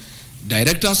corporations,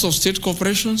 directors of state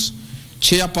corporations,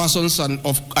 chairpersons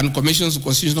and commissions of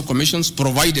constitutional commissions,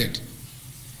 provided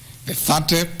the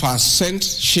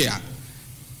 30% share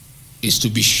is to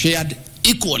be shared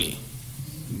equally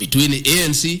between the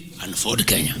ANC and Ford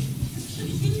Kenya.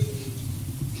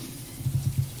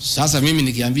 Sasa mimi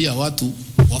nikiambia watu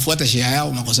wafuate share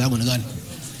yao, makosa yangu ni gani?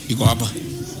 Iko hapa.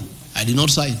 I did not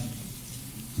sign.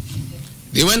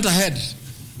 They went ahead.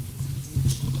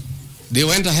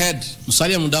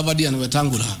 Musalia Mudavadi and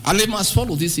Wetangula. And they must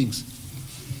follow these things.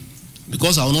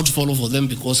 Because I will not follow for them,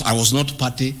 because I was not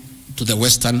party to the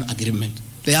Western agreement.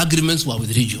 The agreements were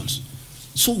with regions.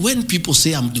 So when people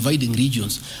say I'm dividing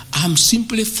regions, I'm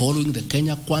simply following the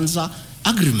Kenya Kwanza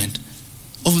agreement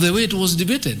of the way it was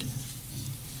debated.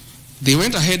 They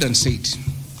went ahead and said,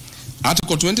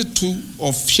 Article 22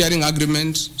 of sharing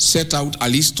agreement set out a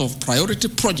list of priority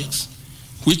projects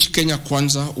which Kenya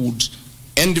Kwanza would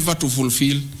endeavor to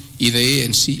fulfill in the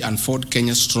ANC and Ford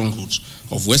Kenya strongholds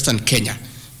of Western Kenya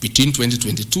between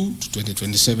 2022 to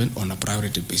 2027 on a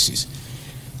priority basis.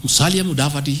 Musalia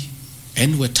Mudavadi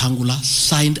and Wetangula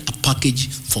signed a package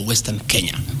for Western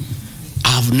Kenya.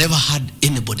 I've never had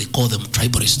anybody call them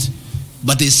tribalists,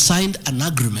 but they signed an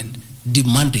agreement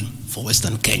demanding for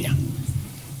Western Kenya.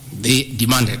 They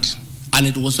demanded, and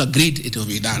it was agreed it will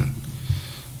be done.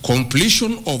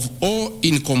 Completion of all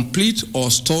incomplete or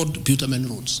stored bitumen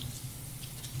roads.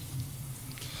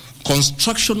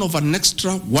 Construction of an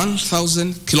extra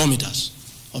 1,000 kilometers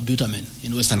of bitumen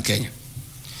in Western Kenya.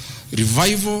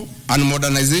 Revival and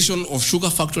modernization of sugar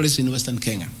factories in Western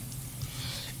Kenya.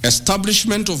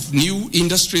 Establishment of new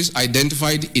industries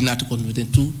identified in Article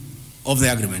 22 of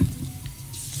the agreement.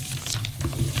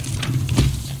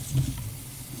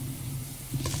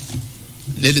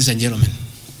 Ladies and gentlemen,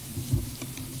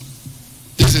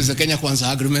 this is the Kenya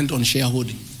Kwanza agreement on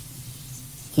shareholding.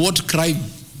 What crime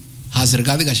has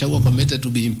Rigathi Gachagua committed to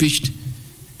be impeached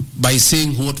by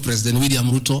saying what President William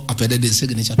Ruto appended his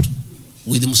signature to,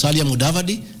 with Musalia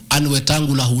Mudavadi and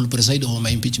Wetangula, who will preside over my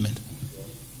impeachment?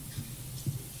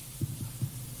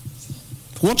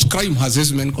 What crime has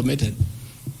this man committed?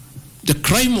 The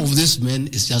crime of this man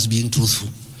is just being truthful,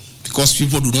 because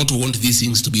people do not want these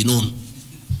things to be known.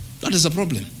 That is the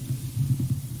problem.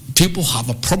 People have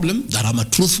a problem that I'm a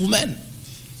truthful man.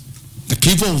 The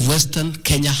people of Western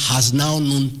Kenya has now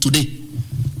known today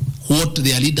what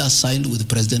their leaders signed with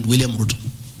President William Ruto.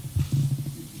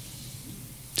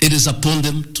 It is upon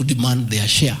them to demand their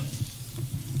share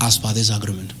as per this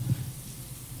agreement.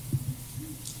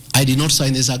 I did not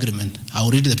sign this agreement. I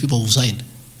will read the people who signed.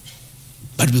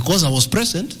 But because I was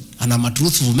present and I'm a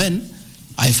truthful man,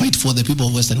 I fight for the people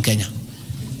of Western Kenya.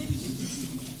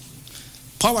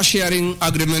 Power sharing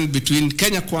agreement between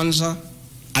Kenya Kwanza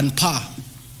and PAR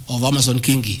of Amason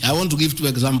Kingi. I want to give two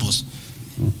examples.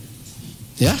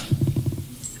 Yeah?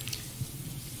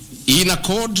 In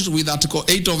accord with Article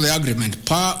 8 of the agreement,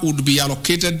 PAR would be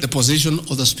allocated the position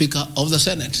of the Speaker of the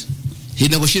Senate. He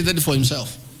negotiated for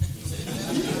himself.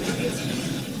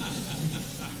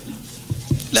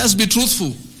 Let's be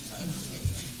truthful.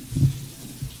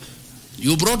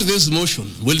 You brought this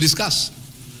motion. We'll discuss.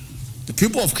 The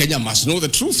people of Kenya must know the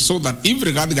truth, so that if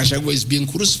Rigathi Gachagua is being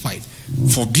crucified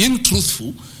for being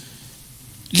truthful,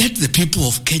 let the people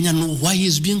of Kenya know why he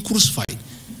is being crucified.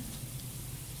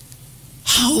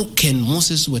 How can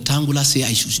Moses Wetangula say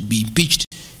I should be impeached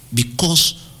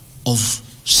because of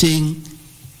saying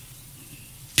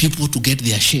people to get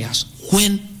their shares,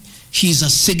 when he is a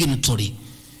signatory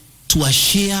to a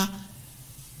share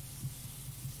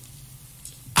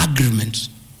agreement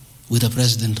with the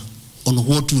president on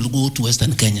what will go to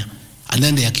Western Kenya? And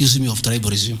then they accuse me of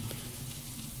tribalism.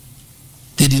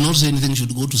 They did not say anything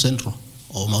should go to Central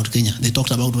or Mount Kenya. They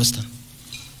talked about Western.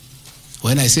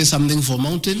 When I say something for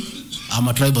Mountain, I'm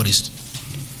a tribalist.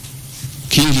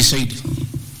 Kingi said,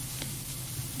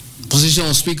 position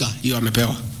of Speaker, you are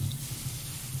mepewa.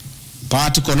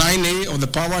 Article 9A of the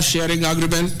Power Sharing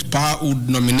Agreement, PAR would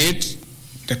nominate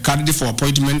the candidate for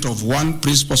appointment of one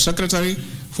principal secretary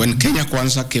when Kenya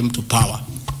Kwanza came to power.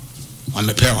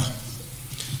 Wamepewa.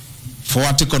 For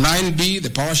Article 9B, the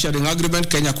Power Sharing Agreement,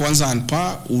 Kenya Kwanza and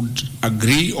PAR would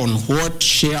agree on what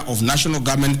share of national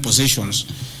government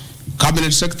positions,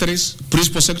 cabinet secretaries,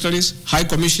 principal secretaries, high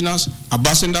commissioners,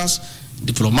 ambassadors,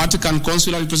 diplomatic and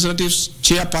consular representatives,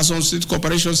 chairpersons, state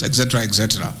corporations, etc.,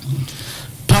 etc.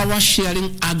 Power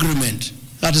sharing agreement,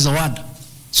 that is a word,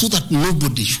 so that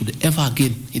nobody should ever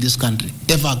again in this country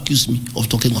ever accuse me of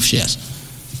talking of shares.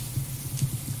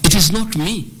 It is not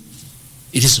me.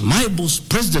 It is my boss,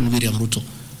 President William Ruto,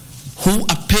 who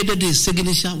appended his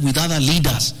signature with other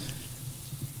leaders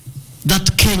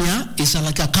that Kenya is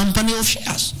like a company of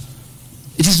shares.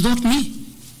 It is not me.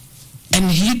 And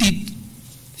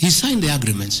he signed the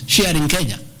agreements. Sharing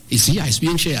Kenya is here, it's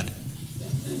being shared.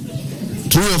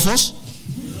 True or false?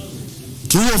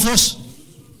 True or false?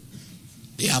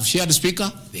 They have shared the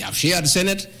Speaker, they have shared the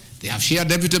Senate, they have shared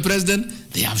Deputy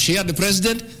President, they have shared the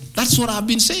President. That's what I've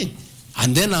been saying.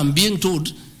 And then I'm being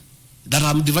told that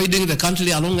I'm dividing the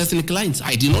country along ethnic lines.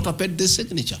 I did not append this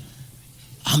signature.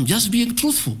 I'm just being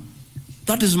truthful.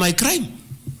 That is my crime.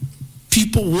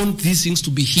 People want these things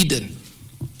to be hidden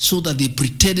so that they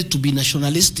pretend to be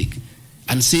nationalistic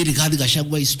and say Rigathi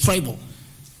Gachagua is tribal.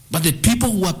 But the people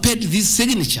who append these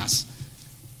signatures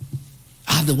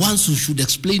are the ones who should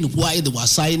explain why they were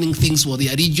signing things for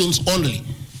their regions only.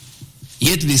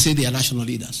 Yet they say they are national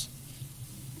leaders.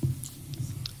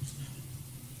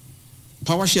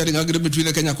 Power sharing agreement between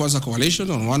the Kenya Kwanza coalition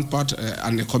on one part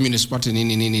and the Communist Party,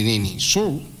 nini.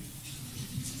 So,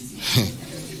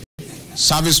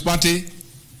 Service Party,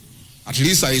 at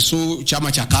least I saw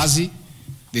Chama cha Kazi,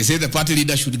 they say the party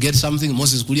leader should get something.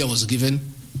 Moses Kuria was given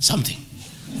something.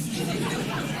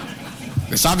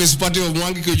 The Service Party of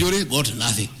Mwangi Kujore got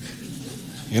nothing.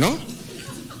 You know?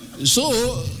 So,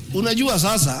 unajua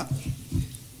sasa,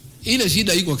 ile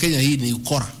shida iko Kenya hii ni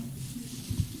ukora.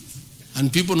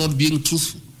 And people not being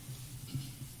truthful.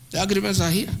 The agreements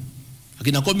are here.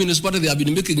 In a Communist Party, they have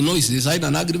been making noise. They signed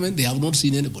an agreement, they have not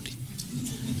seen anybody.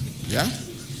 Yeah?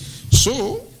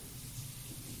 So,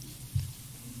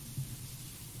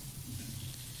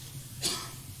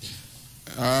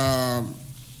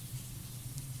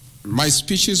 my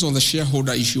speeches on the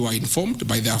shareholder issue are informed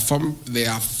by their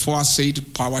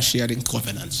aforesaid power sharing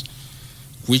covenants,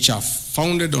 which are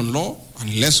founded on law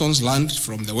and lessons learned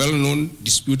from the well-known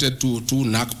disputed 202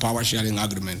 NAC power sharing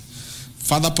agreement.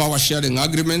 Further power sharing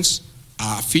agreements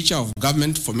are a feature of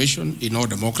government formation in all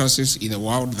democracies in the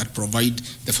world that provide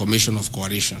the formation of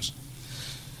coalitions.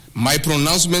 My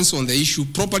pronouncements on the issue,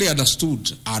 properly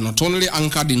understood, are not only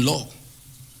anchored in law,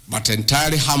 but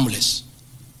entirely harmless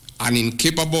and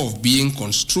incapable of being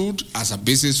construed as a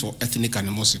basis for ethnic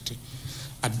animosity,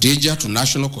 a danger to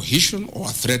national cohesion, or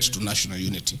a threat to national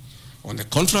unity. On the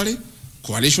contrary,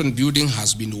 coalition building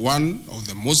has been one of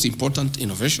the most important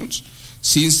innovations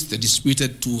since the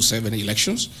disputed 2007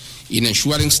 elections in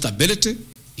ensuring stability,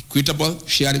 equitable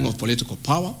sharing of political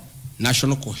power,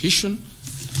 national cohesion,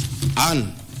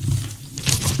 and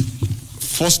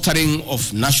fostering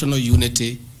of national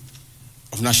unity.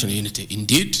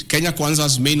 Indeed, Kenya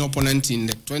Kwanza's main opponent in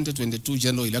the 2022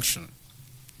 general election,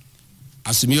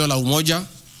 Azimio la Umoja,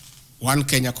 One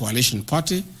Kenya Coalition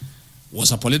Party,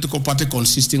 was a political party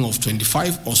consisting of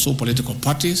 25 or so political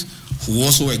parties who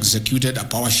also executed a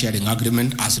power sharing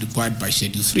agreement as required by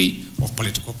Schedule 3 of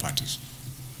political parties.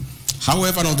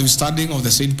 However, notwithstanding of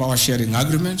the said power sharing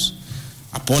agreements,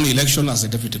 upon election as the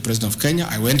Deputy President of Kenya,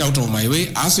 I went out of my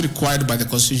way, as required by the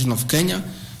Constitution of Kenya,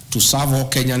 to serve all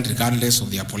Kenyans regardless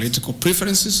of their political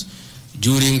preferences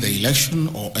during the election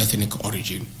or ethnic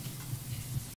origin.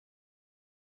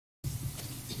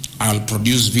 I'll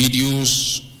produce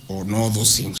videos on all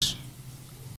those things.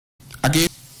 Again,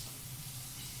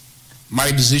 my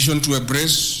decision to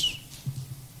embrace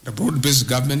the broad-based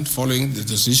government following the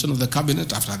decision of the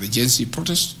cabinet after the Gen Z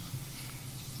protest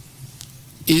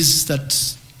is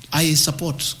that I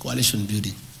support coalition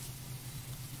building.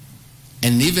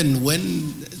 And even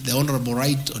when the Honorable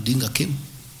Right Odinga came,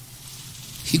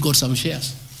 he got some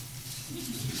shares.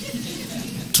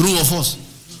 True or false?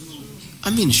 I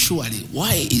mean, surely,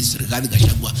 why is Rigathi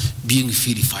Gachagua being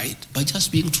vilified? By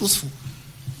just being truthful.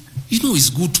 You know, it's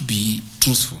good to be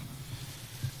truthful.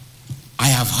 I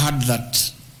have heard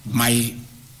that my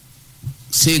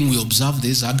saying we observe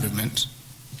this agreement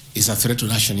is a threat to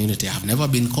national unity. I have never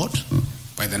been caught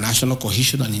by the National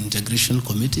Cohesion and Integration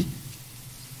Committee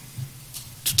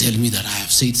to tell me that I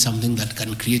have said something that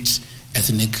can create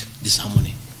ethnic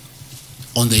disharmony.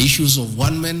 On the issues of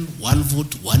one man, one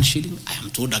vote, one shilling, I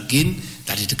am told again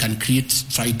that it can create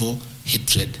tribal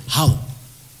hatred. How?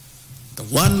 The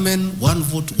one man, one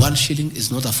vote, one shilling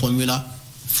is not a formula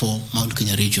for Mount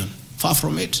Kenya region. Far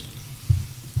from it.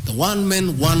 The one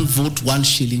man, one vote, one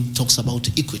shilling talks about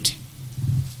equity.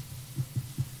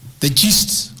 The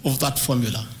gist of that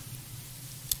formula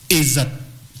is that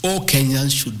all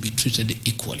Kenyans should be treated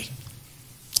equally.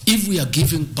 If we are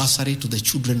giving bursary to the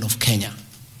children of Kenya,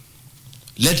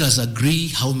 let us agree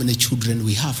how many children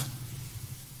we have.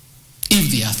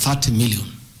 If there are 30 million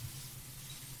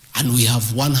and we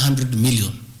have 100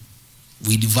 million,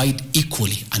 we divide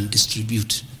equally and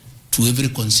distribute to every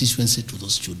constituency to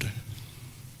those children.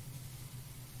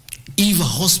 If a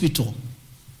hospital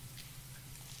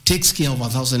takes care of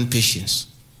 1,000 patients,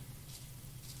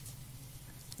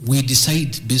 we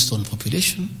decide based on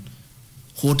population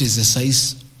what is the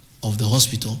size of the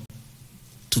hospital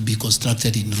to be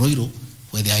constructed in Roiro,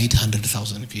 where there are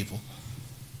 800,000 people.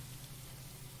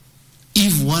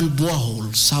 If one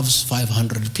borehole serves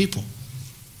 500 people,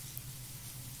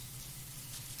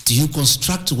 do you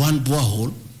construct one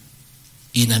borehole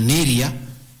in an area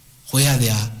where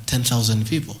there are 10,000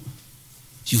 people?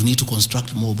 You need to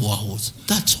construct more boreholes.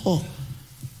 That's all.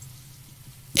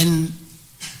 And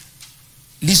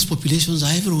these populations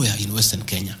are everywhere in Western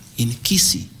Kenya, in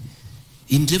Kisii,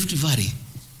 in Rift Valley.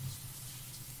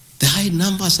 The high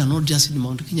numbers are not just in the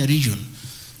Mount Kenya region.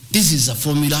 This is a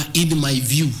formula, in my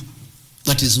view,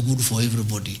 that is good for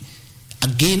everybody.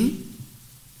 Again,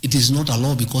 it is not a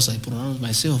law because I pronounce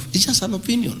myself. It's just an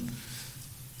opinion.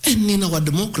 And in our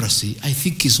democracy, I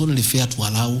think it's only fair to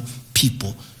allow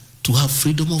people to have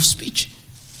freedom of speech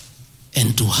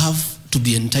and to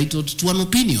be entitled to an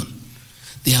opinion.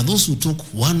 There are those who talk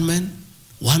 1 man,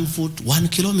 1 foot, 1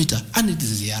 kilometer, and it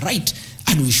is their right.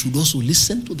 And we should also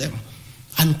listen to them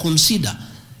and consider.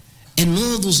 And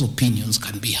all those opinions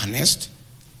can be harnessed,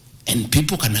 and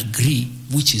people can agree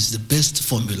which is the best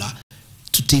formula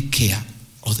to take care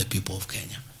of the people of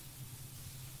Kenya.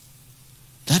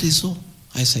 That is all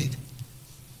I said.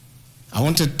 I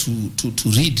wanted to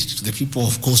read to the people,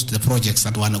 of course, the projects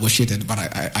that were negotiated, but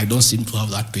I don't seem to have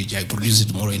that page. I produce it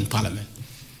tomorrow in Parliament.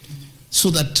 So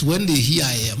that when they hear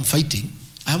I am fighting,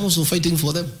 I am also fighting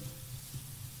for them.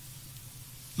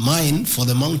 Mine, for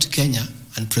the Mount Kenya,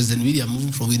 and President William,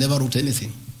 we never wrote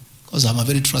anything, because I'm a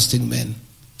very trusting man.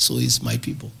 So is my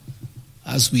people,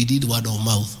 as we did word of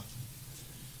mouth.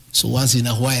 So once in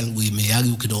a while, we may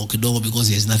argue kidogo kidogo because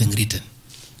there is nothing written.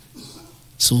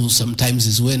 So sometimes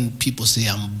it's when people say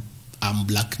I'm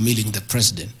blackmailing the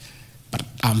president, but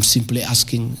I'm simply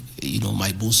asking,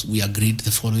 my boss, we agreed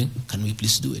the following, can we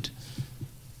please do it?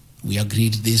 We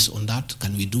agreed this on that,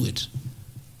 can we do it?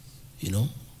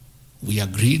 We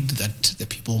agreed that the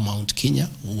people of Mount Kenya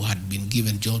who had been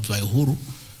given jobs by Uhuru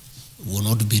will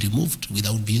not be removed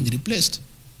without being replaced.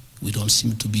 We don't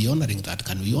seem to be honoring that.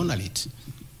 Can we honor it?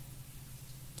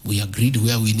 We agreed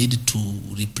where we needed to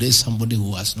replace somebody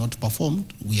who has not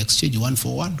performed, we exchange 1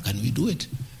 for 1. Can we do it?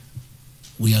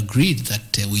 We agreed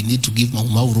that we need to give Mau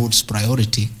Mau roads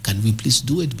priority. Can we please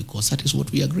do it? Because that is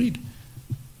what we agreed.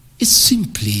 It's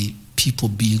simply people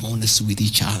being honest with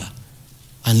each other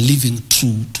and living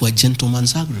true to a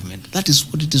gentleman's agreement. That is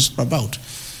what it is about.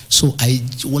 So I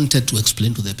wanted to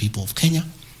explain to the people of Kenya,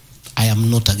 I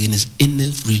am not against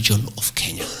any region of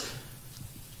Kenya.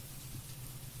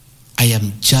 I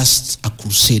am just a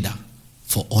crusader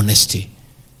for honesty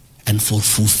and for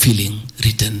fulfilling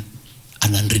written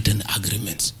and unwritten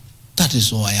agreements. That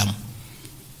is all I am.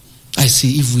 I say,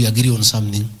 if we agree on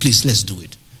something, please, let's do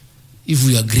it. If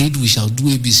we agreed we shall do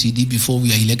ABCD before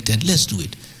we are elected, let's do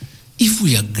it. If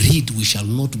we agreed we shall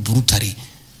not brutally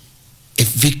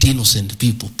evict innocent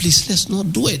people, please, let's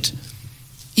not do it.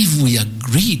 If we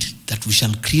agreed that we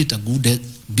shall create a good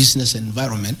business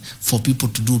environment for people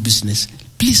to do business,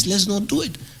 please, let's not do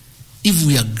it. If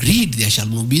we agreed there shall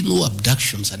be no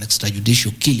abductions and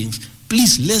extrajudicial killings,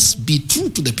 please, let's be true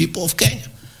to the people of Kenya.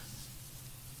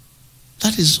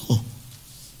 That is all.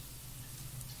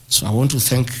 So I want to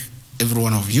thank every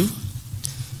one of you.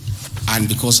 And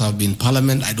because I've been in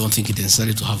Parliament, I don't think it is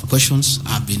necessary to have questions.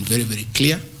 I've been very, very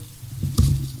clear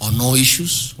on no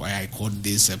issues, why I called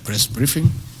this a press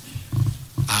briefing.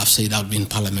 I've said I'll be in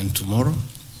Parliament tomorrow.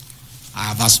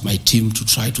 I've asked my team to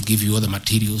try to give you all the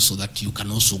materials so that you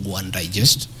can also go and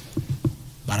digest.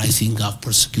 But I think I've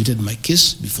prosecuted my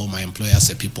case before my employers,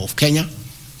 the people of Kenya.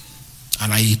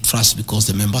 And I trust, because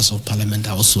the members of Parliament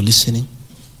are also listening,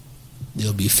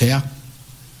 they'll be fair,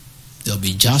 they'll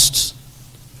be just,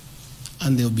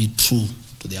 and they'll be true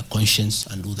to their conscience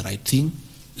and do the right thing,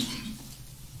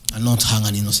 and not hang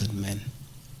an innocent man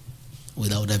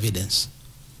without evidence.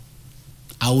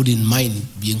 I wouldn't mind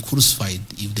being crucified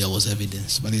if there was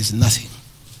evidence, but there's nothing,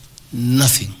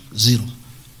 zero.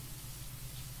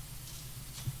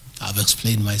 I've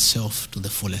explained myself to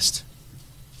the fullest.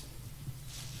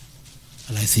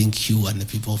 And I think you and the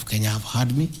people of Kenya have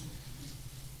heard me.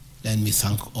 Let me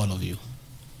thank all of you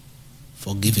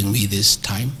for giving me this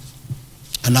time,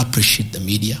 and appreciate the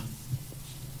media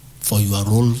for your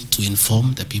role to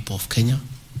inform the people of Kenya,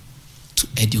 to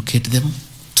educate them,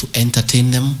 to entertain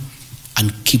them,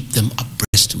 and keep them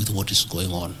abreast with what is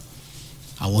going on.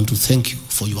 I want to thank you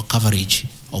for your coverage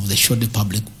of the short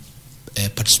public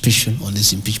participation on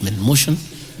this impeachment motion,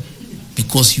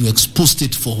 because you exposed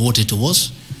it for what it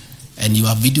was. And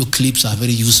your video clips are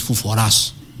very useful for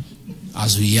us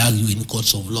as we argue in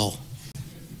courts of law.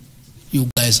 You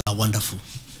guys are wonderful.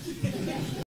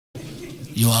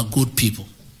 You are good people.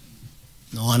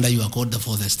 No wonder you are called the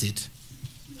fourth estate.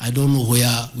 I don't know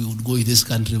where we would go in this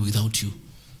country without you.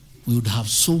 We would have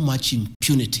so much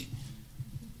impunity.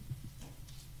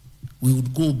 We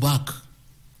would go back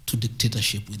to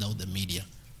dictatorship without the media.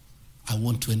 I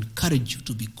want to encourage you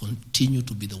to continue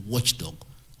to be the watchdog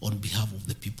on behalf of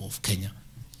the people of Kenya,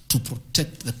 to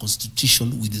protect the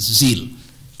Constitution with zeal,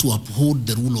 to uphold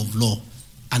the rule of law,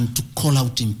 and to call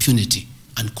out impunity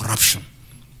and corruption.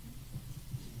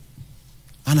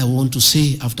 And I want to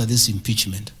say, after this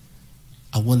impeachment,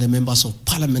 I want the members of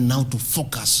parliament now to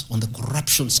focus on the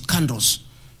corruption scandals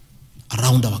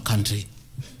around our country.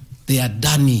 The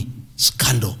Adani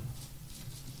scandal,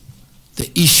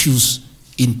 the issues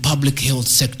in public health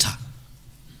sector,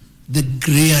 the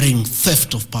glaring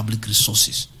theft of public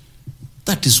resources.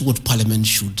 That is what parliament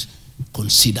should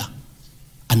consider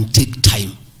and take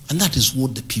time. And that is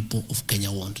what the people of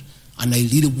Kenya want. And I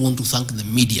really want to thank the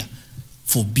media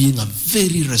for being a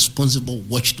very responsible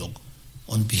watchdog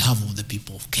on behalf of the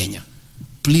people of Kenya.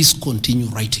 Please continue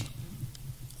writing.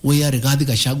 Where regarding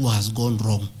Gachagua has gone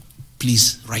wrong,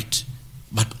 please write.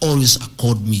 But always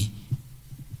accord me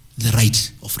the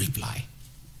right of reply.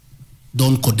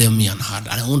 Don't condemn me unheard.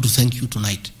 And I want to thank you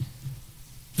tonight,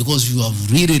 because you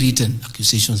have really written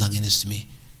accusations against me.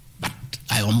 But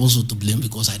I am also to blame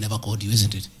because I never called you,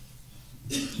 isn't it?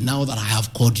 Now that I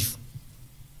have called you,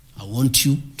 I want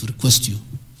you to request you.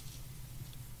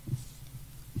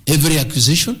 Every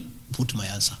accusation, put my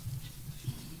answer.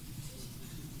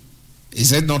 Is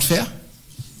that not fair?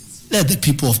 Let the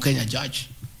people of Kenya judge.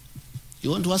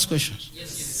 You want to ask questions?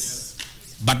 Yes.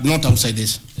 But not outside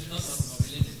this.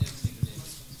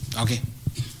 Okay.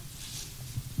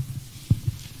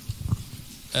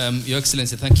 Your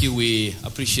Excellency, thank you. We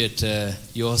appreciate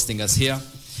you hosting us here.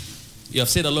 You have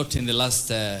said a lot in the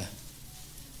last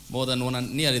more than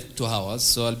nearly 2 hours,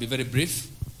 so I'll be very brief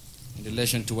in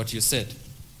relation to what you said.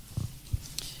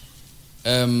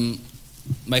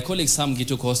 My colleague Sam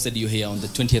Gituk hosted you here on the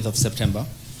 20th of September,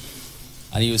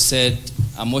 and you said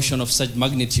a motion of such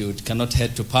magnitude cannot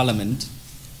head to Parliament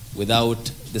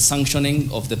without the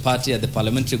sanctioning of the party at the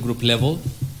parliamentary group level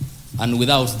and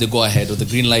without the go-ahead or the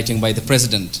green lighting by the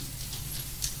President.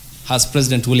 Has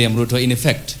President William Ruto in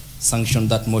effect sanctioned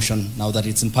that motion now that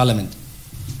it's in Parliament?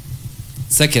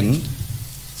 Second,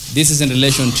 this is in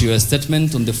relation to your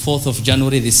statement on the 4th of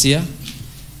January this year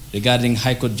regarding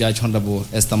High Court Judge Honorable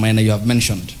Esther Maina you have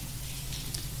mentioned.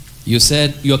 You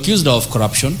said you accused her of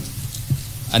corruption,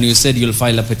 and you said you'll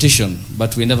file a petition,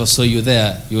 but we never saw you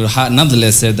there. You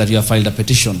nonetheless said that you have filed a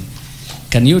petition.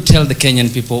 Can you tell the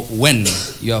Kenyan people when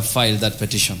you have filed that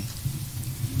petition?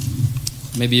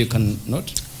 Maybe you can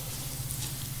note.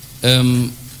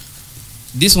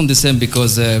 This one the same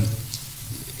because,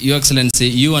 Your Excellency,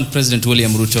 you and President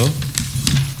William Ruto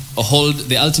hold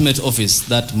the ultimate office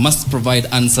that must provide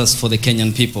answers for the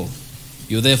Kenyan people.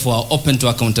 You therefore are open to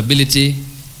accountability,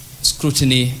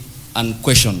 scrutiny, and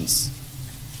questions.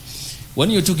 When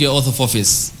you took your oath of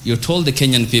office, you told the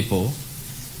Kenyan people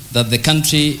that the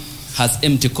country has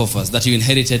empty coffers, that you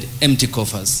inherited empty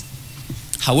coffers.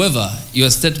 However, your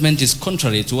statement is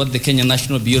contrary to what the Kenya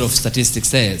National Bureau of Statistics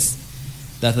says,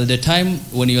 that at the time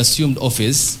when you assumed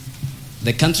office,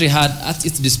 the country had at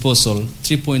its disposal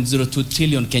 3.02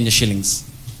 trillion Kenya shillings,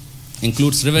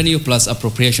 includes revenue plus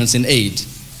appropriations in aid.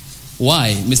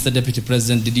 Why, Mr. Deputy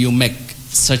President, did you make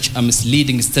such a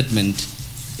misleading statement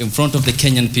in front of the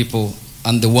Kenyan people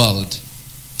and the world?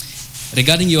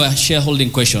 Regarding your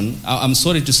shareholding question, I'm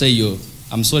sorry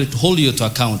to hold you to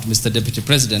account, Mr. Deputy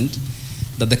President,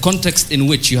 that the context in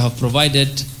which you have provided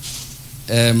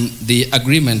the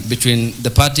agreement between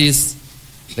the parties,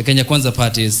 the Kenya Kwanza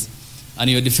parties, and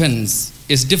your defense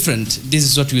is different. This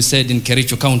is what we said in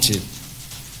Kericho County,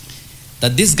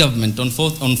 that this government on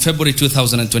February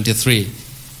 2023,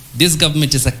 this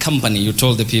government is a company, you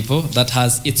told the people, that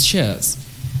has its shares.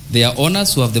 There are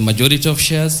owners who have the majority of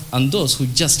shares and those who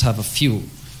just have a few,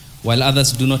 while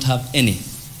others do not have any.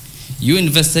 You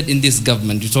invested in this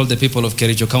government, you told the people of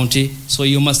Kericho County, so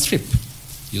you must reap.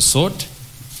 You sowed,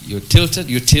 you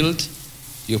tilled,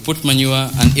 you put manure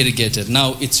and irrigated.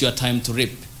 Now it's your time to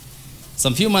reap.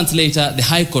 Some few months later, the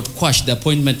High Court quashed the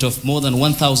appointment of more than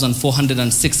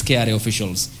 1,406 KRA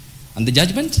officials. And the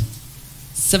judgment?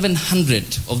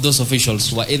 700 of those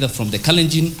officials were either from the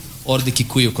Kalenjin or the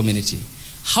Kikuyu community.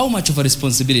 How much of a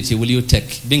responsibility will you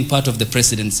take, being part of the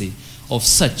presidency, of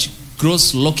such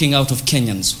gross locking out of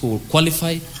Kenyans who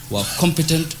qualify, who are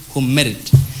competent, who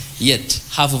merit, yet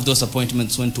half of those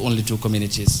appointments went to only 2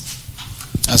 communities?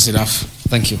 That's enough.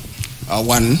 Thank you.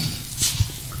 One,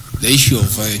 the issue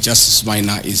of Justice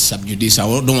Minor is sub judice. I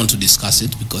don't want to discuss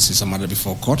it because it's a matter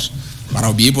before court, but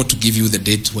I'll be able to give you the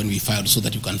date when we filed so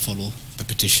that you can follow the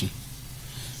petition.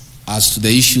 As to the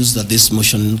issues that this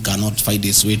motion cannot find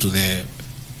its way to the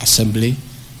Assembly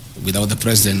without the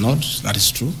President nod, that is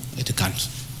true. It can't.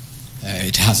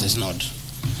 It has its nod.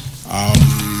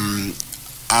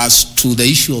 As to the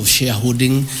issue of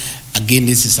shareholding, again,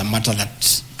 this is a matter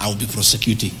that I will be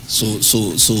prosecuting.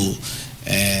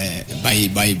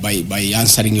 By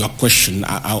answering your question,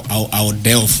 I will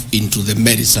delve into the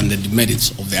merits and the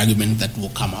demerits of the argument that will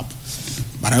come up.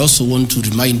 But I also want to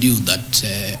remind you that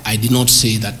I did not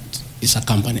say that it's a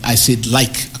company. I said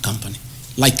like a company.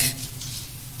 Like.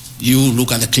 You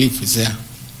look at the clip, it's there.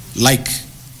 Like,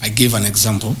 I gave an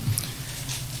example.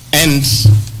 And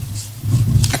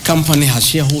a company has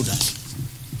shareholders.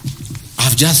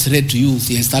 I've just read to you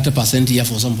there's 30% here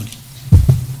for somebody.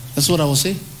 That's what I was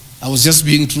saying. I was just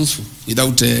being truthful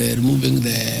without removing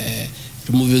the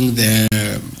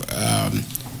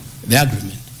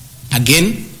agreement.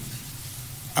 Again,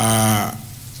 I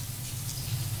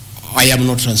am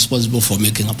not responsible for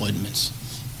making appointments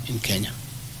in Kenya.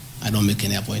 I don't make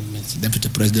any appointments. The Deputy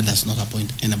President does not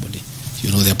appoint anybody.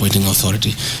 You know, the appointing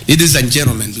authority. Ladies and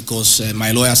gentlemen, because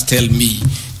my lawyers tell me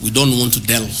we don't want to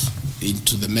delve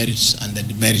into the merits and the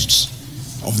demerits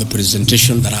of the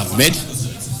presentation that I've made.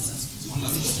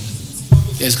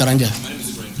 Yes, Karanja. My name is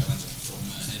Ibrahim Karanja from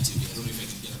NTV. I don't know if I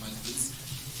can get a mic, please.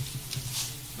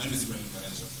 My name is Ibrahim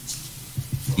Karanja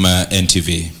from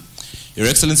NTV. Your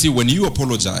Excellency, when you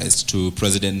apologized to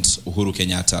President Uhuru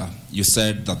Kenyatta, you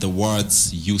said that the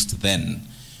words used then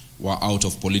were out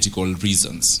of political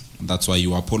reasons, and that's why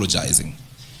you are apologizing.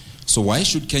 So why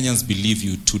should Kenyans believe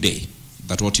you today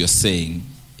that what you're saying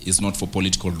is not for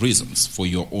political reasons, for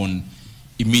your own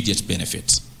immediate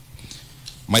benefit?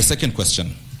 My second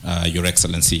question, Your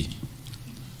Excellency,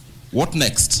 what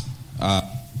next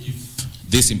if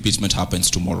this impeachment happens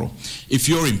tomorrow? If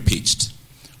you're impeached,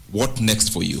 what next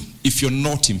for you? If you're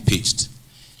not impeached,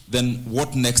 then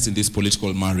what next in this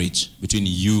political marriage between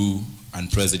you and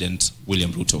President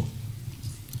William Ruto?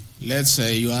 Let's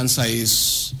say your answer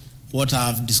is what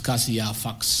I've discussed here are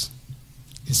facts.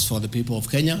 It's for the people of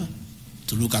Kenya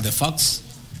to look at the facts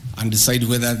and decide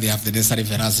whether they have the necessary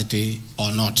veracity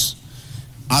or not.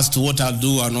 As to what I'll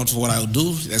do or not what I'll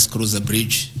do, let's cross the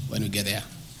bridge when we get there.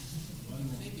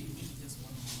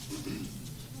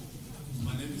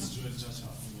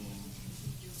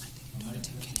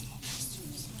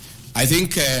 I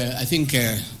think,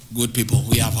 good people,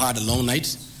 we have had a long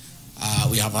night.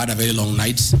 We have had a very long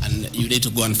night, and you need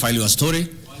to go and file your story.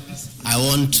 I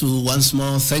want to once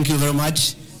more thank you very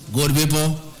much. Good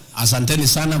people, asanteni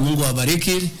sana, Mungu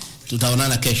wabariki,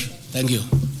 tutaonana kesho. Thank you.